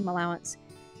through seam allowance,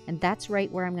 and that's right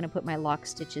where I'm going to put my lock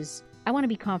stitches. I want to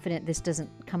be confident this doesn't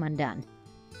come undone,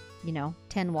 you know,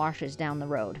 10 washes down the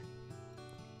road.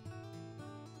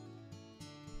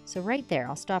 So right there,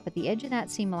 I'll stop at the edge of that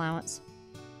seam allowance,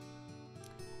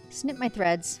 snip my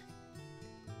threads.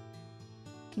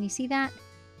 Can you see that?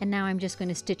 And now I'm just going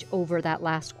to stitch over that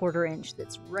last 1/4 inch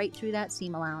that's right through that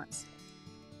seam allowance.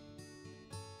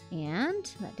 And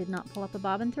that did not pull up a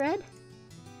bobbin thread.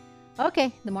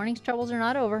 Okay, the morning's troubles are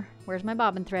not over. Where's my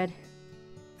bobbin thread?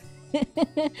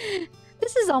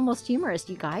 This is almost humorous,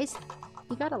 you guys.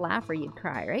 You gotta laugh or you'd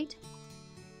cry, right?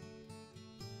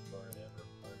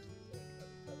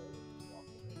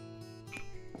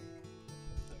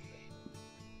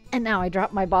 And now I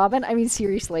dropped my bobbin. I mean,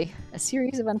 seriously, a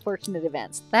series of unfortunate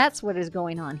events. That's what is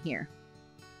going on here.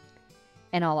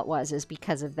 And all it was is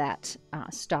because of that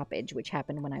stoppage, which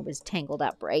happened when I was tangled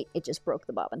up, right? It just broke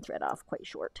the bobbin thread off quite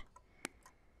short.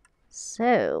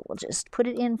 So we'll just put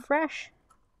it in fresh.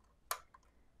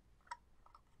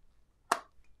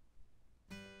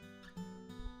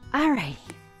 All right.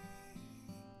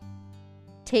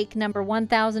 Take number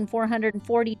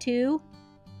 1442.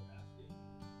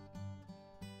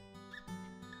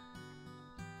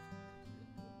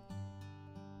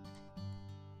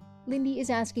 Lindy is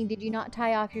asking, did you not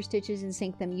tie off your stitches and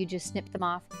sink them? You just snipped them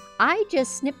off. I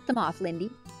just snipped them off, Lindy.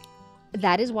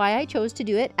 That is why I chose to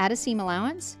do it at a seam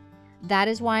allowance. That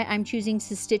is why I'm choosing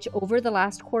to stitch over the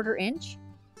last 1/4 inch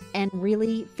and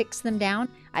really fix them down.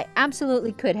 I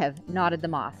absolutely could have knotted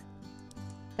them off.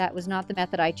 That was not the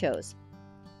method I chose.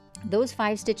 Those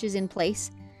 5 stitches in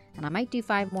place, and I might do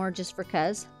 5 more just for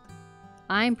cuz,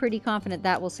 I'm pretty confident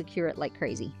that will secure it like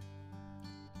crazy.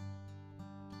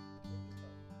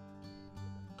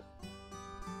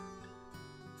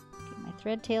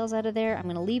 Thread tails out of there. I'm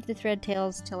going to leave the thread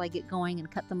tails till I get going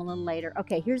and cut them a little later.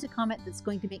 Okay, here's a comment that's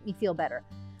going to make me feel better.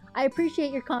 I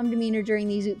appreciate your calm demeanor during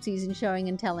these oopsies and showing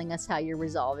and telling us how you're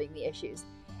resolving the issues.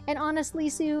 And honestly,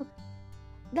 Sue,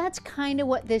 that's kind of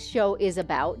what this show is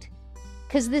about.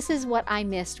 Because this is what I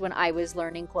missed when I was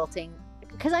learning quilting.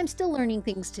 Because I'm still learning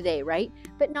things today, right?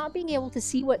 But not being able to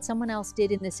see what someone else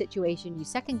did in this situation, you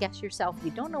second guess yourself.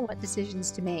 You don't know what decisions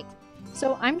to make.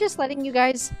 So I'm just letting you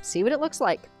guys see what it looks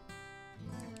like.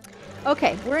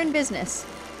 Okay, we're in business.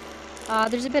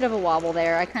 There's a bit of a wobble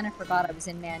there. I kind of forgot I was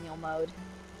in manual mode.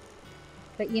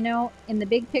 But you know, in the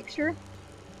big picture,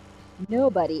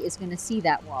 Nobody is going to see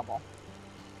that wobble.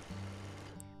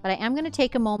 But I am going to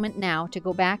take a moment now to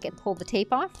go back and pull the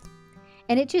tape off.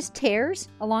 And it just tears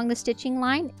along the stitching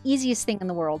line. Easiest thing in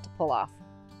the world to pull off.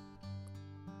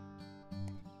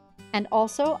 And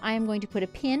also, I am going to put a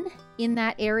pin in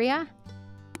that area.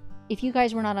 If you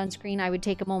guys were not on screen, I would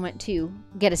take a moment to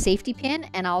get a safety pin,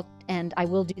 and I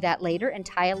will do that later, and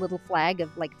tie a little flag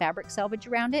of like fabric salvage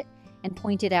around it and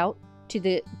point it out to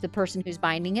the person who's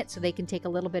binding it, so they can take a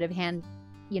little bit of hand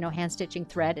stitching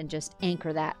thread and just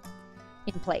anchor that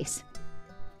in place.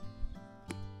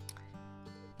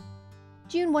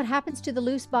 June, what happens to the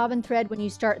loose bobbin thread when you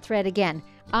start thread again?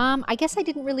 I guess I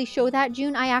didn't really show that,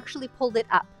 June. I actually pulled it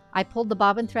up. I pulled the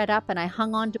bobbin thread up and I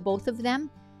hung on to both of them,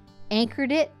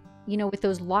 anchored it, with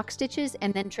those lock stitches,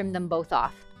 and then trimmed them both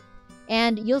off.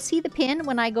 And you'll see the pin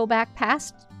when I go back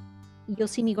past. You'll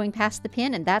see me going past the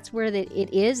pin, and that's where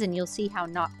it is, and you'll see how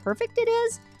not perfect it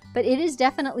is, but it is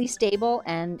definitely stable,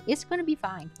 and it's going to be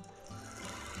fine.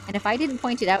 And if I didn't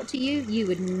point it out to you, you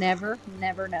would never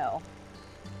know.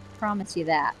 Promise you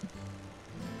that.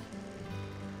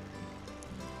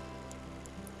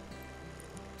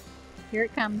 Here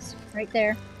it comes, right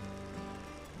there.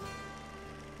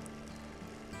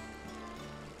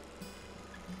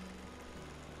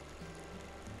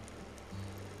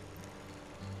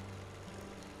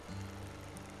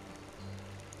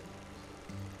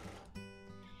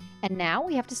 And now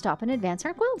we have to stop and advance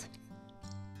our quilt.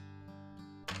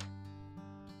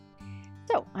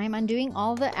 So I'm undoing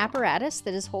all the apparatus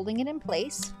that is holding it in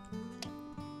place.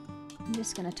 I'm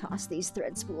just going to toss these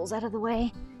thread spools out of the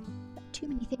way. Too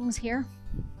many things here.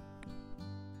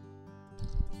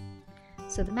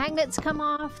 So the magnets come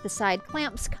off, the side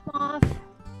clamps come off.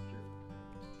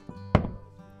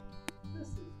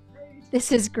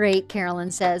 This is great,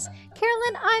 Carolyn says.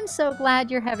 Carolyn, I'm so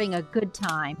glad you're having a good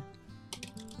time.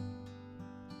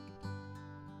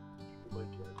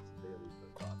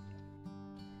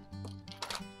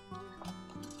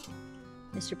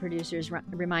 Mr. Producer's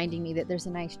reminding me that there's a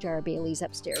nice jar of Bailey's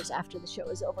upstairs. After the show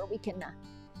is over, we can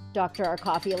doctor our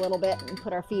coffee a little bit and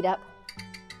put our feet up.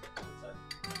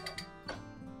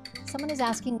 Someone is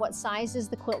asking what size is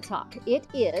the quilt top. It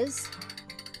is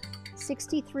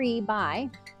 63 by,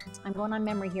 I'm going on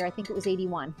memory here, I think it was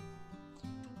 81.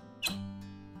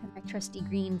 And my trusty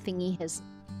green thingy has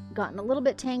gotten a little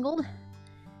bit tangled.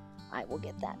 I will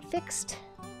get that fixed.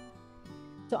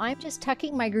 So I'm just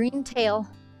tucking my green tail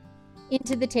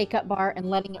into the take-up bar and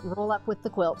letting it roll up with the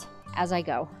quilt as I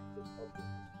go.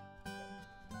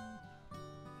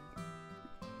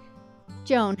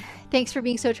 Joan, thanks for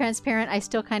being so transparent. I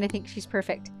still kind of think she's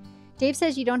perfect. Dave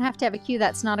says you don't have to have a cue.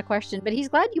 That's not a question, but he's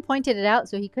glad you pointed it out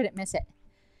so he couldn't miss it.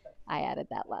 I added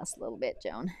that last little bit,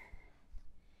 Joan.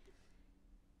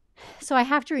 So I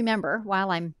have to remember,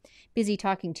 while I'm busy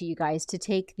talking to you guys, to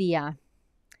take the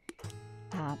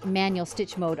manual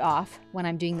stitch mode off when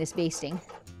I'm doing this basting.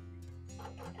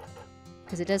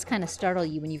 Because it does kind of startle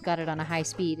you when you've got it on a high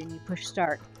speed and you push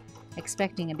start,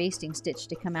 expecting a basting stitch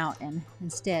to come out, and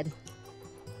instead,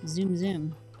 zoom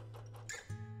zoom.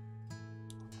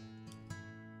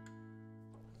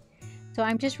 So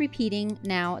I'm just repeating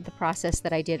now the process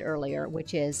that I did earlier,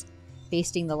 which is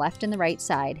basting the left and the right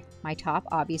side. My top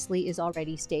obviously is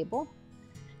already stable.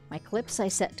 My clips I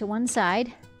set to one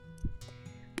side.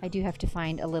 I do have to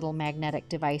find a little magnetic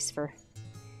device for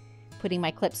putting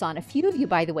my clips on. A few of you,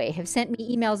 by the way, have sent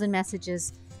me emails and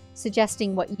messages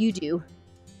suggesting what you do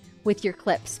with your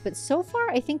clips. But so far,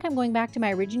 I think I'm going back to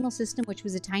my original system, which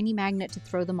was a tiny magnet to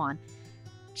throw them on.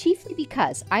 Chiefly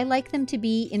because I like them to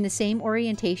be in the same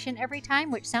orientation every time,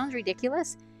 which sounds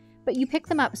ridiculous, but you pick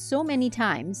them up so many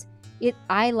times,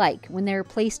 I like when they're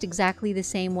placed exactly the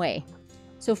same way.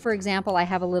 So for example, I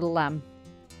have a little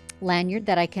lanyard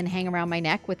that I can hang around my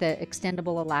neck with an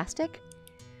extendable elastic.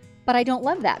 But I don't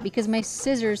love that because my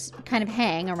scissors kind of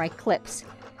hang, or my clips,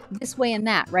 this way and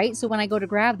that, right? So when I go to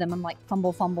grab them, I'm like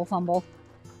fumble, fumble, fumble,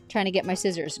 trying to get my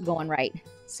scissors going right.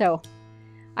 So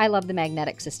I love the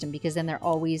magnetic system because then they're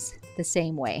always the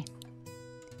same way.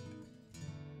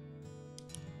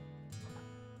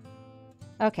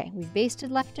 Okay, we've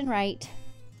basted left and right.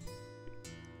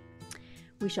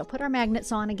 We shall put our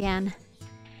magnets on again.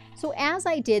 So as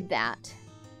I did that,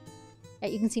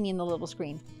 you can see me in the little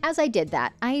screen. As I did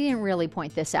that, I didn't really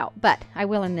point this out, but I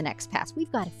will in the next pass.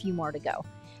 We've got a few more to go.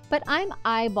 But I'm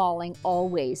eyeballing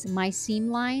always my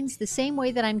seam lines the same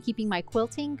way that I'm keeping my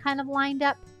quilting kind of lined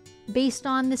up based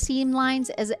on the seam lines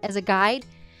as a guide.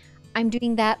 I'm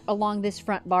doing that along this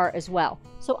front bar as well.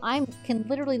 So I can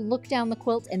literally look down the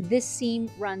quilt and this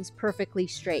seam runs perfectly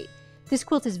straight. This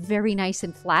quilt is very nice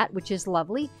and flat, which is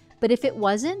lovely, but if it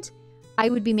wasn't, I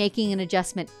would be making an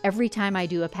adjustment every time I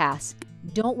do a pass.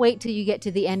 Don't wait till you get to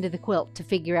the end of the quilt to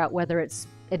figure out whether it's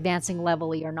advancing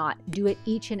levelly or not. Do it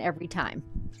each and every time.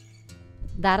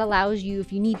 That allows you,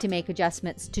 if you need to make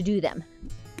adjustments, to do them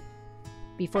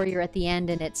before you're at the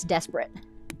end and it's desperate.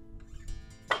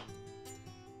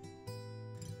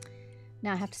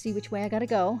 Now I have to see which way I gotta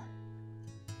go.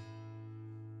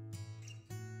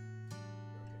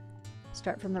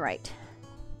 Start from the right.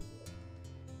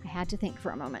 I had to think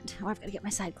for a moment. Oh, I've got to get my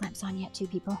side clamps on yet too,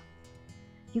 people.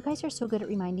 You guys are so good at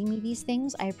reminding me these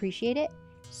things. I appreciate it.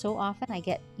 So often I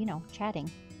get, you know, chatting.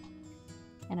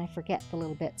 And I forget the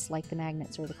little bits like the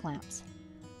magnets or the clamps.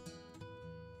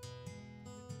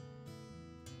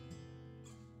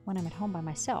 When I'm at home by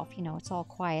myself, you know, it's all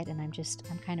quiet and I'm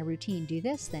kind of routine. Do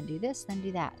this, then do this, then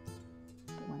do that.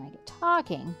 But when I get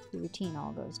talking, the routine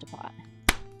all goes to pot.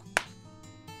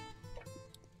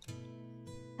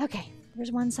 Okay,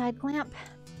 there's one side clamp.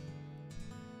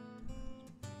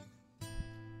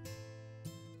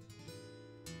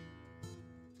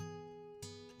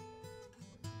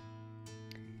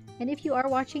 And if you are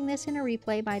watching this in a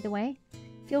replay, by the way,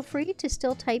 feel free to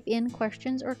still type in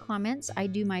questions or comments. I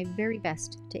do my very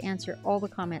best to answer all the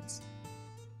comments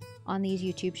on these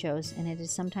YouTube shows, and it is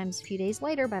sometimes a few days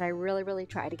later, but I really, really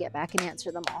try to get back and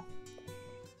answer them all.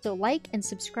 So like and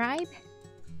subscribe.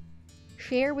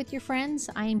 Share with your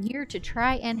friends. I am here to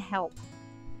try and help.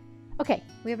 Okay,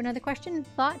 we have another question,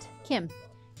 thought. Kim,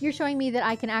 you're showing me that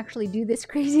I can actually do this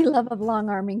crazy love of long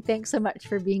arming. Thanks so much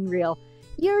for being real.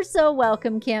 You're so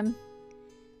welcome, Kim.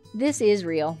 This is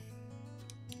real.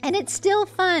 And it's still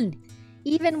fun.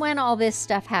 Even when all this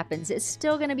stuff happens, it's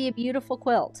still going to be a beautiful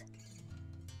quilt.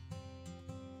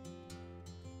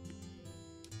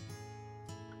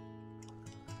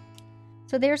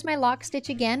 So there's my lock stitch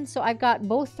again. So I've got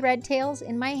both thread tails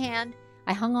in my hand.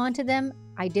 I hung on to them.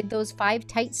 I did those 5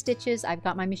 tight stitches. I've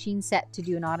got my machine set to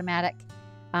do an automatic.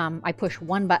 I push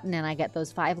one button and I get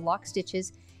those 5 lock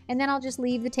stitches. And then I'll just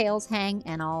leave the tails hang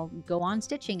and I'll go on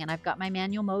stitching. And I've got my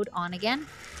manual mode on again.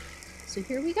 So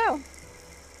here we go.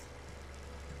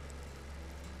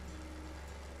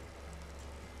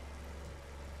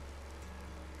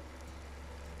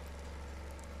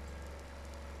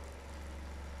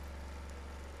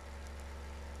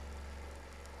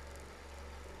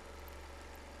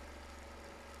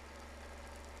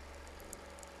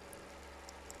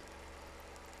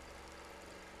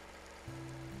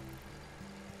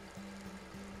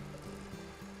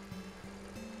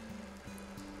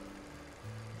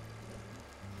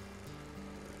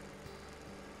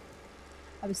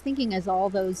 I was thinking as all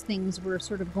those things were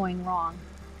sort of going wrong,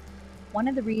 one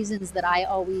of the reasons that I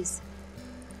always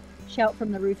shout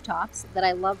from the rooftops that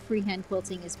I love freehand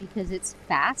quilting is because it's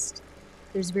fast.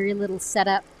 There's very little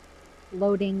setup,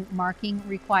 loading, marking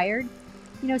required.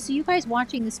 You know, so you guys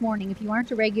watching this morning, if you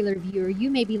aren't a regular viewer,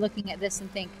 you may be looking at this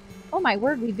and think, oh my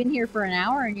word, we've been here for an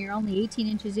hour and you're only 18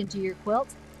 inches into your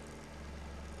quilt.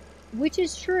 Which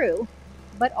is true,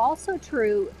 but also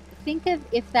true. Think of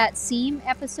if that seam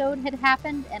episode had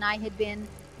happened and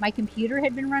my computer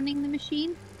had been running the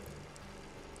machine.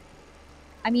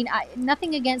 I mean,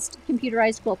 nothing against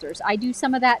computerized quilters. I do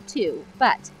some of that too.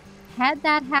 But had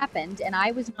that happened and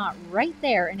I was not right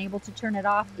there and able to turn it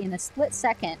off in a split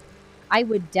second, I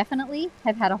would definitely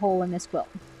have had a hole in this quilt.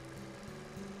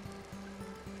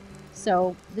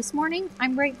 So this morning,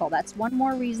 I'm grateful. That's one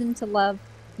more reason to love,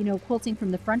 you know, quilting from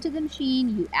the front of the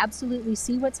machine. You absolutely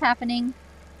see what's happening.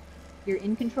 You're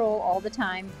in control all the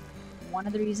time. One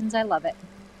of the reasons I love it.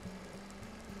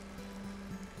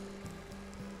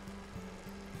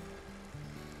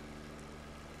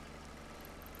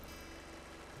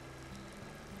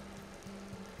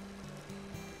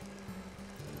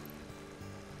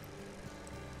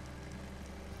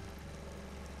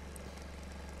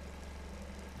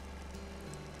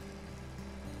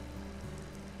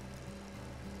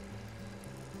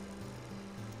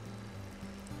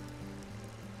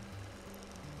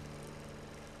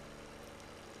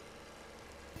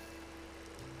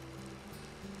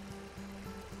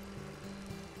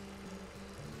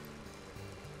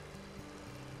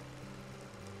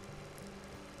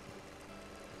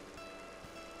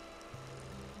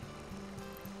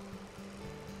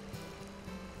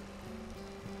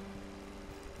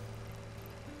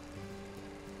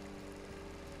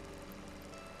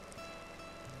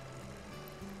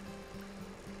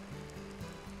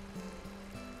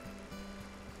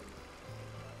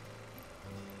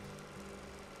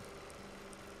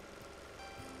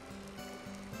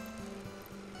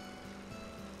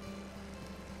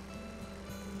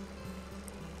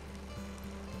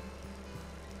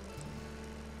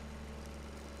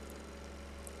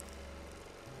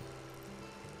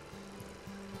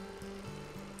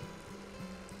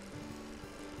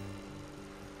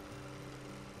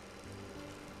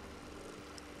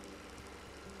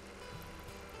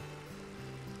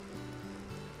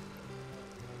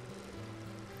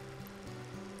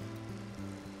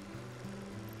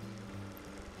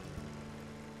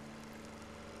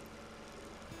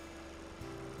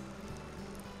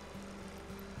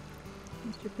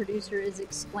 Mr. Producer is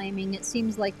exclaiming, it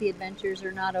seems like the adventures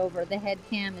are not over. The head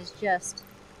cam is just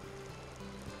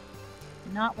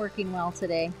not working well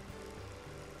today.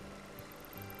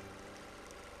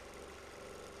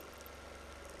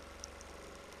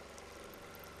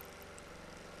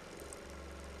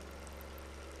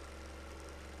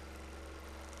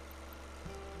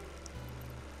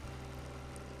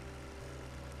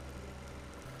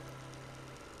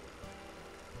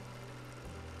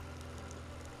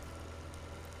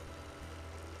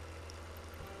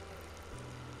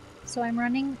 So I'm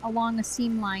running along a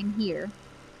seam line here,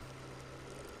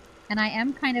 and I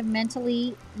am kind of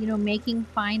mentally, making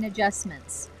fine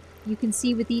adjustments. You can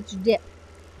see with each dip,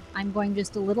 I'm going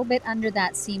just a little bit under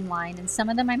that seam line, and some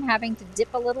of them I'm having to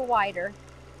dip a little wider,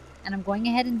 and I'm going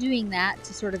ahead and doing that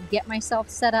to sort of get myself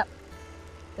set up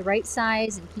the right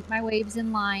size and keep my waves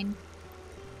in line.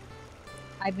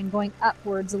 I've been going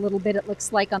upwards a little bit, it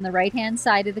looks like, on the right-hand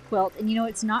side of the quilt, and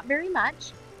it's not very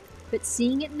much. But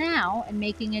seeing it now and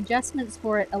making adjustments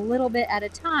for it a little bit at a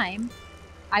time,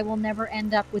 I will never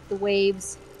end up with the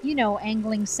waves,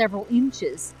 angling several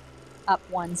inches up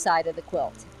one side of the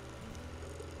quilt.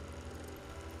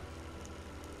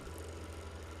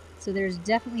 So there's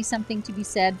definitely something to be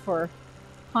said for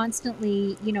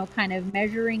constantly, kind of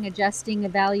measuring, adjusting,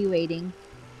 evaluating,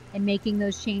 and making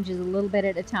those changes a little bit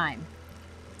at a time.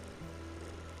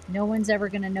 No one's ever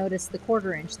going to notice the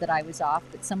 1/4 inch that I was off,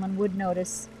 but someone would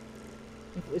notice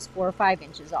if it was 4 or 5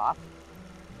 inches off.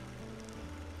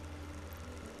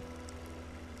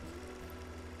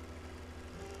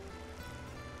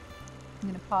 I'm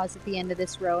going to pause at the end of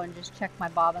this row and just check my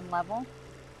bobbin level.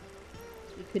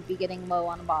 So we could be getting low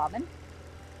on a bobbin.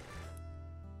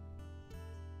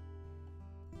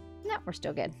 No, we're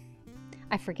still good.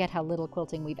 I forget how little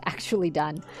quilting we've actually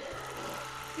done.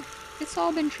 It's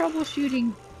all been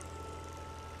troubleshooting.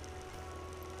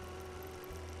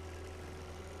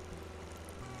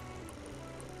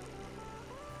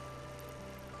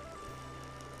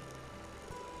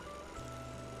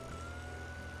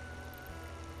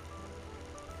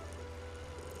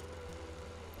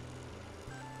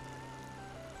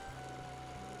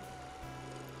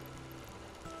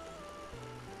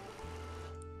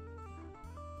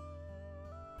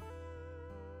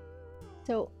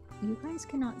 So you guys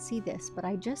cannot see this, but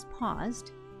I just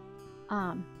paused.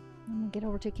 I'm gonna get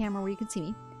over to a camera where you can see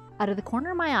me. Out of the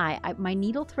corner of my eye, my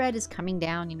needle thread is coming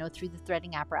down, through the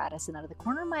threading apparatus, and out of the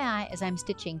corner of my eye, as I'm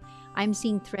stitching, I'm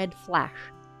seeing thread flash.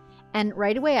 And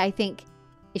right away, I think,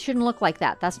 it shouldn't look like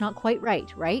that. That's not quite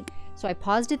right, right? So I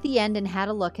paused at the end and had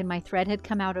a look, and my thread had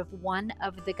come out of one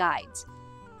of the guides.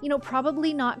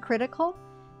 Probably not critical,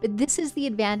 but this is the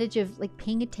advantage of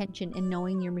paying attention and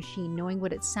knowing your machine, knowing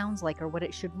what it sounds like or what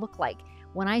it should look like.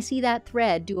 When I see that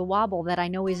thread do a wobble that I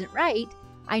know isn't right,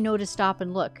 I know to stop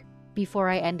and look before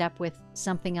I end up with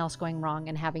something else going wrong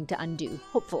and having to undo.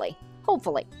 Hopefully.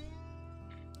 Hopefully.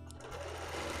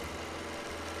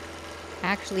 I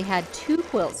actually had 2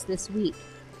 quilts this week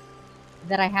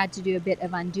that I had to do a bit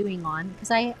of undoing on because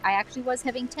I actually was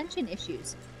having tension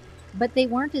issues. But they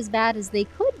weren't as bad as they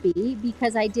could be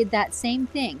because I did that same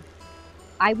thing.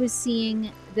 I was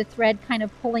seeing the thread kind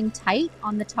of pulling tight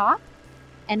on the top,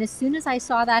 and as soon as I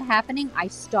saw that happening, I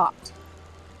stopped.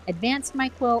 Advanced my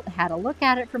quilt, had a look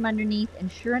at it from underneath,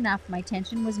 and sure enough, my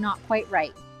tension was not quite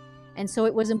right. And so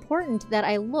it was important that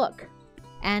I look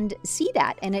and see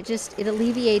that, and it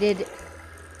alleviated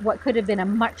what could have been a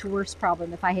much worse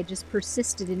problem if I had just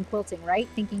persisted in quilting, right?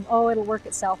 Thinking, oh, it'll work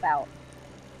itself out.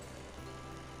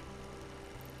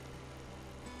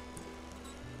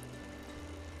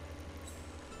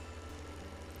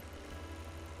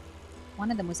 One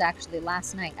of them was actually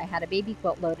last night. I had a baby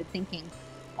quilt loaded thinking,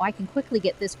 oh, I can quickly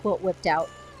get this quilt whipped out,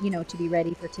 to be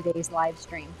ready for today's live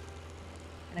stream.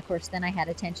 And of course, then I had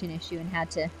a tension issue and had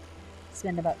to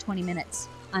spend about 20 minutes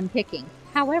unpicking.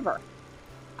 However,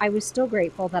 I was still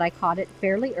grateful that I caught it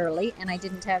fairly early and I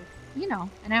didn't have,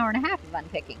 an hour and a half of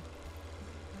unpicking.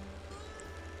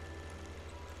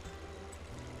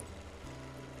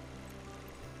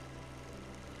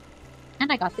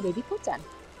 And I got the baby quilt done.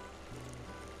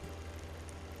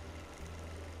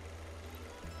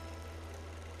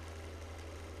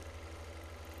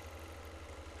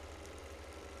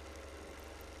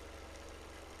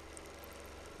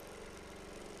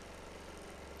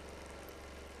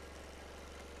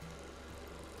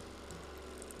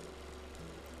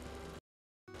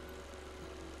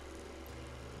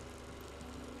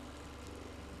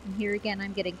 And here again,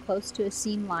 I'm getting close to a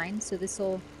seam line, so this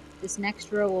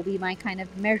next row will be my kind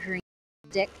of measuring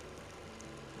stick.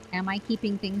 Am I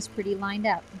keeping things pretty lined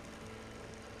up?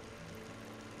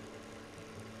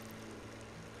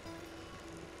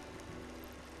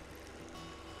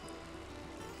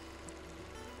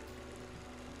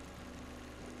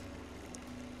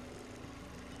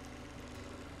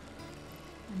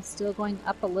 Still going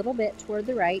up a little bit toward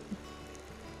the right.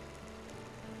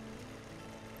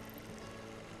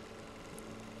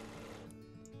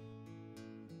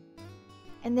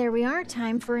 And there we are,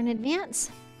 time for an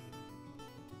advance.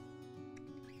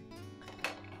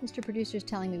 Mr. Producer's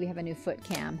telling me we have a new foot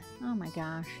cam. Oh my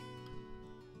gosh.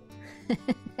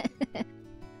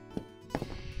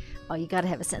 Oh, you gotta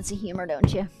have a sense of humor,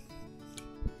 don't you?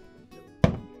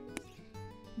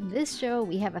 In this show,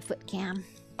 we have a foot cam.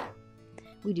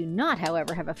 We do not,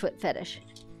 however, have a foot fetish.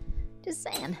 Just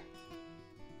saying.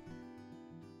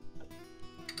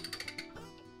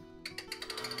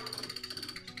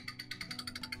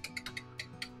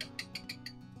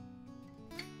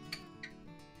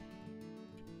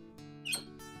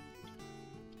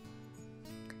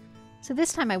 So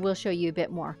this time I will show you a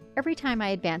bit more. Every time I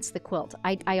advance the quilt,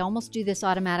 I almost do this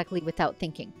automatically without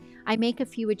thinking. I make a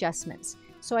few adjustments.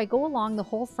 So I go along the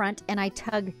whole front and I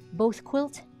tug both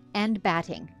quilt and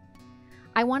batting.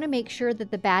 I want to make sure that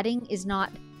the batting is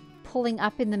not pulling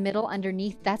up in the middle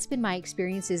underneath. That's been my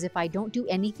experience, is if I don't do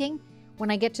anything, when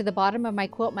I get to the bottom of my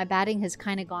quilt, my batting has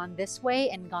kind of gone this way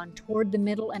and gone toward the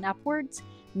middle and upwards.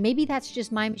 Maybe that's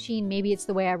just my machine. Maybe it's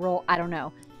the way I roll. I don't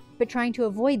know. But trying to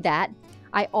avoid that,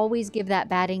 I always give that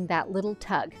batting that little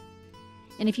tug.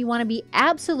 And if you want to be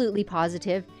absolutely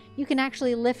positive, you can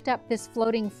actually lift up this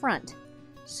floating front,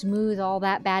 smooth all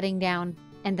that batting down,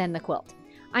 and then the quilt.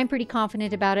 I'm pretty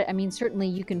confident about it. I mean, certainly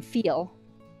you can feel.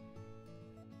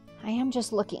 I am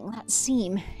just looking. That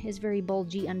seam is very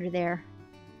bulgy under there.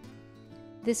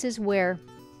 This is where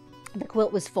the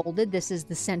quilt was folded. This is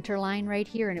the center line right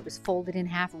here, and it was folded in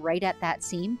half right at that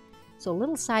seam. So a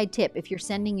little side tip, if you're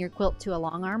sending your quilt to a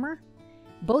long armor,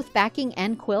 both backing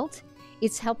and quilt,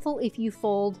 it's helpful if you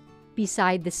fold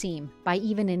beside the seam by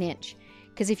even an inch.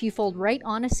 Because if you fold right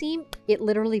on a seam, it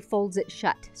literally folds it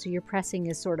shut. So your pressing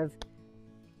is sort of,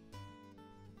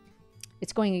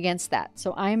 it's going against that.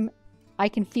 So I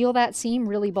can feel that seam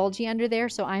really bulgy under there,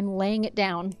 so I'm laying it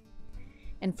down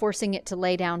and forcing it to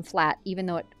lay down flat, even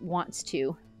though it wants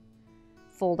to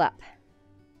fold up.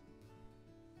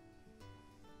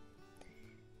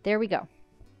 There we go.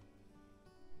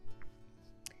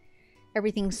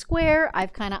 Everything's square.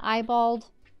 I've kind of eyeballed,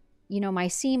 you know, my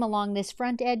seam along this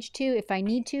front edge too. If I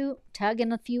need to, tug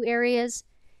in a few areas,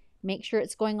 make sure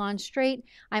it's going on straight.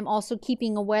 I'm also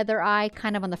keeping a weather eye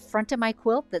kind of on the front of my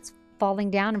quilt that's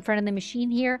falling down in front of the machine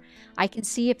here. I can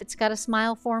see if it's got a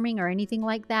smile forming or anything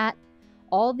like that.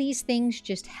 All these things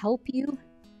just help you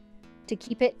to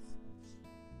keep it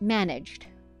managed.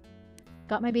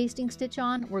 Got my basting stitch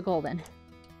on. We're golden.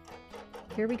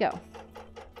 Here we go.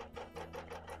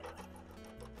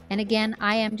 And again,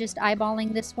 I am just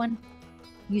eyeballing this one.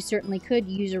 You certainly could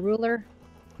use a ruler,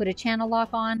 put a channel lock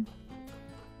on,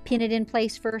 pin it in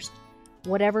place first,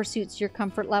 whatever suits your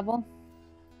comfort level.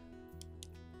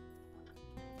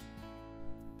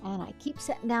 And I keep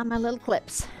setting down my little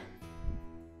clips.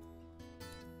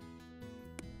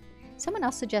 Someone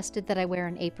else suggested that I wear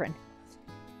an apron.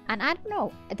 And I don't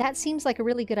know, that seems like a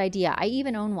really good idea. I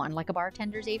even own one, like a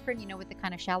bartender's apron, you know, with the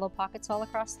kind of shallow pockets all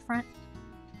across the front.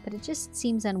 But it just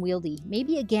seems unwieldy.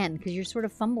 Maybe again, because you're sort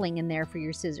of fumbling in there for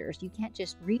your scissors. You can't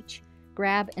just reach,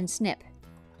 grab, and snip.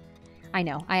 I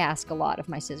know, I ask a lot of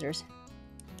my scissors.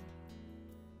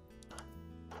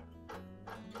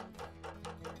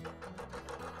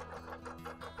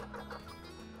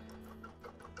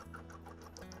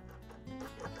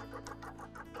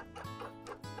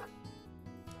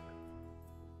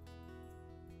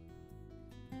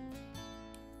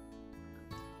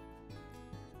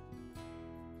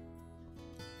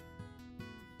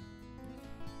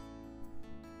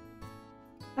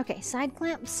 Okay, side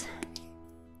clamps.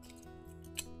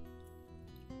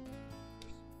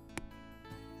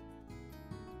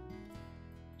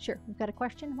 Sure, we've got a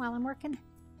question while I'm working.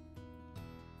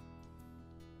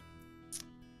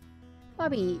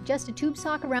 Bobby, just a tube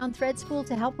sock around thread spool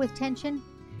to help with tension?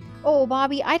 Oh,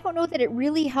 Bobby, I don't know that it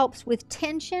really helps with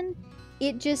tension.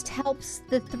 It just helps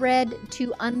the thread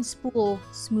to unspool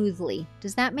smoothly.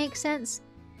 Does that make sense?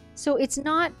 So it's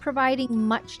not providing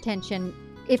much tension,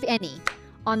 if any,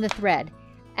 on the thread.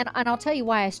 And I'll tell you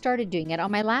why I started doing it.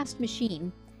 On my last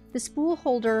machine, the spool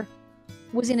holder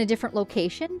was in a different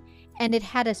location and it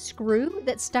had a screw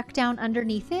that stuck down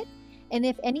underneath it. And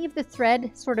if any of the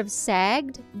thread sort of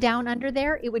sagged down under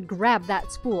there, it would grab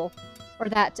that spool or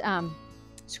that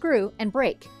screw and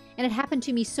break. And it happened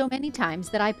to me so many times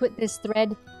that I put this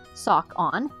thread sock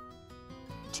on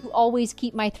to always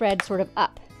keep my thread sort of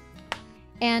up.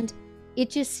 And it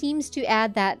just seems to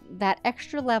add that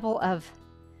extra level of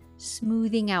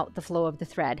smoothing out the flow of the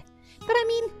thread. But I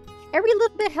mean, every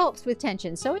little bit helps with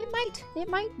tension, so it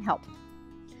might help.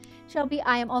 Shelby,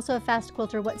 I am also a fast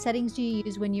quilter. What settings do you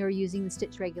use when you're using the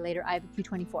stitch regulator? I have a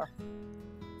Q24.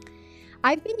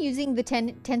 I've been using the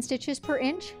 10 stitches per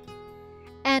inch.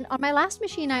 And on my last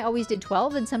machine, I always did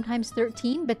 12 and sometimes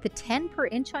 13, but the 10 per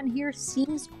inch on here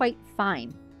seems quite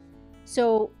fine.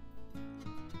 So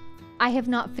I have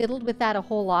not fiddled with that a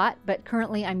whole lot, but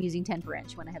currently I'm using 10 per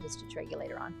inch when I have the stitch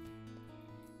regulator on.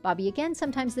 Bobby, again,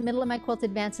 sometimes the middle of my quilt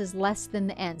advances less than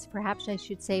the ends. Perhaps I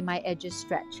should say my edges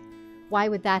stretch. Why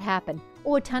would that happen?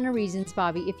 Oh, a ton of reasons,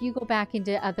 Bobby. If you go back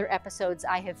into other episodes,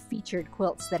 I have featured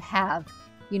quilts that have,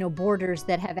 you know, borders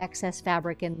that have excess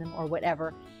fabric in them or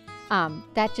whatever.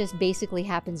 That just basically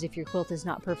happens if your quilt is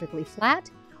not perfectly flat,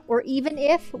 or even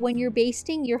if when you're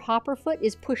basting, your hopper foot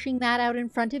is pushing that out in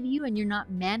front of you and you're not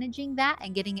managing that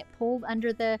and getting it pulled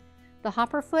under the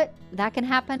hopper foot. That can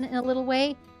happen in a little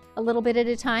way, a little bit at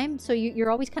a time. So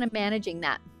you're always kind of managing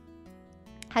that.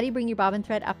 How do you bring your bobbin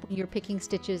thread up when you're picking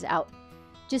stitches out?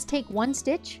 Just take one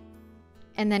stitch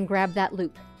and then grab that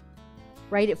loop,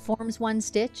 right? It forms one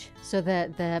stitch. So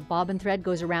the bobbin thread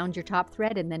goes around your top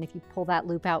thread. And then if you pull that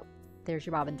loop out, there's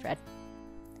your bobbin thread.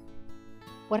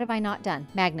 What have I not done?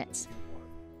 Magnets.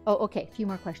 Oh, okay. A few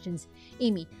more questions.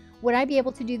 Amy, would I be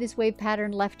able to do this wave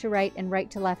pattern left to right and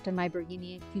right to left on my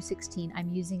Bernina Q16?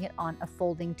 I'm using it on a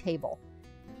folding table.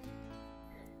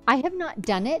 I have not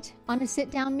done it on a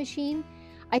sit-down machine.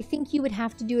 I think you would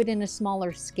have to do it in a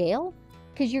smaller scale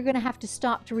because you're going to have to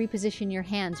stop to reposition your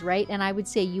hands, right? And I would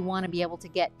say you want to be able to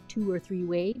get 2 or 3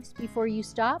 waves before you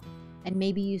stop. And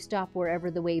maybe you stop wherever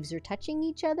the waves are touching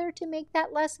each other to make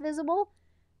that less visible.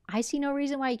 I see no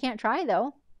reason why you can't try,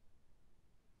 though.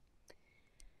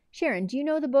 Sharon, do you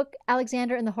know the book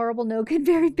Alexander and the Horrible No Good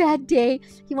Very Bad Day?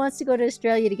 He wants to go to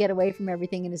Australia to get away from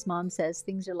everything, and his mom says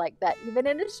things are like that even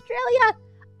in Australia.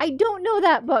 I don't know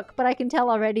that book, but I can tell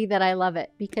already that I love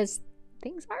it because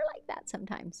things are like that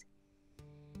sometimes.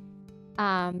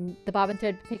 The bobbin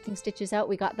thread picking stitches out,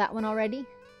 we got that one already.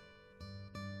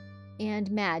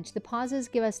 And Madge, the pauses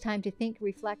give us time to think,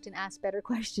 reflect, and ask better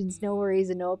questions. No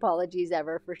worries and no apologies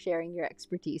ever for sharing your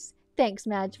expertise. Thanks,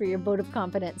 Madge, for your vote of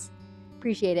confidence.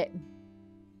 Appreciate it.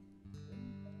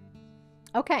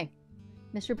 Okay.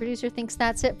 Mr. Producer thinks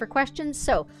that's it for questions.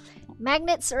 So,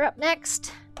 magnets are up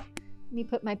next. Let me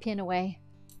put my pin away.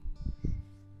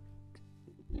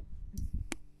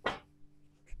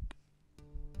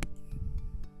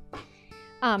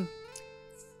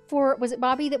 Was it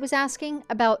Bobby that was asking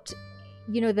about,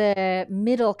 you know, the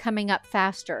middle coming up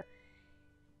faster?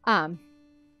 Bobby,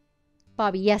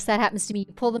 yes, that happens to me.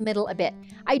 You pull the middle a bit.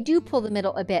 I do pull the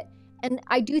middle a bit. And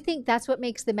I do think that's what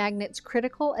makes the magnets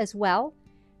critical as well.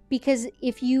 Because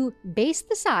if you base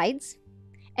the sides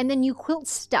and then you quilt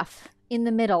stuff in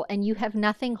the middle and you have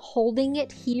nothing holding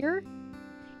it here,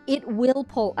 it will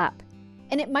pull up.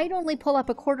 And it might only pull up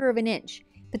 1/4 of an inch.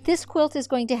 But this quilt is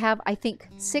going to have, I think,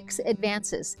 6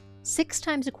 advances. 6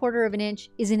 times 1/4 of an inch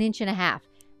is 1.5 inches.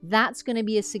 That's going to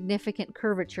be a significant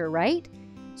curvature, right?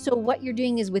 So what you're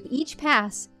doing is with each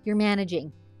pass, you're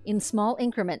managing in small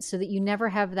increments so that you never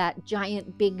have that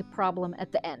giant big problem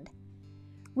at the end.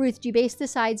 Ruth, do you base the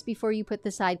sides before you put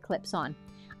the side clips on?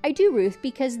 I do, Ruth,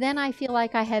 because then I feel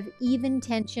like I have even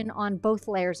tension on both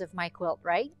layers of my quilt,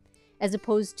 right? As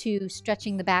opposed to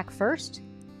stretching the back first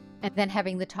and then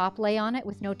having the top lay on it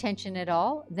with no tension at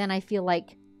all, then I feel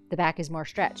like the back is more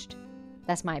stretched.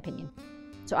 That's my opinion.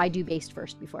 So I do baste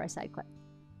first before I side clip.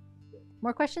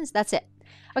 More questions? That's it.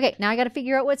 Okay, now I got to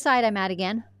figure out what side I'm at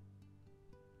again.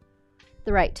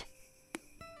 The right.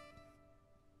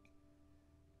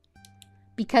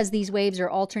 Because these waves are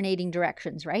alternating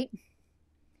directions, right?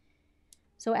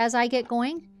 So as I get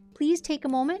going, please take a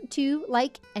moment to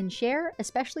like and share,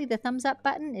 especially the thumbs up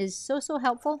button is so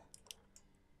helpful.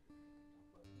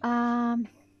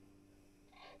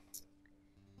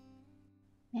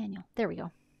 Manual, there we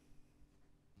go.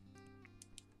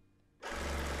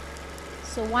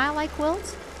 So while I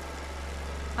quilt,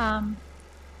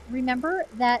 remember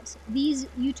that these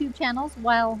YouTube channels,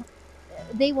 while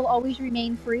they will always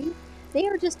remain free, they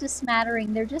are just a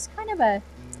smattering. They're just kind of a,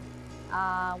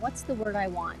 what's the word I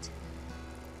want?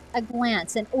 A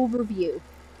glance, an overview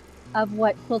of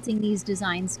what quilting these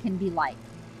designs can be like.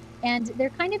 And they're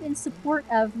kind of in support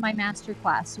of my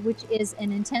masterclass, which is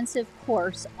an intensive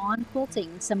course on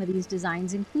quilting some of these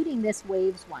designs, including this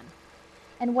waves one.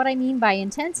 And what I mean by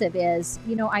intensive is,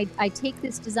 you know, I take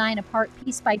this design apart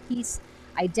piece by piece.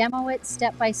 I demo it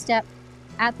step by step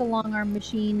at the long arm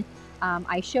machine.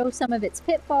 I show some of its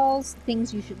pitfalls,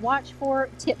 things you should watch for,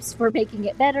 tips for making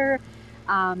it better,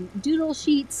 doodle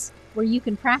sheets where you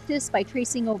can practice by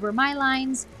tracing over my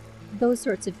lines, those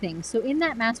sorts of things. So in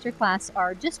that masterclass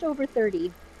are just over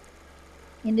 30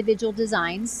 individual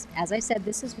designs. As I said,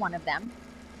 this is one of them.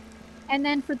 And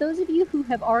then for those of you who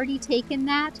have already taken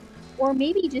that, or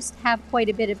maybe just have quite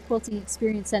a bit of quilting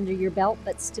experience under your belt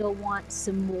but still want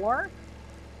some more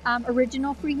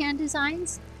original freehand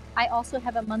designs, I also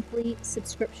have a monthly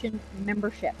subscription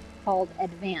membership called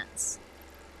Advance.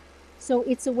 So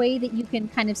it's a way that you can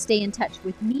kind of stay in touch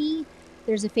with me.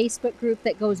 There's a Facebook group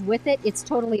that goes with it. It's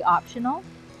totally optional,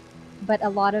 but a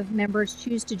lot of members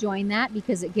choose to join that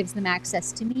because it gives them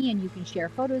access to me, and you can share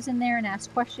photos in there and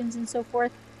ask questions and so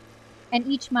forth. And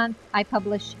each month I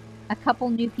publish a couple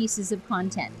new pieces of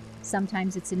content.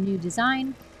 Sometimes it's a new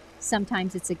design,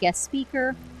 sometimes it's a guest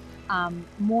speaker.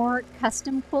 More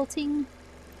custom quilting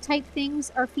type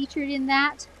things are featured in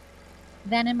that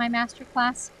than in my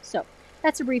masterclass. So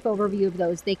that's a brief overview of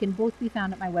those. They can both be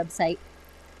found at my website,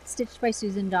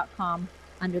 stitchedbysusan.com,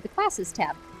 under the classes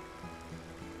tab.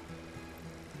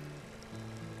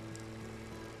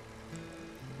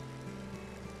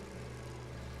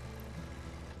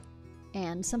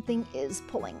 And something is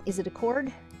pulling. Is it a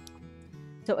cord?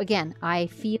 So again, I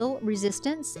feel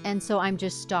resistance, and so I'm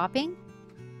just stopping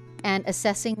and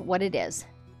assessing what it is.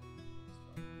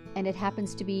 And it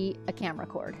happens to be a camera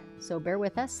cord. So bear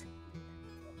with us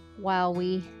while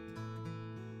we...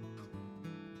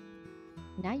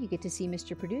 Now you get to see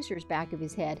Mr. Producer's back of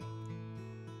his head.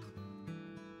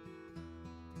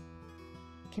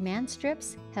 Command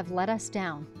strips have let us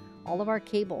down. All of our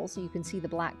cables, you can see the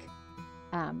black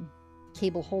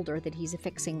cable holder that he's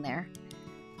affixing there.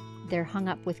 They're hung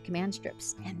up with command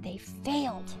strips, and they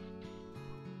failed.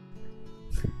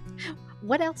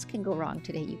 What else can go wrong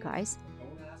today, you guys?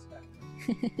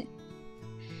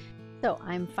 So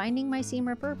I'm finding my seam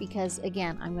ripper because,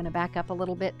 again, I'm going to back up a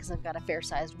little bit because I've got a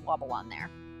fair-sized wobble on there.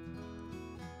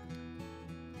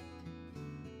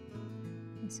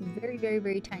 And some very, very,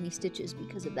 very tiny stitches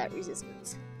because of that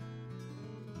resistance.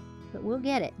 But we'll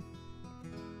get it.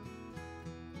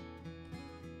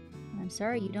 I'm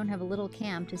sorry you don't have a little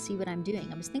cam to see what I'm doing.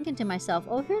 I was thinking to myself,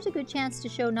 oh, here's a good chance to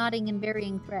show knotting and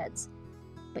burying threads.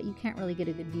 But you can't really get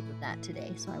a good view of that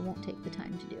today, so I won't take the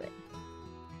time to do it.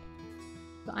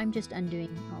 So I'm just undoing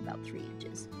about 3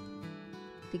 inches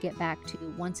to get back to,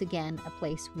 once again, a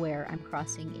place where I'm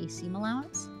crossing a seam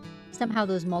allowance. Somehow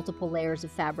those multiple layers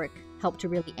of fabric help to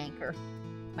really anchor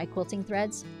my quilting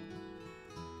threads.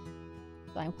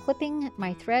 So I'm clipping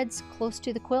my threads close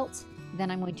to the quilt. Then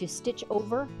I'm going to stitch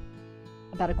over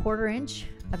about a 1/4 inch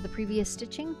of the previous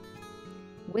stitching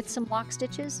with some lock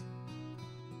stitches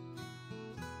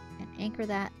and anchor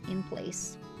that in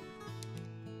place.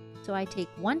 So I take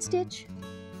 1 stitch,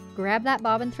 grab that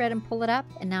bobbin thread and pull it up,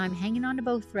 and now I'm hanging on to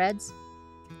both threads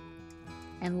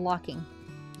and locking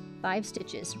 5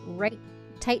 stitches, right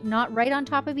tight, not right on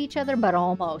top of each other, but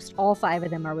almost. All 5 of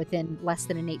them are within less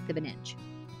than 1/8 of an inch.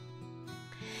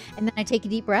 And then I take a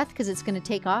deep breath because it's going to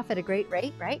take off at a great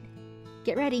rate, right?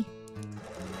 Get ready.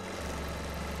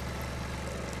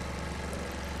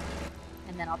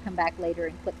 And then I'll come back later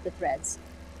and clip the threads.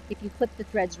 If you clip the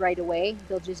threads right away,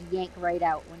 they'll just yank right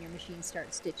out when your machine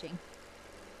starts stitching,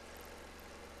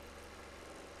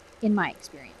 in my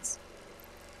experience.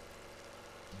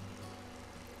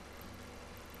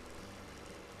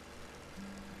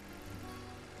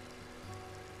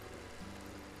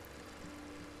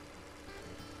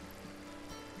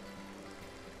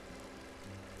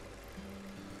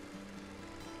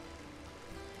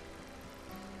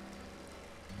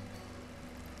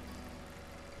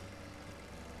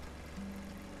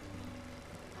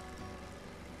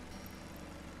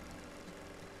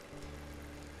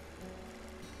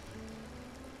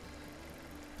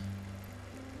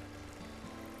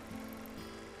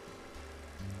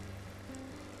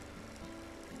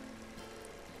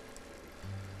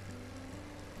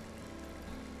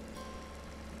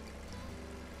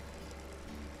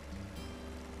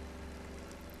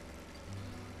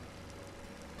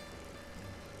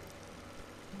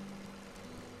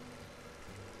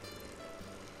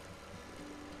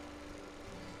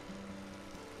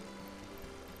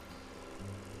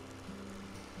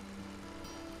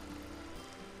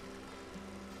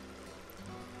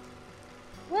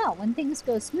 Well, when things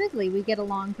go smoothly, we get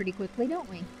along pretty quickly, don't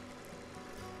we?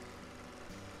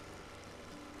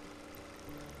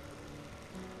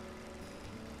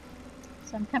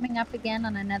 So I'm coming up again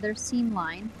on another seam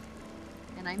line,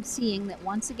 and I'm seeing that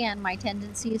once again my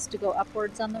tendency is to go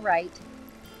upwards on the right.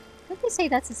 Don't they say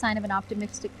that's a sign of an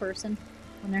optimistic person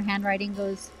when their handwriting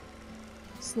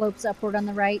slopes upward on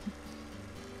the right?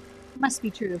 Must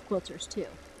be true of quilters too.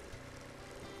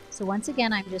 So once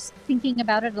again, I'm just thinking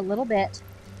about it a little bit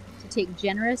to take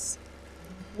generous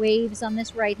waves on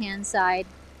this right hand side,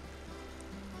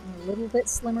 A little bit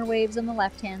slimmer waves on the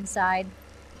left-hand side.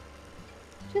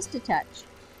 Just a touch.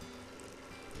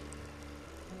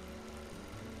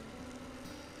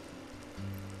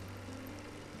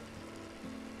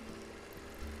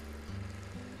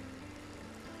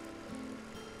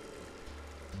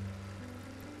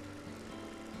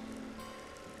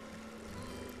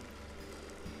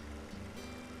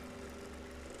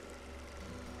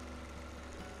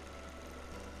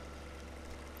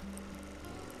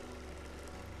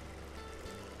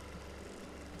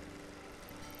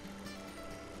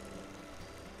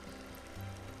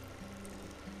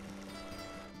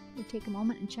 Take a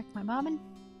moment and check my bobbin.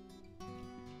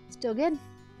 Still good.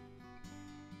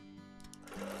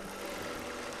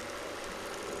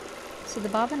 So the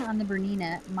bobbin on the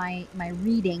Bernina, my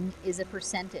reading is a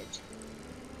percentage.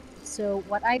 So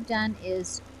what I've done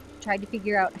is tried to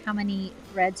figure out how many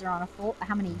threads are on a full,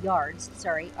 how many yards,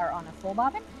 sorry, are on a full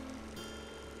bobbin.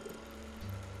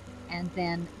 And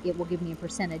then it will give me a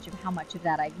percentage of how much of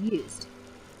that I've used.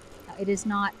 It is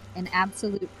not an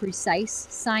absolute precise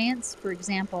science. For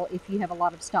example, if you have a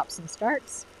lot of stops and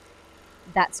starts,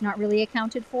 that's not really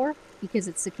accounted for because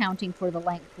it's accounting for the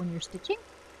length when you're stitching,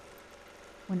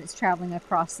 when it's traveling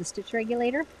across the stitch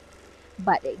regulator.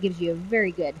 But it gives you a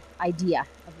very good idea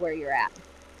of where you're at.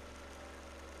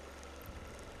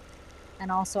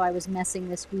 And also I was messing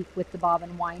this week with the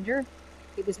bobbin winder.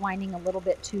 It was winding a little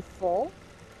bit too full,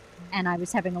 and I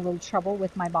was having a little trouble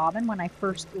with my bobbin when I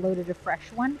first loaded a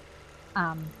fresh one.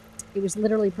 It was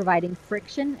literally providing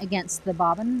friction against the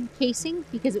bobbin casing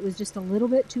because it was just a little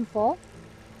bit too full.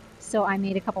 So I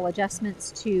made a couple adjustments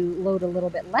to load a little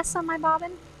bit less on my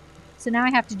bobbin. So now I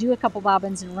have to do a couple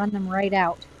bobbins and run them right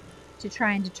out to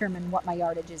try and determine what my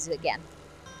yardage is again.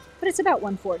 But it's about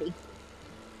 140,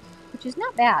 which is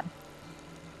not bad.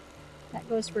 That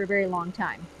goes for a very long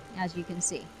time, as you can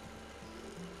see.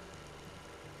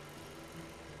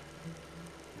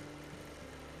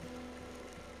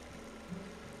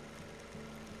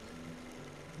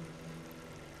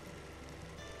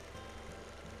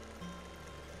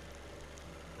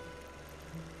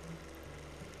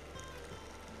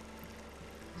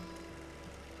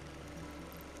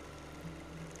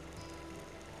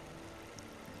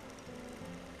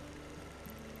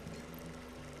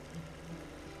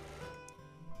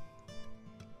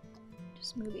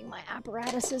 Just moving my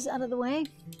apparatuses out of the way.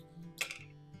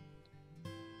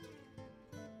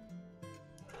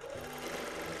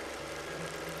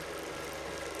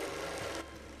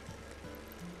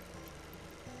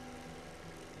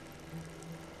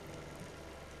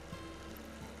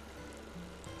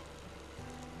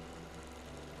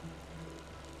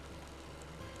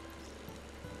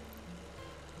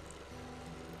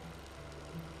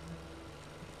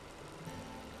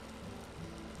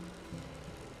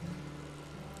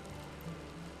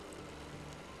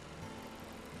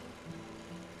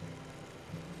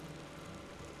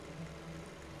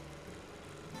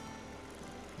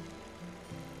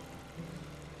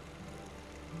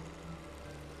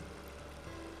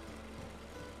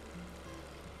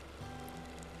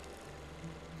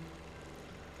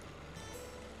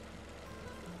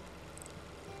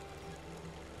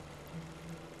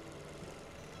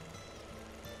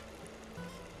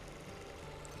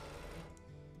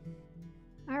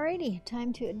 Alrighty,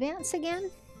 time to advance again.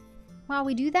 While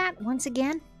we do that, once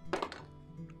again,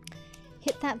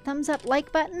 hit that thumbs up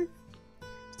like button.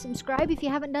 Subscribe if you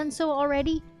haven't done so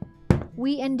already.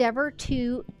 We endeavor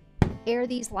to air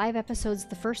these live episodes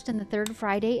the first and the third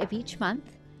Friday of each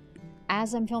month.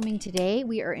 As I'm filming today,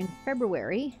 we are in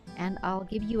February, and I'll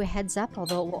give you a heads up,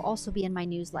 although it will also be in my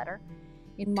newsletter.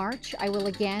 In March, I will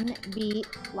again be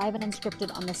live and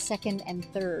unscripted on the second and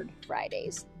third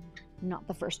Fridays. Not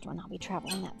the first one. I'll be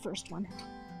traveling that first one.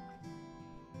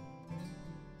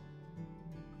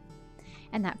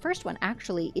 And that first one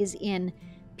actually is in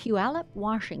Puyallup,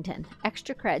 Washington.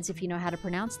 Extra creds if you know how to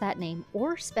pronounce that name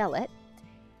or spell it.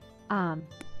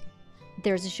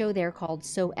 There's a show there called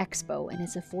Sew Expo, and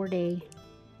it's a 4-day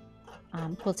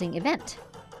quilting event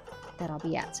that I'll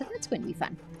be at. So that's going to be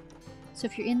fun. So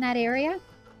if you're in that area,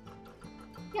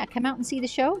 yeah, come out and see the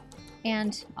show.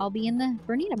 And I'll be in the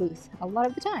Bernina booth a lot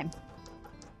of the time.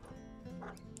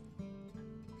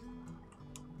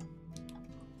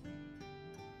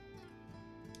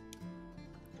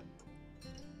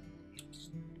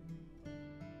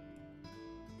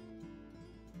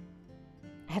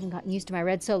 I haven't gotten used to my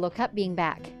red solo cup being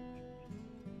back.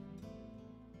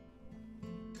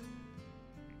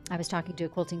 I was talking to a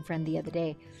quilting friend the other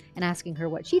day and asking her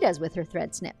what she does with her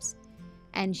thread snips.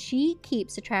 And she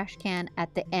keeps a trash can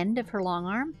at the end of her long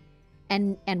arm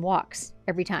and walks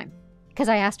every time. Because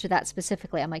I asked her that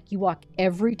specifically. I'm like, you walk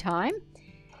every time?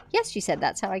 Yes, she said,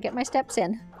 that's how I get my steps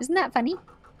in. Isn't that funny?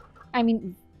 I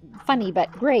mean, funny,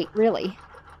 but great, really.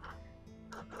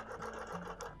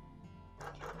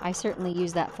 I certainly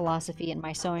use that philosophy in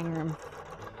my sewing room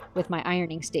with my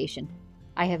ironing station.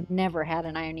 I have never had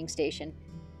an ironing station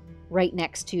right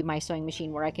next to my sewing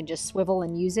machine where I can just swivel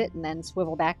and use it and then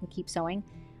swivel back and keep sewing.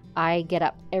 I get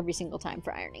up every single time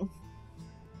for ironing.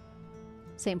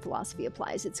 Same philosophy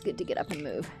applies. It's good to get up and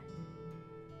move.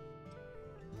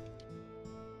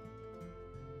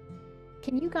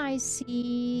 Can you guys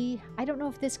see, I don't know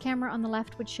if this camera on the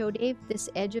left would show Dave, this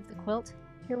edge of the quilt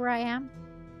here where I am?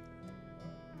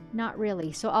 Not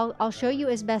really. So I'll show you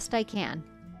as best I can.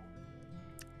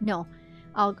 No,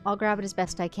 I'll grab it as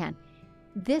best I can.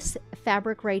 This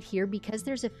fabric right here, because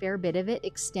there's a fair bit of it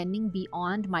extending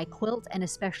beyond my quilt and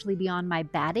especially beyond my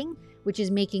batting, which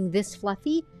is making this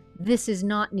fluffy, this is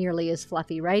not nearly as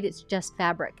fluffy, right? It's just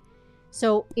fabric.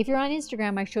 So if you're on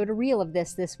Instagram, I showed a reel of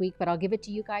this week, but I'll give it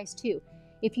to you guys too.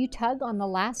 If you tug on the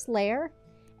last layer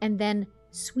and then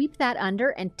sweep that under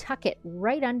and tuck it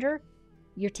right under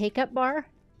your take-up bar,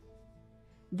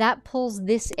 that pulls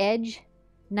this edge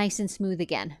nice and smooth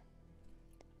again.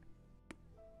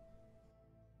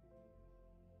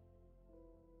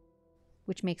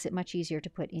 Which makes it much easier to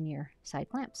put in your side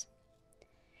clamps.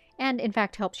 And in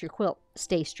fact helps your quilt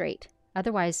stay straight.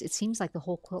 Otherwise, it seems like the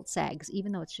whole quilt sags,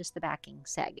 even though it's just the backing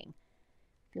sagging.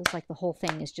 Feels like the whole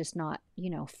thing is just not, you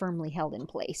know, firmly held in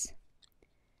place.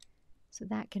 So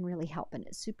that can really help, and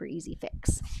it's super easy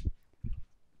fix.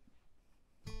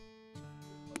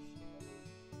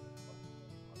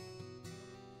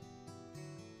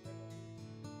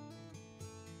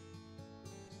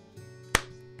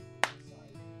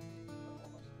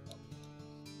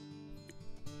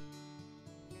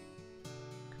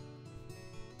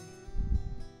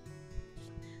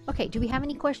 Okay, do we have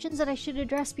any questions that I should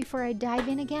address before I dive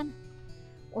in again?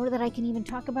 Or that I can even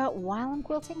talk about while I'm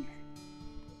quilting?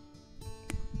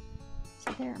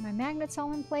 So there are my magnets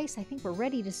all in place. I think we're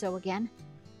ready to sew again.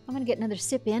 I'm going to get another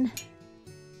sip in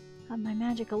of my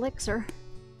magic elixir.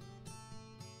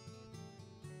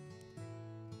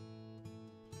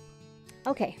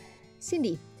 Okay,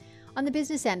 Cindy, on the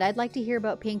business end, I'd like to hear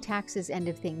about paying taxes end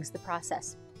of things, the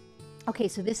process. Okay,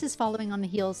 so this is following on the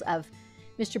heels of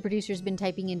Mr. Producer's been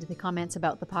typing into the comments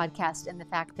about the podcast and the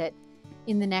fact that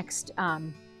in the next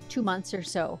 2 months or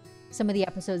so, some of the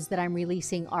episodes that I'm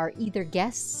releasing are either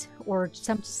guests or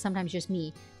sometimes just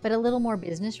me, but a little more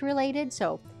business related.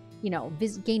 So, you know,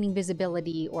 gaining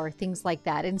visibility or things like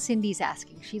that. And Cindy's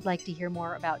asking, she'd like to hear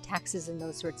more about taxes and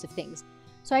those sorts of things.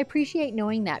 So I appreciate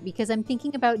knowing that because I'm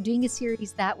thinking about doing a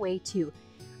series that way too.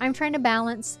 I'm trying to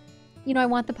balance, you know, I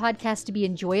want the podcast to be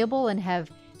enjoyable and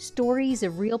have stories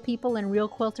of real people and real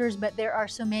quilters, but there are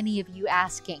so many of you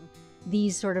asking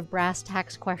these sort of brass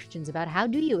tacks questions about how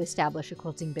do you establish a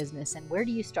quilting business and where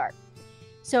do you start?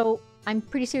 So I'm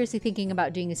pretty seriously thinking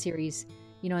about doing a series,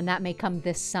 you know, and that may come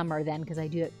this summer then because I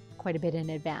do it quite a bit in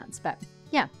advance. But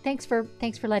yeah, thanks for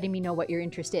letting me know what your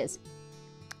interest is.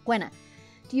 Gwenna,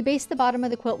 do you base the bottom of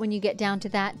the quilt when you get down to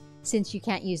that? Since you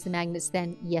can't use the magnets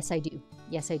then? Yes, I do.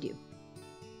 Yes, I do.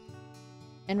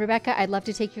 And Rebecca, I'd love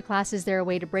to take your classes. They're a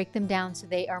way to break them down so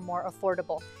they are more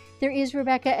affordable. There is,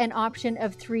 Rebecca, an option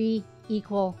of 3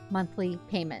 equal monthly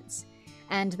payments.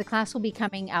 And the class will be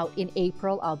coming out in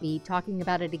April. I'll be talking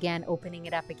about it again, opening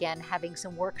it up again, having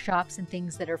some workshops and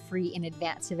things that are free in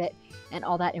advance of it. And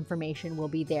all that information will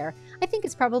be there. I think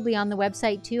it's probably on the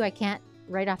website too. I can't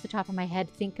right off the top of my head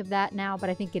think of that now, but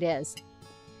I think it is.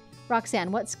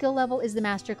 Roxanne, what skill level is the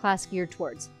master class geared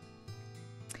towards?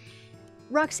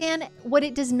 Roxanne, what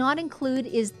it does not include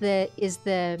is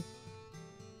the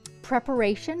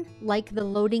preparation, like the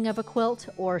loading of a quilt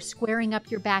or squaring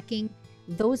up your backing,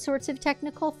 those sorts of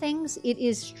technical things. It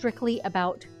is strictly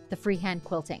about the freehand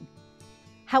quilting.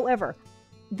 However,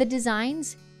 the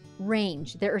designs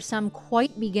range. There are some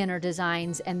quite beginner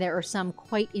designs and there are some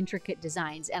quite intricate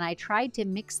designs, and I tried to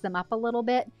mix them up a little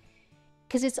bit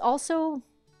because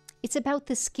it's about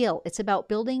the skill. It's about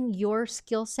building your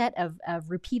skill set of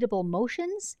repeatable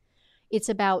motions. It's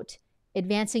about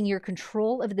advancing your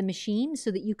control of the machine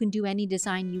so that you can do any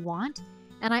design you want.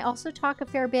 And I also talk a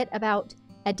fair bit about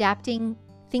adapting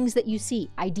things that you see,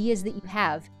 ideas that you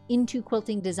have into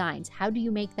quilting designs. How do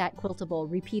you make that quiltable,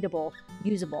 repeatable,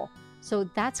 usable? So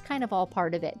that's kind of all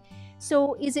part of it.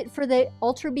 So is it for the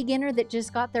ultra beginner that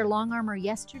just got their long arm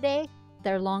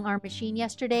machine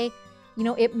yesterday? You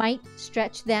know, it might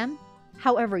stretch them.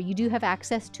 However, you do have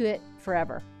access to it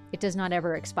forever. It does not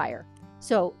ever expire.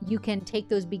 So you can take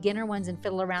those beginner ones and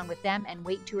fiddle around with them and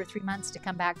wait 2 or 3 months to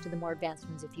come back to the more advanced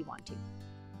ones if you want to.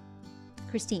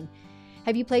 Christine,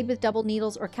 Have you played with double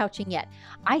needles or couching yet?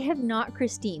 I have not,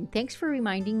 Christine. Thanks for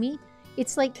reminding me.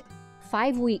 It's like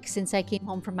 5 weeks since I came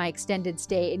home from my extended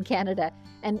stay in Canada.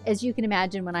 And as you can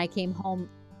imagine, when I came home,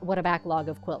 what a backlog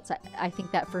of quilts. I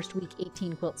think that first week,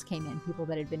 18 quilts came in, people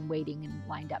that had been waiting and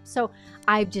lined up. So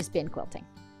I've just been quilting.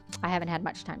 I haven't had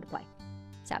much time to play,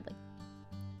 sadly.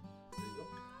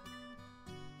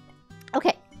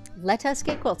 Okay, let us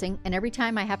get quilting. And every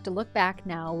time I have to look back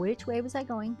now, which way was I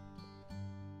going?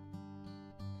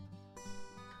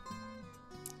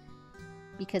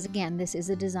 Because again, this is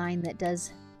a design that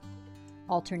does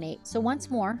alternate. So once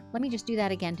more, let me just do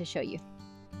that again to show you.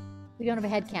 We don't have a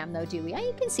head cam though, do we?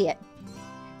 You can see it.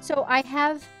 So I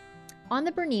have on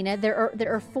the Bernina,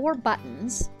 there are 4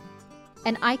 buttons,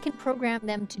 and I can program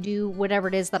them to do whatever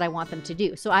it is that I want them to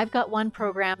do. So I've got one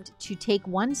programmed to take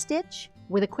 1 stitch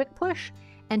with a quick push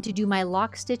and to do my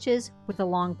lock stitches with a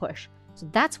long push. So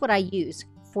that's what I use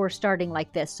for starting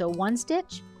like this. So 1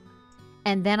 stitch,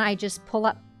 and then I just pull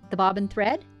up the bobbin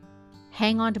thread,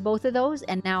 hang on to both of those,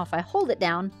 and now if I hold it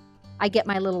down, I get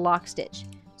my little lock stitch.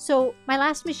 So my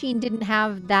last machine didn't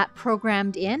have that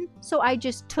programmed in, so I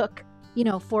just took,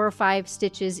 4 or 5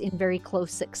 stitches in very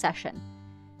close succession.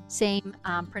 Same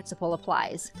principle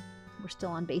applies. We're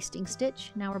still on basting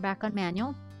stitch. Now we're back on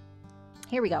manual.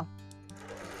 Here we go.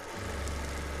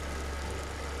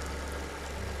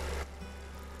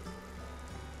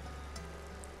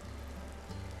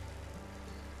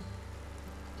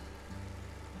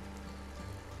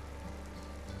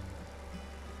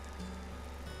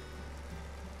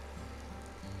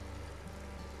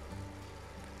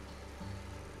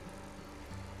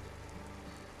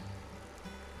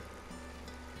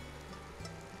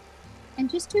 And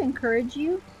just to encourage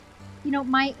you,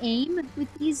 my aim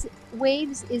with these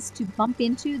waves is to bump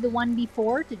into the one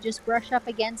before, to just brush up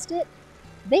against it.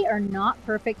 They are not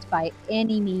perfect by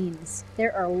any means.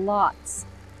 There are lots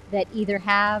that either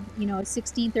have, a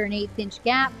 16th or an 1/8 inch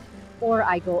gap, or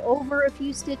I go over a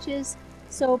few stitches.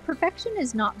 So perfection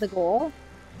is not the goal.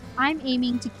 I'm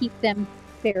aiming to keep them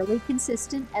fairly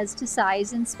consistent as to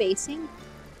size and spacing,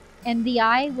 and the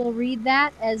eye will read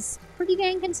that as pretty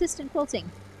dang consistent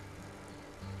quilting.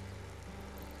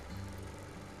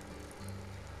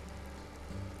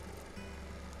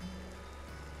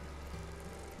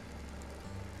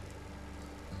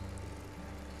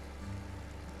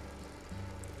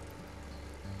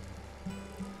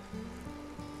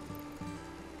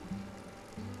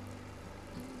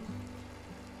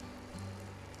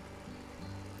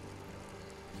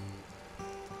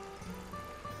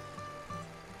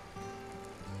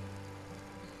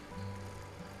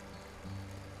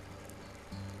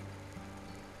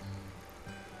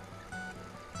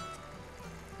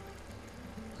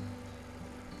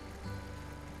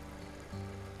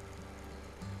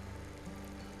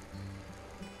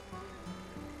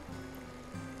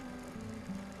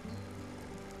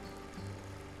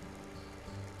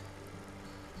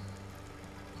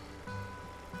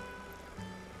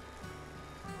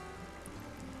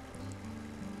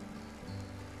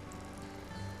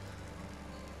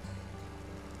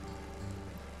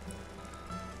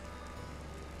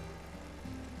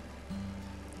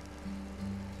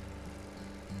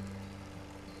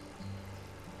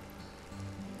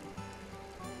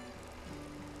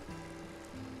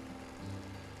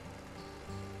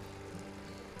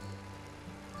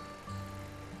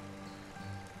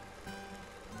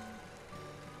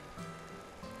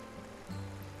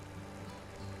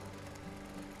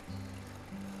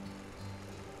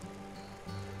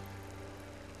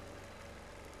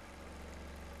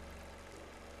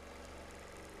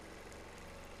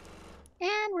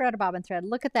 And we're out of bobbin thread.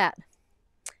 Look at that.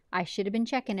 I should have been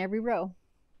checking every row.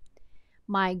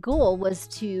 My goal was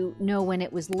to know when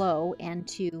it was low and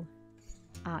to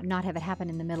not have it happen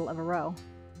in the middle of a row.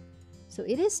 So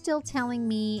it is still telling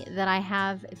me that I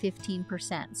have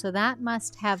 15%. So that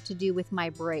must have to do with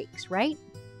my breaks, right?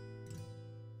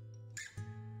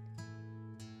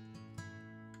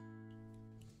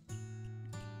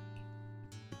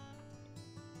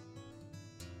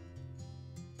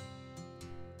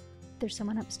 There's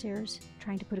someone upstairs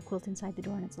trying to put a quilt inside the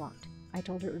door and it's locked. I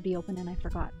told her it would be open and I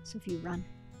forgot. So if you run.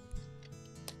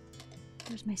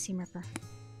 There's my seam ripper.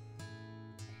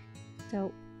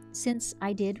 So since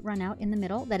I did run out in the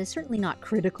middle, that is certainly not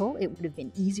critical. It would have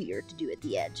been easier to do at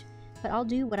the edge. But I'll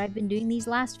do what I've been doing these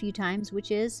last few times,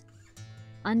 which is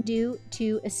undo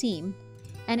to a seam.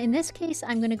 And in this case,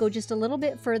 I'm going to go just a little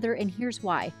bit further, and here's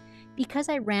why. Because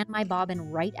I ran my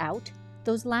bobbin right out,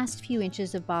 those last few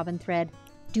inches of bobbin thread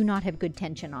do not have good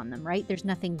tension on them, right? There's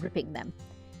nothing gripping them.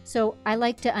 So I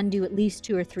like to undo at least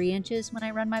 2 or 3 inches when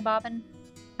I run my bobbin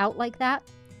out like that.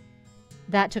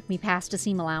 that took me past a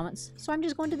seam allowance, so I'm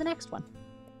just going to the next one.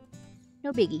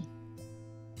 No biggie.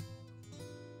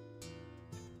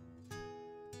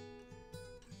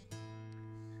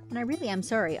 And I really am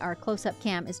sorry our close-up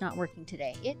cam is not working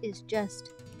today. It has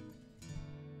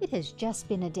just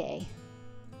been a day.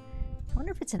 I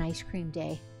wonder if it's an ice cream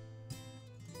day.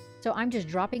 So I'm just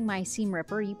dropping my seam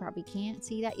ripper. You probably can't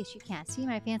see that. Yes, you can. See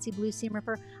my fancy blue seam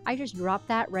ripper? I just dropped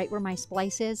that right where my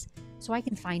splice is so I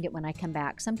can find it when I come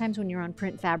back. Sometimes when you're on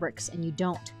print fabrics and you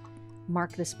don't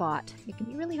mark the spot, it can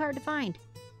be really hard to find.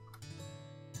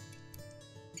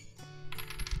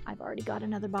 I've already got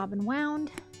another bobbin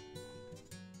wound.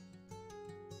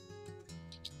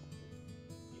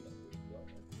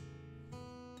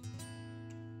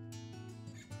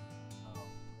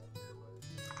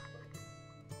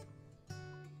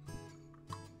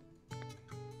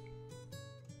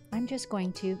 I'm just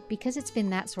going to, because it's been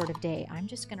that sort of day, I'm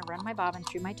just going to run my bobbin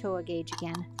through my toa gauge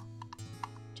again,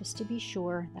 just to be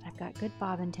sure that I've got good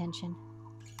bobbin tension.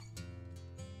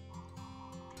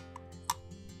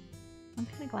 I'm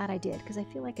kind of glad I did, because I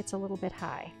feel like it's a little bit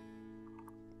high.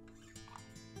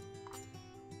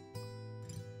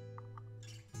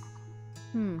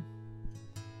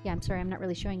 Yeah, I'm sorry, I'm not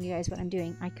really showing you guys what I'm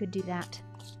doing. I could do that.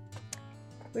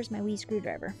 Where's my wee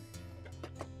screwdriver?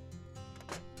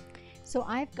 So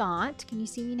I've got, can you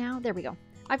see me now? There we go.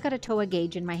 I've got a toa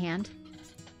gauge in my hand,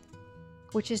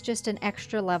 which is just an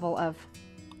extra level of,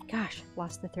 gosh,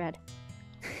 lost the thread,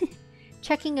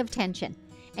 checking of tension.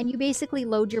 And you basically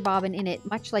load your bobbin in it,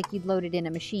 much like you'd load it in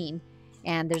a machine.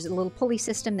 And there's a little pulley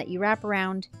system that you wrap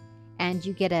around, and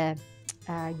you get a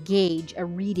gauge, a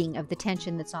reading of the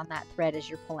tension that's on that thread as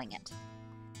you're pulling it.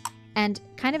 And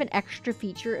kind of an extra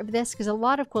feature of this, because a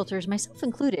lot of quilters, myself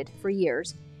included for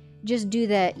years, just do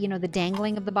the, you know, the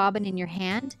dangling of the bobbin in your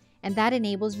hand, and that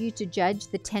enables you to judge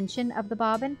the tension of the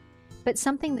bobbin. But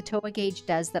something the toa gauge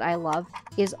does that I love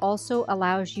is also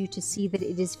allows you to see that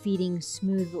it is feeding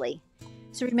smoothly.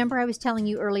 So remember I was telling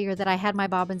you earlier that I had my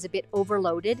bobbins a bit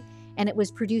overloaded and it was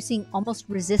producing almost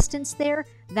resistance there.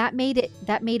 That made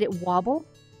it wobble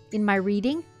in my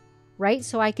reading, right?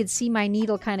 So I could see my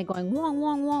needle kind of going wong,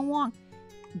 wong, wong, wong.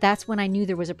 That's when I knew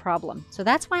there was a problem. So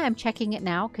that's why I'm checking it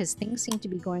now, because things seem to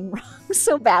be going wrong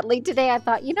so badly today. I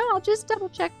thought, you know, I'll just double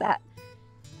check that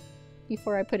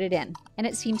before I put it in. And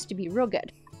it seems to be real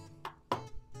good.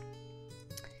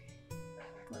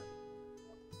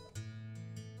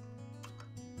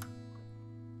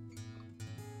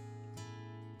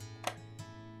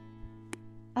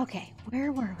 Okay,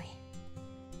 where were we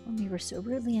when we were so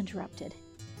rudely interrupted?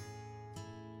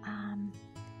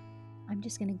 I'm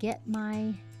just going to get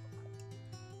my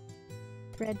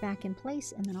thread back in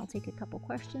place, and then I'll take a couple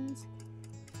questions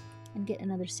and get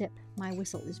another sip. My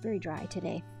whistle is very dry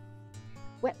today.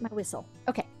 Wet my whistle.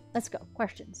 Okay, let's go.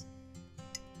 Questions.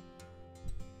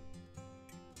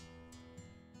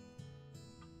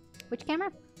 Which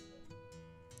camera?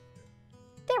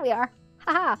 There we are.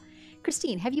 Haha.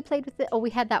 Christine, have you played with it? Oh, we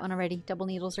had that one already. Double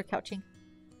needles or couching.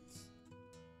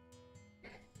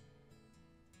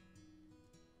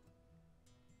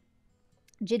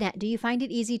 Jeanette, do you find it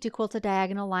easy to quilt a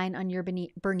diagonal line on your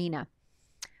Bernina?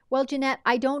 Well, Jeanette,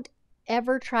 I don't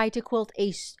ever try to quilt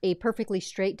a perfectly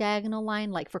straight diagonal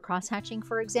line, like for cross-hatching,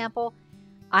 for example.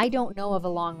 I don't know of a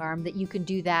long arm that you can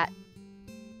do that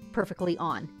perfectly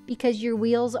on, because your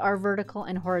wheels are vertical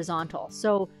and horizontal.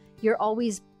 So you're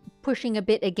always pushing a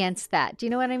bit against that. Do you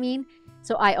know what I mean?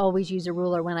 So I always use a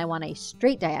ruler when I want a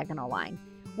straight diagonal line.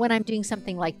 When I'm doing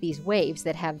something like these waves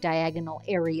that have diagonal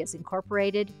areas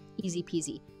incorporated, easy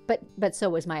peasy. But so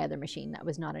was my other machine. That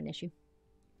was not an issue.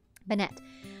 Banette,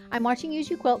 I'm watching you as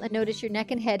you quilt and notice your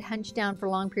neck and head hunched down for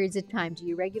long periods of time. Do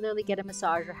you regularly get a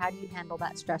massage, or how do you handle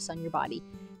that stress on your body?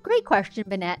 Great question,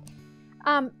 Banette.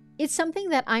 It's something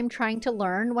that I'm trying to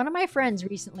learn. One of my friends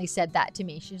recently said that to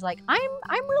me. She's like, I'm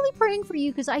really praying for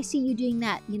you because I see you doing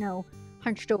that, you know,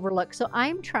 hunched over look. So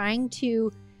I'm trying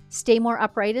to stay more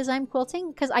upright as I'm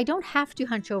quilting, because I don't have to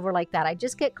hunch over like that. I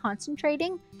just get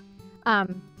concentrating.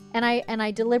 And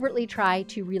I deliberately try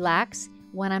to relax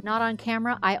when I'm not on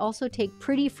camera. I also take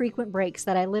pretty frequent breaks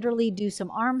that I literally do some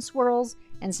arm swirls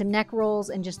and some neck rolls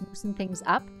and just loosen things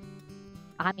up.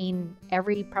 I mean,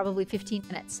 every probably 15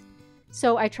 minutes.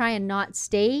 So I try and not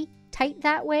stay tight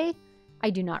that way. I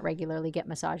do not regularly get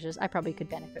massages. I probably could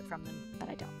benefit from them, but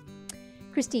I don't.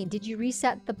 Christine, did you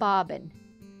reset the bobbin?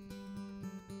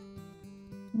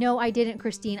 No, I didn't,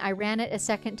 Christine. I ran it a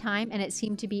second time and it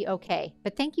seemed to be okay.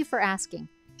 But thank you for asking,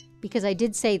 because I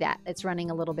did say that it's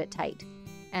running a little bit tight.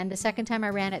 And the second time I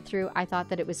ran it through, I thought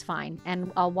that it was fine.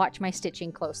 And I'll watch my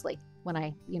stitching closely when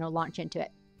I, launch into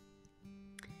it.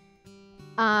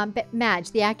 But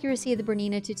Madge, the accuracy of the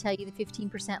Bernina to tell you the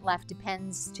 15% left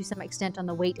depends to some extent on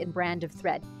the weight and brand of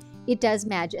thread. It does,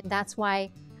 Madge, and that's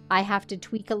why I have to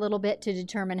tweak a little bit to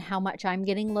determine how much I'm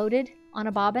getting loaded on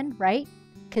a bobbin, right?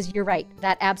 Because you're right,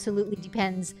 that absolutely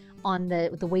depends on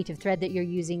the weight of thread that you're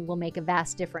using will make a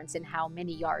vast difference in how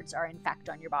many yards are in fact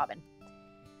on your bobbin.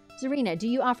 Zarina, do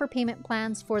you offer payment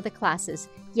plans for the classes?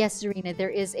 Yes, Zarina, there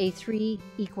is a 3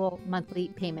 equal monthly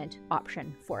payment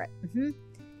option for it.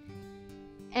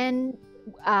 And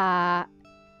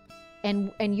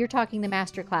you're talking the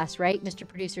master class, right? Mr.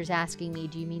 Producer's asking me,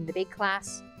 do you mean the big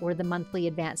class or the monthly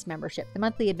advanced membership? The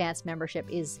monthly advanced membership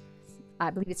is,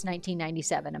 I believe it's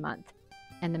 $19.97 a month.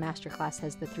 And the master class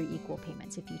has the 3 equal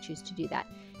payments if you choose to do that.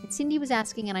 And Cindy was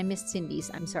asking, and I missed Cindy's.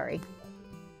 I'm sorry.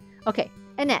 Okay,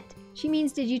 Annette. She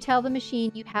means, did you tell the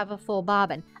machine you have a full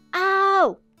bobbin?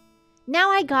 Oh!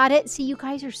 Now I got it. See, you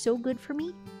guys are so good for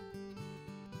me.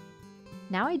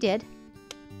 Now I did.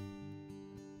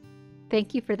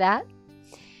 Thank you for that.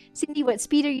 Cindy, what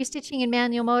speed are you stitching in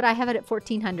manual mode? I have it at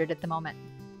 1400 at the moment.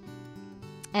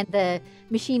 And the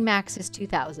machine max is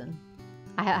 2000.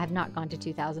 I have not gone to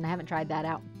 2000. I haven't tried that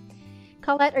out.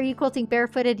 Colette, are you quilting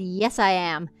barefooted? Yes, I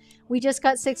am. We just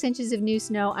got 6 inches of new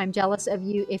snow. I'm jealous of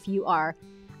you if you are.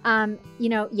 You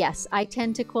know, yes, I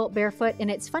tend to quilt barefoot,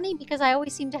 and it's funny because I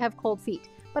always seem to have cold feet.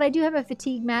 But I do have a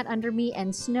fatigue mat under me,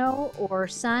 and snow or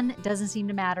sun doesn't seem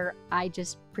to matter. I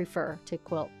just prefer to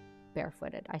quilt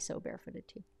barefooted. I sew barefooted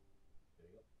too.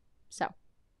 So.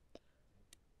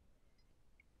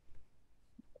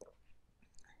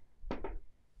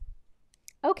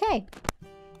 Okay.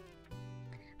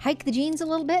 Hike the jeans a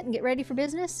little bit and get ready for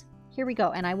business. Here we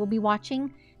go. And I will be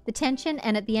watching the tension,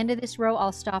 and at the end of this row,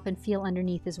 I'll stop and feel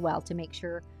underneath as well to make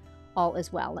sure all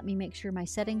is well. Let me make sure my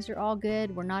settings are all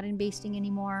good. We're not in basting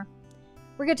anymore.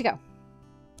 We're good to go.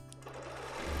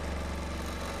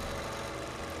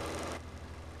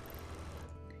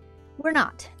 We're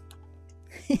not.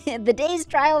 The day's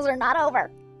trials are not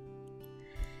over.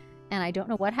 And I don't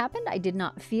know what happened. I did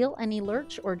not feel any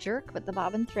lurch or jerk, but the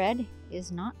bobbin thread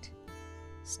is not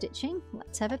stitching.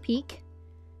 Let's have a peek.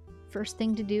 First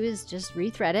thing to do is just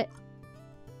rethread it.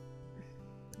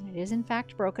 It is in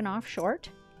fact broken off short.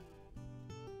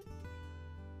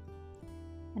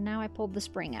 And now I pulled the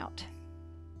spring out.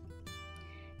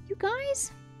 You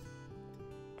guys,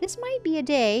 this might be a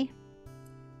day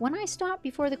when I stop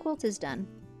before the quilt is done.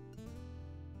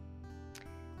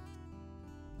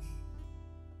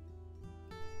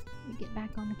 Let me get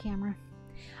back on the camera.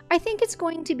 I think it's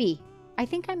going to be. I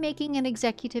think I'm making an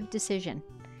executive decision.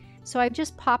 So I've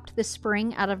just popped the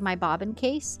spring out of my bobbin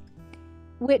case,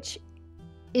 which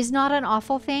is not an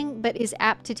awful thing, but is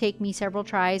apt to take me several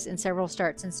tries and several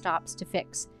starts and stops to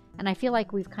fix. And I feel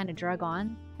like we've kind of drug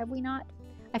on, have we not?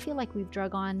 I feel like we've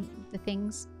drug on the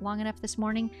things long enough this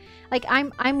morning. Like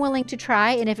I'm willing to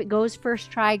try, and if it goes first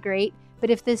try, great.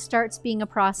 But if this starts being a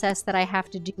process that I have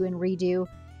to do and redo,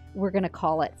 we're going to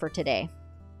call it for today.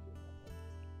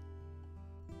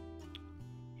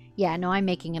 Yeah, no, I'm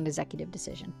making an executive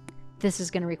decision. This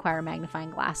is going to require a magnifying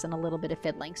glass and a little bit of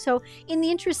fiddling. So in the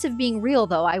interest of being real,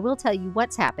 though, I will tell you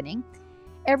what's happening.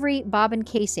 Every bobbin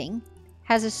casing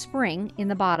has a spring in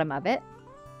the bottom of it.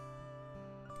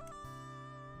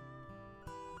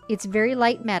 It's very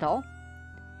light metal,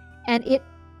 and it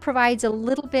provides a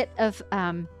little bit of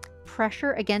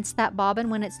pressure against that bobbin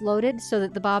when it's loaded so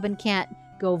that the bobbin can't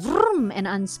go vroom and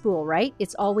unspool, right?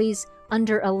 It's always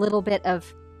under a little bit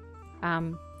of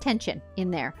tension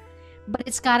in there. But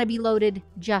it's got to be loaded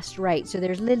just right. So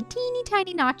there's little teeny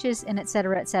tiny notches and et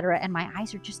cetera, and my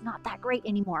eyes are just not that great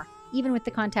anymore, even with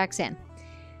the contacts in.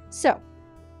 So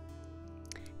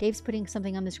Dave's putting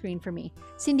something on the screen for me.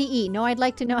 Cindy E, no, I'd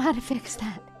like to know how to fix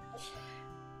that.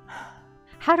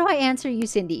 How do I answer you,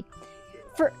 Cindy?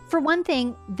 For one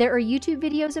thing, there are YouTube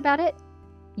videos about it.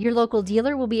 Your local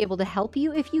dealer will be able to help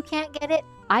you if you can't get it.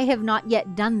 I have not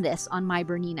yet done this on my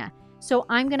Bernina. So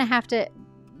I'm going to have to,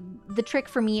 the trick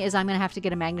for me is I'm going to have to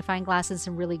get a magnifying glass and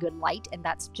some really good light, and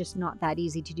that's just not that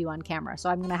easy to do on camera. So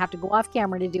I'm going to have to go off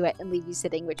camera to do it and leave you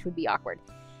sitting, which would be awkward.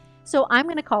 So I'm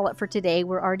going to call it for today.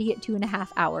 We're already at 2.5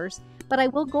 hours, but I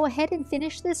will go ahead and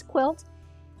finish this quilt.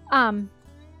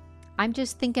 I'm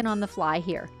just thinking on the fly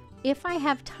here. If I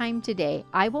have time today,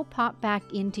 I will pop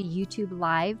back into YouTube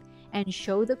Live and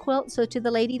show the quilt. So to the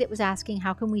lady that was asking,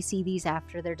 how can we see these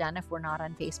after they're done if we're not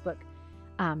on Facebook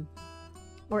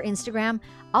or Instagram,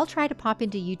 I'll try to pop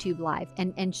into YouTube Live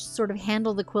and sort of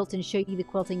handle the quilt and show you the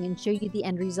quilting and show you the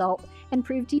end result and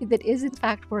prove to you that it is in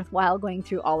fact worthwhile going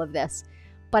through all of this.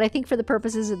 But I think for the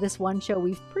purposes of this one show,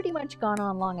 we've pretty much gone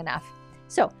on long enough.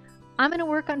 So I'm going to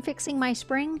work on fixing my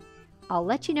spring. I'll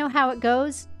let you know how it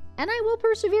goes, and I will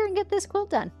persevere and get this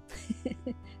quilt done.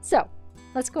 So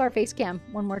let's go our face cam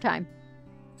one more time.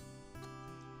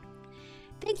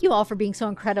 Thank you all for being so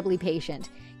incredibly patient.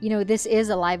 You know, this is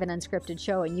a live and unscripted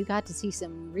show, and you got to see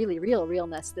some really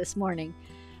realness this morning.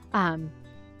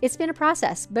 It's been a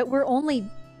process, but we're only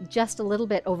just a little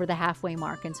bit over the halfway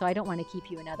mark, and so I don't want to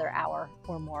keep you another hour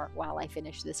or more while I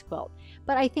finish this quilt.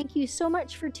 But I thank you so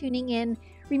much for tuning in.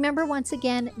 Remember, once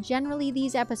again, generally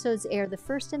these episodes air the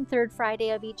first and third Friday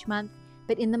of each month,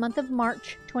 but in the month of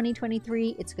March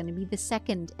 2023, it's going to be the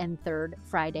second and third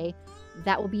Friday.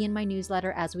 That will be in my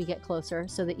newsletter as we get closer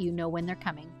so that you know when they're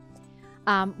coming.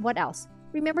 What else?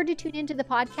 Remember to tune into the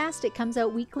podcast. It comes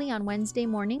out weekly on Wednesday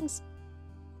mornings.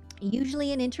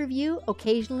 Usually an interview,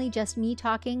 occasionally just me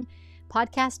talking.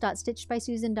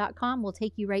 Podcast.stitchedbysusan.com will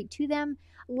take you right to them.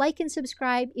 Like and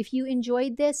subscribe if you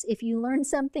enjoyed this, if you learned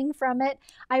something from it.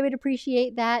 I would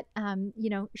appreciate that.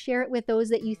 Share it with those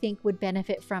that you think would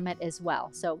benefit from it as well.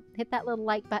 So hit that little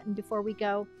like button before we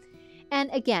go. And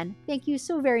again, thank you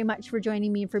so very much for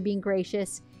joining me and for being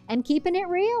gracious and keeping it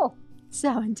real.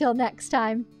 So until next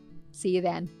time, see you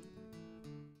then.